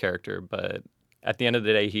serious character, but at the end of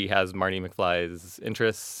the day, he has Marty McFly's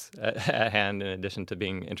interests at hand in addition to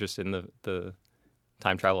being interested in the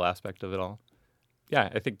time travel aspect of it all. Yeah,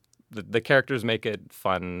 I think the characters make it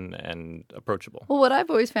fun and approachable. Well, what I've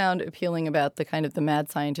always found appealing about the kind of the mad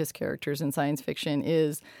scientist characters in science fiction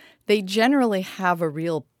is they generally have a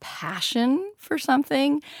real passion for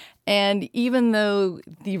something. And even though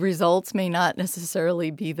the results may not necessarily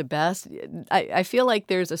be the best, I feel like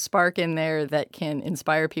there's a spark in there that can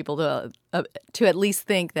inspire people to at least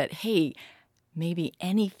think that, hey, maybe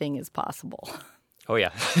anything is possible. Oh,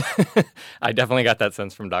 yeah. I definitely got that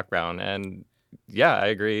sense from Doc Brown. And yeah, I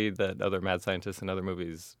agree that other mad scientists in other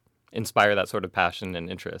movies inspire that sort of passion and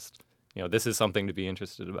interest. This is something to be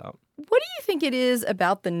interested about. What do you think it is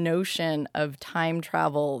about the notion of time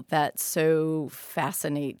travel that so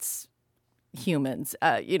fascinates humans?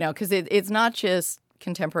 Because it's not just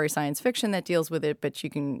contemporary science fiction that deals with it, but you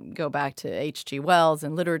can go back to H.G. Wells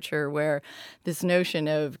and literature where this notion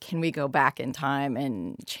of, can we go back in time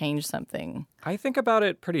and change something? I think about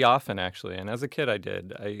it pretty often, actually. And as a kid, I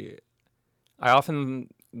did. I often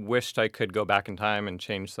wished I could go back in time and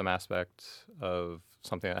change some aspect of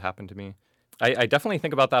something that happened to me. I definitely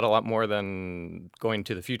think about that a lot more than going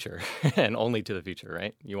to the future and only to the future,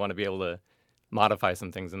 right? You want to be able to modify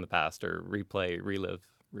some things in the past or relive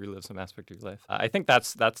some aspect of your life. I think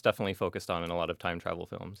that's definitely focused on in a lot of time travel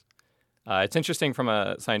films. It's interesting from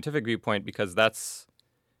a scientific viewpoint because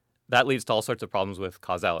that leads to all sorts of problems with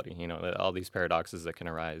causality, all these paradoxes that can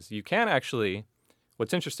arise. You can actually...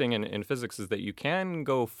 What's interesting in physics is that you can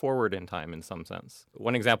go forward in time in some sense.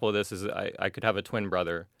 One example of this is I could have a twin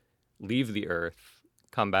brother leave the Earth,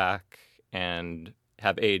 come back, and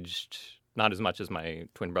have aged not as much as my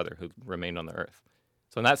twin brother who remained on the Earth.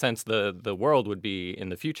 So in that sense, the world would be in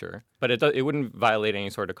the future, but it wouldn't violate any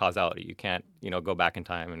sort of causality. You can't go back in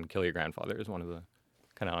time and kill your grandfather is one of the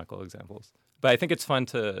canonical examples. But I think it's fun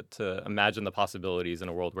to imagine the possibilities in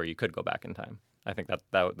a world where you could go back in time. I think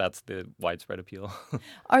that's the widespread appeal.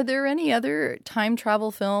 Are there any other time travel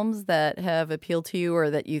films that have appealed to you or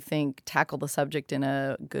that you think tackle the subject in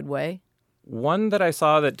a good way? One that I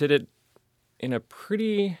saw that did it in a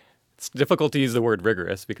pretty... It's difficult to use the word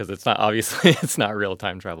rigorous because it's not real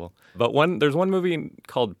time travel. But there's one movie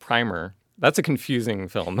called Primer. That's a confusing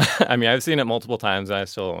film. I mean, I've seen it multiple times and I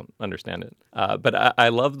still don't understand it. But I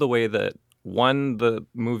love the way that the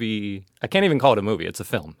movie, I can't even call it a movie, it's a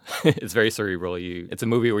film. It's very cerebral. It's a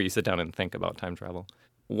movie where you sit down and think about time travel.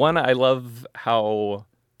 I love how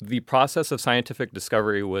the process of scientific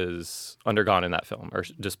discovery was undergone in that film, or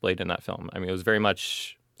displayed in that film. I mean, it was very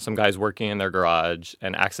much some guys working in their garage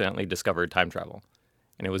and accidentally discovered time travel.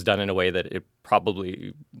 And it was done in a way that it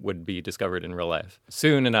probably would be discovered in real life.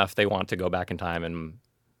 Soon enough, they want to go back in time and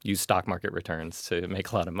use stock market returns to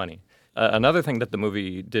make a lot of money. Another thing that the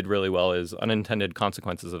movie did really well is unintended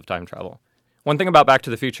consequences of time travel. One thing about Back to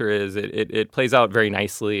the Future is it plays out very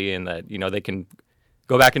nicely in that, they can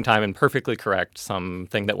go back in time and perfectly correct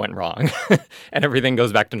something that went wrong and everything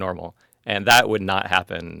goes back to normal. And that would not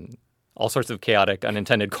happen. All sorts of chaotic,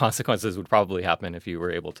 unintended consequences would probably happen if you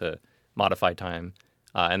were able to modify time.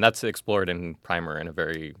 And that's explored in Primer in a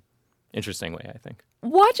very interesting way, I think.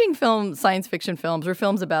 Watching science fiction films or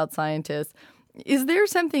films about scientists, is there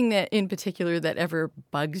something that in particular that ever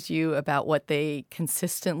bugs you about what they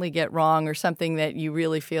consistently get wrong, or something that you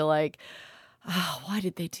really feel like, Oh, why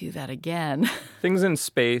did they do that again? Things in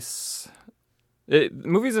space.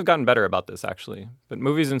 Movies have gotten better about this, actually. But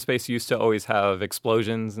movies in space used to always have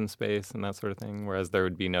explosions in space and that sort of thing, whereas there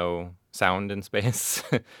would be no sound in space.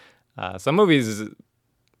 Some movies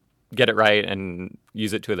get it right and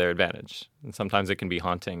use it to their advantage. And sometimes it can be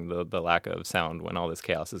haunting, the lack of sound when all this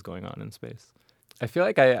chaos is going on in space. I feel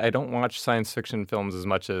like I don't watch science fiction films as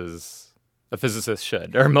much as a physicist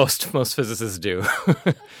should, or most physicists do.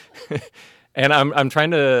 And I'm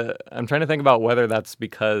trying to think about whether that's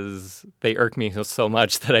because they irk me so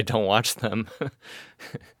much that I don't watch them,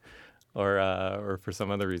 or for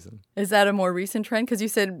some other reason. Is that a more recent trend? Because you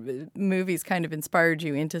said movies kind of inspired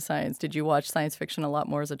you into science. Did you watch science fiction a lot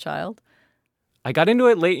more as a child? I got into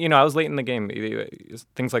it late. I was late in the game.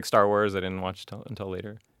 Things like Star Wars I didn't watch until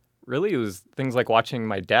later. Really, it was things like watching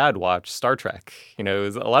my dad watch Star Trek. It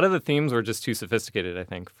was, a lot of the themes were just too sophisticated, I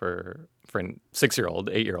think, for a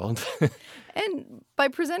 6-year-old, 8-year-old. And by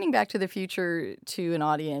presenting Back to the Future to an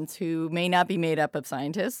audience who may not be made up of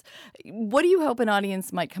scientists, what do you hope an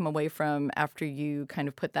audience might come away from after you kind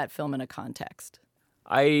of put that film in a context?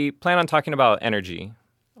 I plan on talking about energy.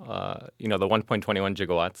 The 1.21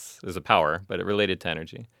 gigawatts is a power, but it related to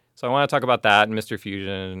energy. So I want to talk about that and Mr.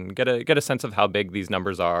 Fusion, get a sense of how big these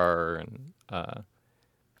numbers are, and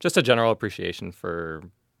just a general appreciation for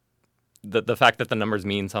the fact that the numbers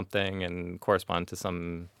mean something and correspond to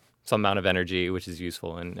some amount of energy, which is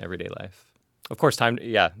useful in everyday life. Of course,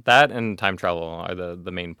 that and time travel are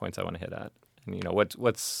the main points I want to hit at. And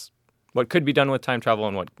what could be done with time travel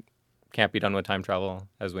and what can't be done with time travel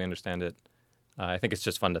as we understand it. I think it's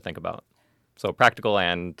just fun to think about. So practical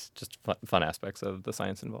and just fun aspects of the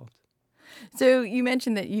science involved. So you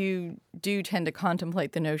mentioned that you do tend to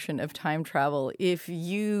contemplate the notion of time travel. If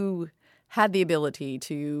you had the ability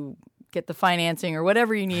to get the financing or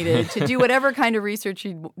whatever you needed to do whatever kind of research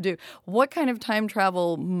you do, what kind of time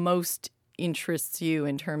travel most interests you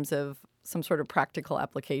in terms of some sort of practical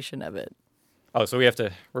application of it? Oh, so we're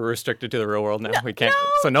restricted to the real world now? We can't. No.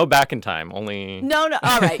 So no back in time, only. No.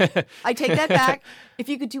 All right. I take that back. If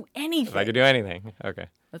you could do anything. If I could do anything. Okay.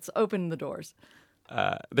 Let's open the doors.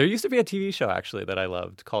 There used to be a TV show, actually, that I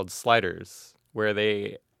loved called Sliders, where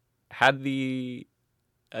they had the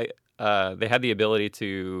ability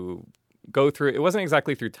to go through. It wasn't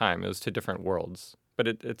exactly through time. It was to different worlds. But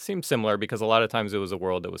it seemed similar because a lot of times it was a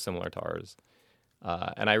world that was similar to ours.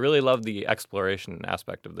 And I really loved the exploration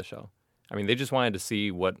aspect of the show. I mean, they just wanted to see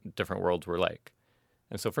what different worlds were like.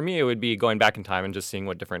 And so for me, it would be going back in time and just seeing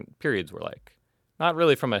what different periods were like. Not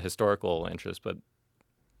really from a historical interest, but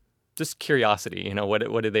just curiosity.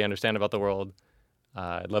 What did they understand about the world?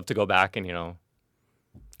 I'd love to go back and,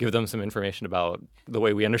 give them some information about the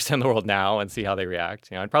way we understand the world now and see how they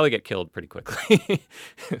react. I'd probably get killed pretty quickly,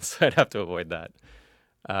 so I'd have to avoid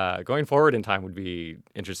that. Going forward in time would be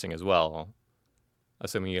interesting as well,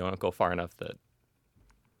 assuming you don't go far enough that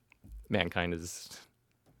mankind has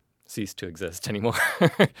ceased to exist anymore.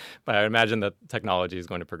 But I imagine that technology is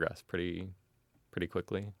going to progress pretty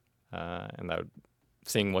quickly, and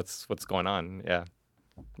seeing what's going on,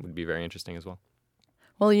 would be very interesting as well.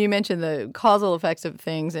 Well, you mentioned the causal effects of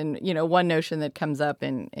things, and one notion that comes up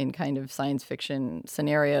in kind of science fiction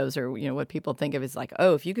scenarios, or what people think of is like,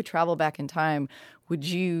 oh, if you could travel back in time, would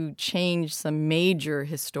you change some major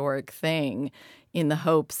historic thing in the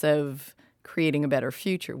hopes of creating a better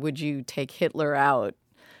future? Would you take Hitler out?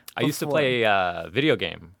 I used to play a video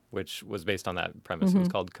game which was based on that premise. Mm-hmm. It was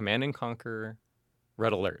called Command and Conquer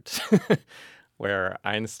Red Alert, where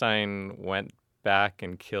Einstein went back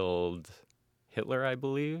and killed Hitler, I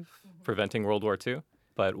believe, preventing World War II.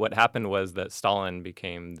 But what happened was that Stalin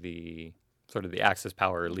became the sort of the Axis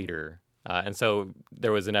power leader. And so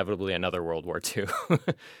there was inevitably another World War II.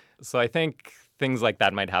 So I think things like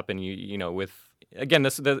that might happen, you know, with, again,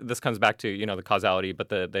 this comes back to, you know, the causality, but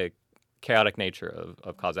the chaotic nature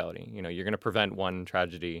of causality. You know, you're going to prevent one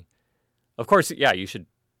tragedy. Of course, yeah, you should,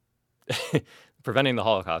 preventing the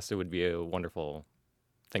Holocaust, it would be a wonderful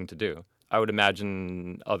thing to do. I would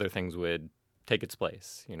imagine other things would take its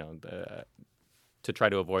place. You know, to try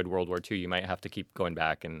to avoid World War II, you might have to keep going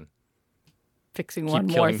back and fixing keep one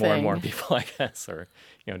killing more more thing. and more people, I guess, or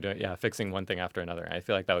you know, fixing one thing after another. I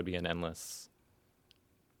feel like that would be an endless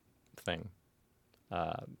thing.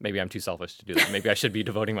 Maybe I'm too selfish to do that. Maybe I should be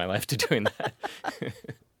devoting my life to doing that.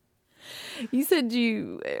 You said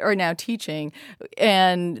you are now teaching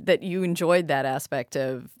and that you enjoyed that aspect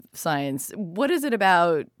of science. What is it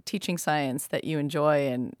about teaching science that you enjoy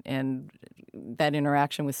and that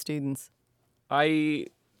interaction with students? I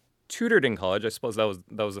tutored in college. I suppose that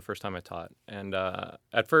was the first time I taught. And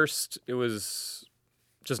at first, it was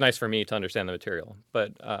just nice for me to understand the material.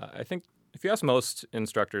 But I think If you ask most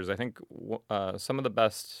instructors, I think some of the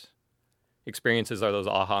best experiences are those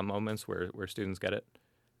aha moments where students get it.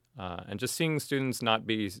 And just seeing students not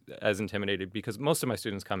be as intimidated, because most of my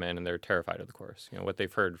students come in and they're terrified of the course, what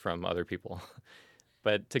they've heard from other people.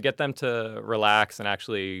 But to get them to relax and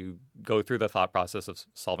actually go through the thought process of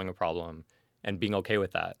solving a problem and being okay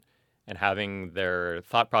with that, and having their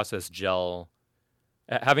thought process gel,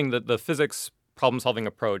 having the physics problem-solving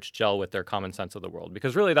approach gel with their common sense of the world.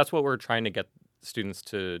 Because really that's what we're trying to get students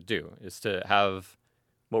to do, is to have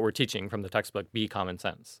what we're teaching from the textbook be common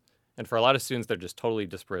sense. And for a lot of students, they're just totally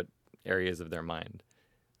disparate areas of their mind.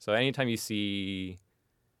 So anytime you see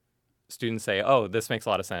students say, oh, this makes a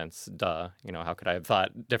lot of sense, duh, how could I have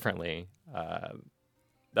thought differently?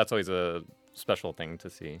 That's always a special thing to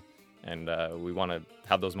see. And we want to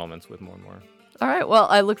have those moments with more and more. All right. Well,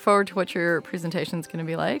 I look forward to what your presentation is going to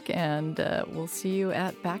be like, and we'll see you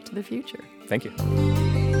at Back to the Future. Thank you.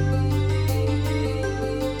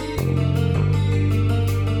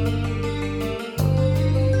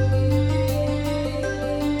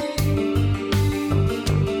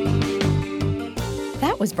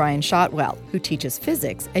 That was Brian Shotwell, who teaches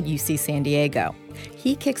physics at UC San Diego.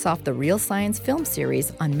 He kicks off the Real Science film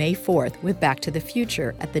series on May 4th with Back to the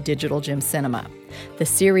Future at the Digital Gym Cinema. The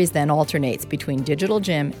series then alternates between Digital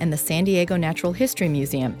Gym and the San Diego Natural History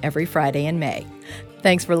Museum every Friday in May.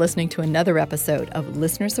 Thanks for listening to another episode of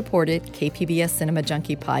listener-supported KPBS Cinema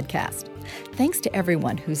Junkie podcast. Thanks to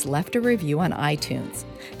everyone who's left a review on iTunes.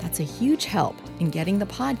 That's a huge help in getting the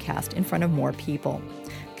podcast in front of more people.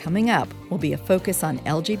 Coming up will be a focus on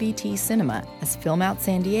LGBT cinema as Film Out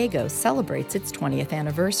San Diego celebrates its 20th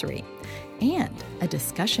anniversary, and a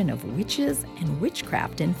discussion of witches and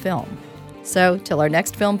witchcraft in film. So, till our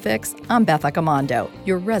next Film Fix, I'm Beth Accomando,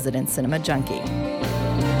 your resident cinema junkie.